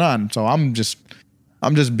hell's going on? So I'm just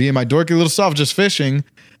being my dorky little self, just fishing.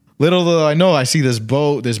 Little do I know, I see this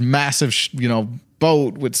boat, this massive,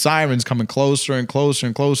 boat with sirens coming closer and closer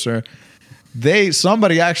and closer. They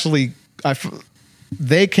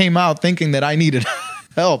came out thinking that I needed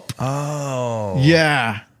help. Oh.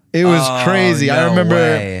 Yeah. It was crazy. No I remember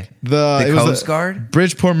way. it Coast was Guard?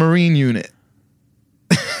 Bridgeport Marine Unit.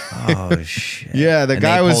 Oh shit. Yeah, the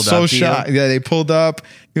guy was so shocked. Yeah, they pulled up.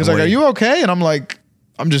 He was like, "Are you okay?" And I'm like,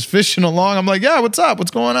 I'm just fishing along. I'm like, "Yeah, what's up?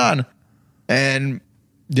 What's going on?" And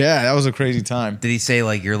yeah, that was a crazy time. Did he say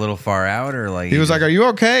like you're a little far out or like he was like, "Are you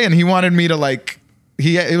okay?" And he wanted me to like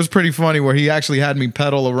it was pretty funny where he actually had me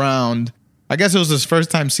pedal around. I guess it was his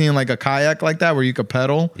first time seeing like a kayak like that where you could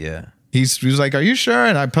pedal. Yeah. He was like, "Are you sure?"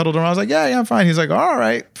 And I pedaled around. I was like, "Yeah, I'm fine." He's like, "All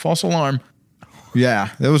right, false alarm." Yeah,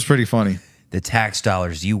 it was pretty funny. The tax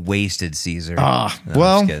dollars you wasted, Cesar.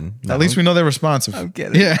 Well, at least we know they're responsive. I'm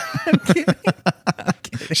kidding. Yeah. I'm kidding.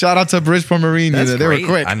 Shout out to Bridgeport Marine Unit. They were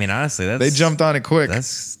quick. I mean, honestly, they jumped on it quick.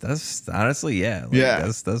 That's honestly, yeah.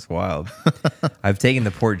 Yeah. That's wild. I've taken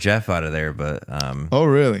the Port Jeff out of there, but oh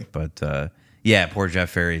really? But yeah, Port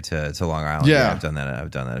Jeff ferry to Long Island. Yeah. I've done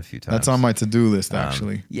that a few times. That's on my to-do list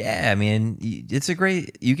actually. Yeah, I mean, it's a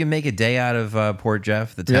great. You can make a day out of Port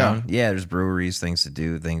Jeff, the town. Yeah, there's breweries, things to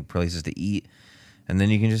do, places to eat, and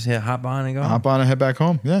then you can just hop on and go. Hop on and head back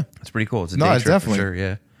home. Yeah, it's pretty cool. It's a day trip definitely for sure.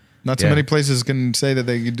 Yeah. Not too many places can say that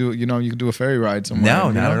they could do. You can do a ferry ride somewhere.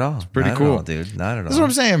 No, not at all. It's pretty cool, dude. Not at all. This is what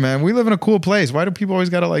I'm saying, man. We live in a cool place. Why do people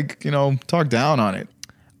always gotta talk down on it?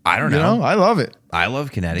 I don't know. I love it. I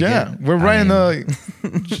love Connecticut. Yeah, we're right in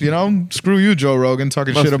the, screw you, Joe Rogan,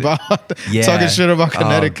 talking shit about Connecticut.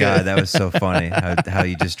 Oh God, that was so funny. How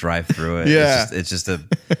you just drive through it. Yeah, it's just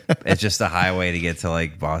a highway to get to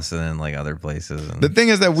like Boston and like other places. And the thing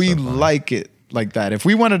is that we like it like that. If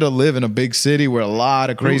we wanted to live in a big city where a lot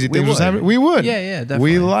of crazy things was happening, we would. Yeah,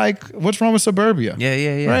 definitely. We like. What's wrong with suburbia?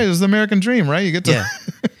 Yeah. Right, it's the American dream, right? You get to.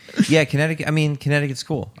 Yeah, Connecticut. I mean, Connecticut's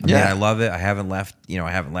cool. I mean, I love it. I haven't left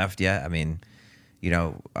yet. I mean,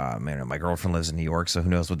 my girlfriend lives in New York, so who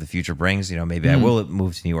knows what the future brings? Maybe I will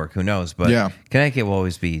move to New York. Who knows? But Connecticut will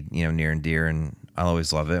always be, near and dear, and I'll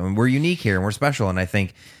always love it. And we're unique here, and we're special. And I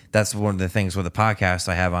think that's one of the things with the podcast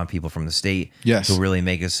I have on people from the state who really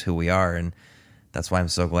make us who we are. And that's why I'm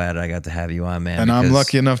so glad I got to have you on, man. And I'm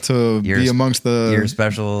lucky enough to be amongst the. You're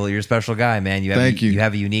a special guy, man. You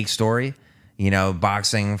have a unique story.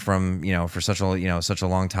 Boxing from, for such a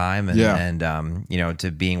long time and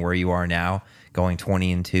to being where you are now, going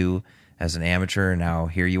 20-2 as an amateur. Now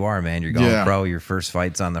here you are, man. You're going pro. Your first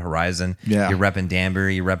fight's on the horizon. Yeah. You're repping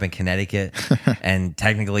Danbury. You're repping Connecticut. And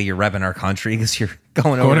technically you're repping our country because you're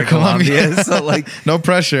going over to Columbia. So no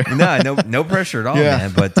pressure. No pressure at all,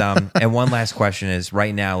 man. But and one last question is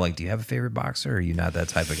right now, do you have a favorite boxer or are you not that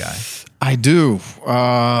type of guy? I do.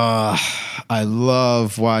 I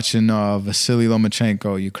love watching Vasily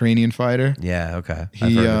Lomachenko, Ukrainian fighter. Yeah, okay.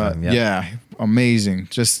 I've heard of him. Yeah, amazing.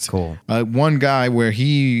 Just cool. One guy where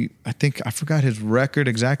I forgot his record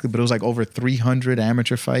exactly, but it was like over 300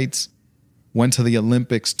 amateur fights. Went to the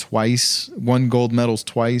Olympics twice, won gold medals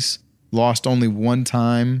twice, lost only one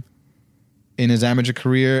time in his amateur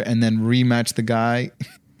career, and then rematched the guy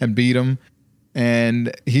and beat him.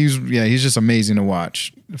 And he's just amazing to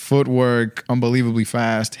watch. Footwork, unbelievably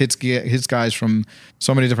fast. Hits guys from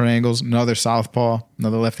so many different angles. Another southpaw,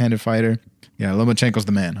 another left-handed fighter. Yeah, Lomachenko's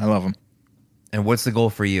the man. I love him. And what's the goal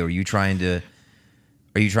for you? Are you trying to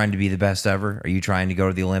be the best ever? Are you trying to go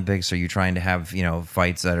to the Olympics? Are you trying to have,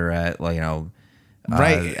 fights that are at, like,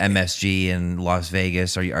 Right. MSG in Las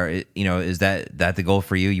Vegas? Is that the goal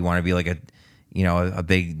for you? You want to be like a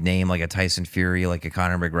big name, like a Tyson Fury, like a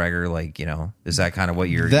Conor McGregor, is that kind of what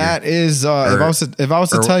you're? That is, if I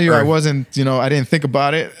was to tell you I wasn't, I didn't think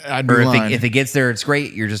about it, I'd be lying. If it gets there, it's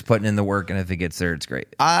great. You're just putting in the work, and if it gets there, it's great.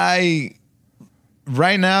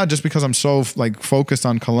 Right now, just because I'm so focused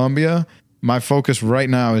on Colombia, my focus right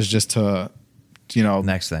now is just to,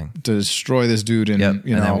 next thing, to destroy this dude, and and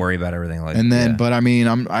then worry about everything but I mean,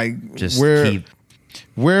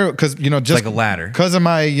 because just like a ladder, because of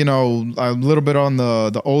my a little bit on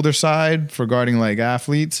the older side regarding like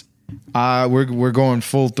athletes. We're going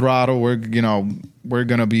full throttle. We're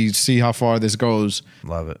gonna see how far this goes.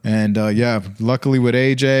 Love it. And luckily with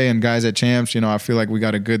AJ and guys at Champs, I feel like we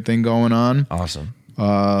got a good thing going on. Awesome.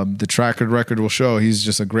 The track record will show. He's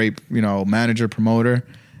just a great manager, promoter,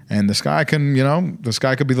 and the sky can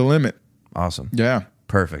could be the limit. Awesome. Yeah.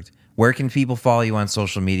 Perfect. Where can people follow you on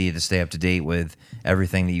social media to stay up to date with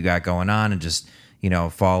everything that you got going on, and just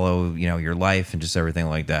follow your life and just everything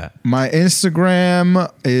like that? My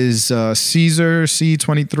Instagram is Cesar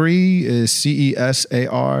C23, is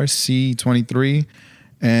CESAR C23,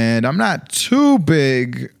 and I'm not too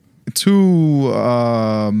big, too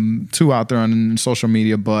out there on social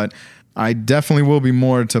media, but I definitely will be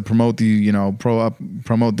more to promote the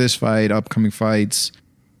promote this fight, upcoming fights.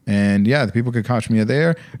 And the people could catch me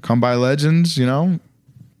there. Come by Legends,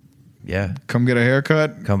 Yeah. Come get a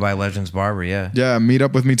haircut. Come by Legends Barber, yeah. Yeah, meet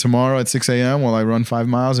up with me tomorrow at 6 a.m. while I run 5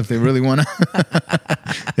 miles. If they really want to,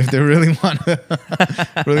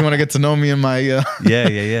 really want to get to know me in my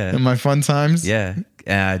in my fun times. Yeah.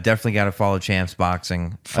 Definitely got to follow Champs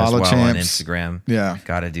Boxing Follow as well Champs on Instagram. Yeah.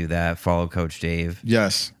 Got to do that. Follow Coach Dave.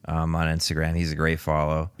 Yes. On Instagram. He's a great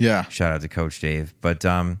follow. Yeah. Shout out to Coach Dave. But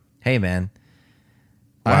hey, man.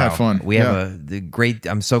 Wow. I had fun. We have the great.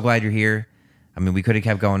 I'm so glad you're here. I mean, we could have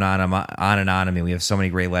kept going on. I'm on and on. I mean, we have so many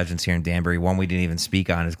great legends here in Danbury. One we didn't even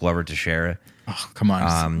speak on is Glover Teixeira. Oh, come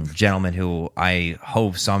on. Gentleman who I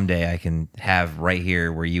hope someday I can have right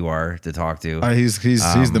here where you are to talk to. He's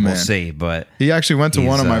the man. We'll see, but he actually went to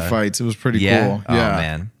one of my fights. It was pretty cool. Yeah. Oh,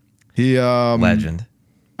 man. He legend.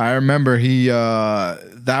 I remember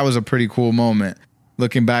that was a pretty cool moment.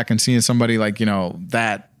 Looking back and seeing somebody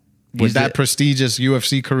that with that prestigious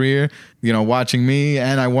UFC career, watching me,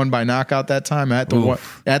 and I won by knockout that time at the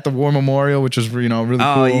War Memorial, which was really cool.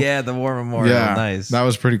 Oh yeah, the War Memorial, nice. That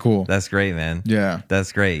was pretty cool. That's great, man. Yeah,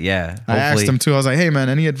 that's great. Yeah, I asked him too. I was like, "Hey, man,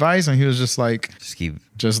 any advice?" And he was just like,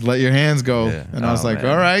 "Just let your hands go." Yeah. And I was like,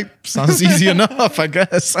 man. "All right, sounds easy enough, I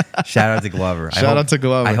guess." Shout out to Glover. Shout out to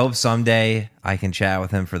Glover. I hope someday I can chat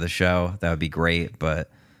with him for the show. That would be great, but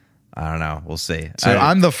I don't know. We'll see. So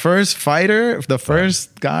I'm the first fighter, the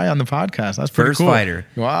first guy on the podcast. That's pretty cool. First fighter.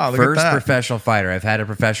 Wow, look first at that. Professional fighter. I've had a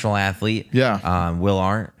professional athlete. Yeah. Will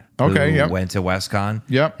Arndt. Okay. Who went to WestCon.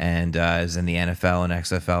 Yep. And is in the NFL and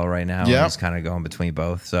XFL right now. Yep. He's kind of going between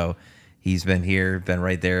both. So he's been here, been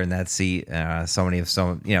right there in that seat. So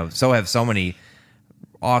have so many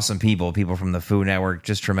awesome people from the Food Network,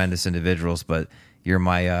 just tremendous individuals. But you're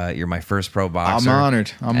my first pro boxer. I'm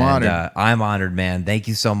honored. I'm honored, man. Thank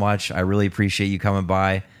you so much. I really appreciate you coming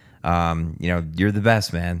by. You're the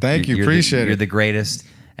best, man. Thank you. Appreciate it. You're the greatest.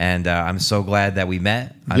 And I'm so glad that we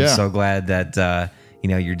met. I'm so glad that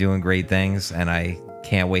you're doing great things, and I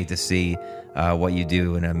can't wait to see what you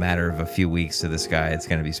do in a matter of a few weeks to this guy. It's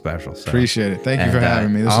going to be special. So. Appreciate it. Thank you for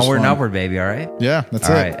having me. This onward was and fun. upward, baby. All right. Yeah, that's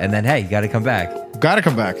it. All right, and then hey, you got to come back. Got to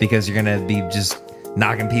come back because you're going to be just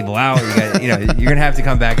knocking people out. You're gonna have to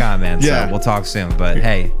come back on, man. Yeah. So we'll talk soon. But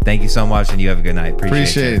hey, thank you so much, and you have a good night.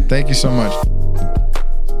 Appreciate it. Thank you so much.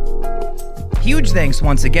 Huge thanks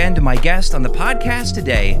once again to my guest on the podcast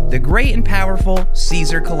today, the great and powerful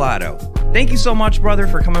Cesar Collado. Thank you so much, brother,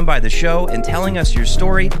 for coming by the show and telling us your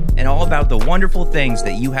story and all about the wonderful things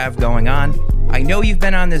that you have going on. I know you've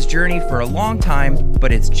been on this journey for a long time,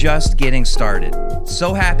 but it's just getting started.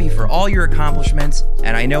 So happy for all your accomplishments,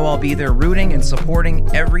 and I know I'll be there rooting and supporting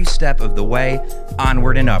every step of the way.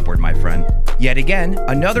 Onward and upward, my friend. Yet again,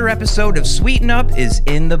 another episode of Sweeten Up is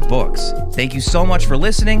in the books. Thank you so much for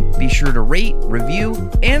listening. Be sure to rate,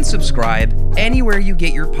 review, and subscribe anywhere you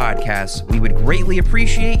get your podcasts. We would greatly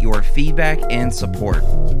appreciate your feedback and support.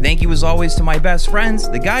 Thank you as always to my best friends,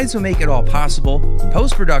 the guys who make it all possible.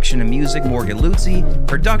 Post-production and music, Morgan Luzzi.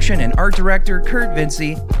 Production and art director, Kurt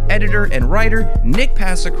Vinci. Editor and writer, Nick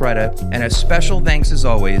Pasacretta. And a special thanks as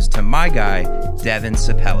always to my guy, Devin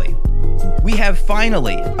Sapelli. We have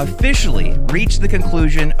finally, officially reached the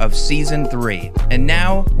conclusion of Season 3, and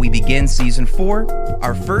now we begin Season 4.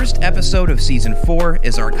 Our first episode of Season 4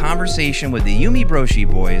 is our conversation with the Yumi Broshi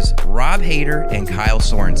boys, Rob Hader and Kyle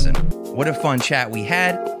Sorensen. What a fun chat we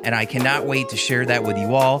had, and I cannot wait to share that with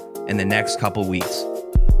you all in the next couple weeks.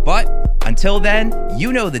 But until then,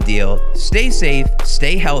 you know the deal. Stay safe,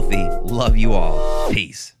 stay healthy, love you all.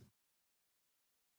 Peace.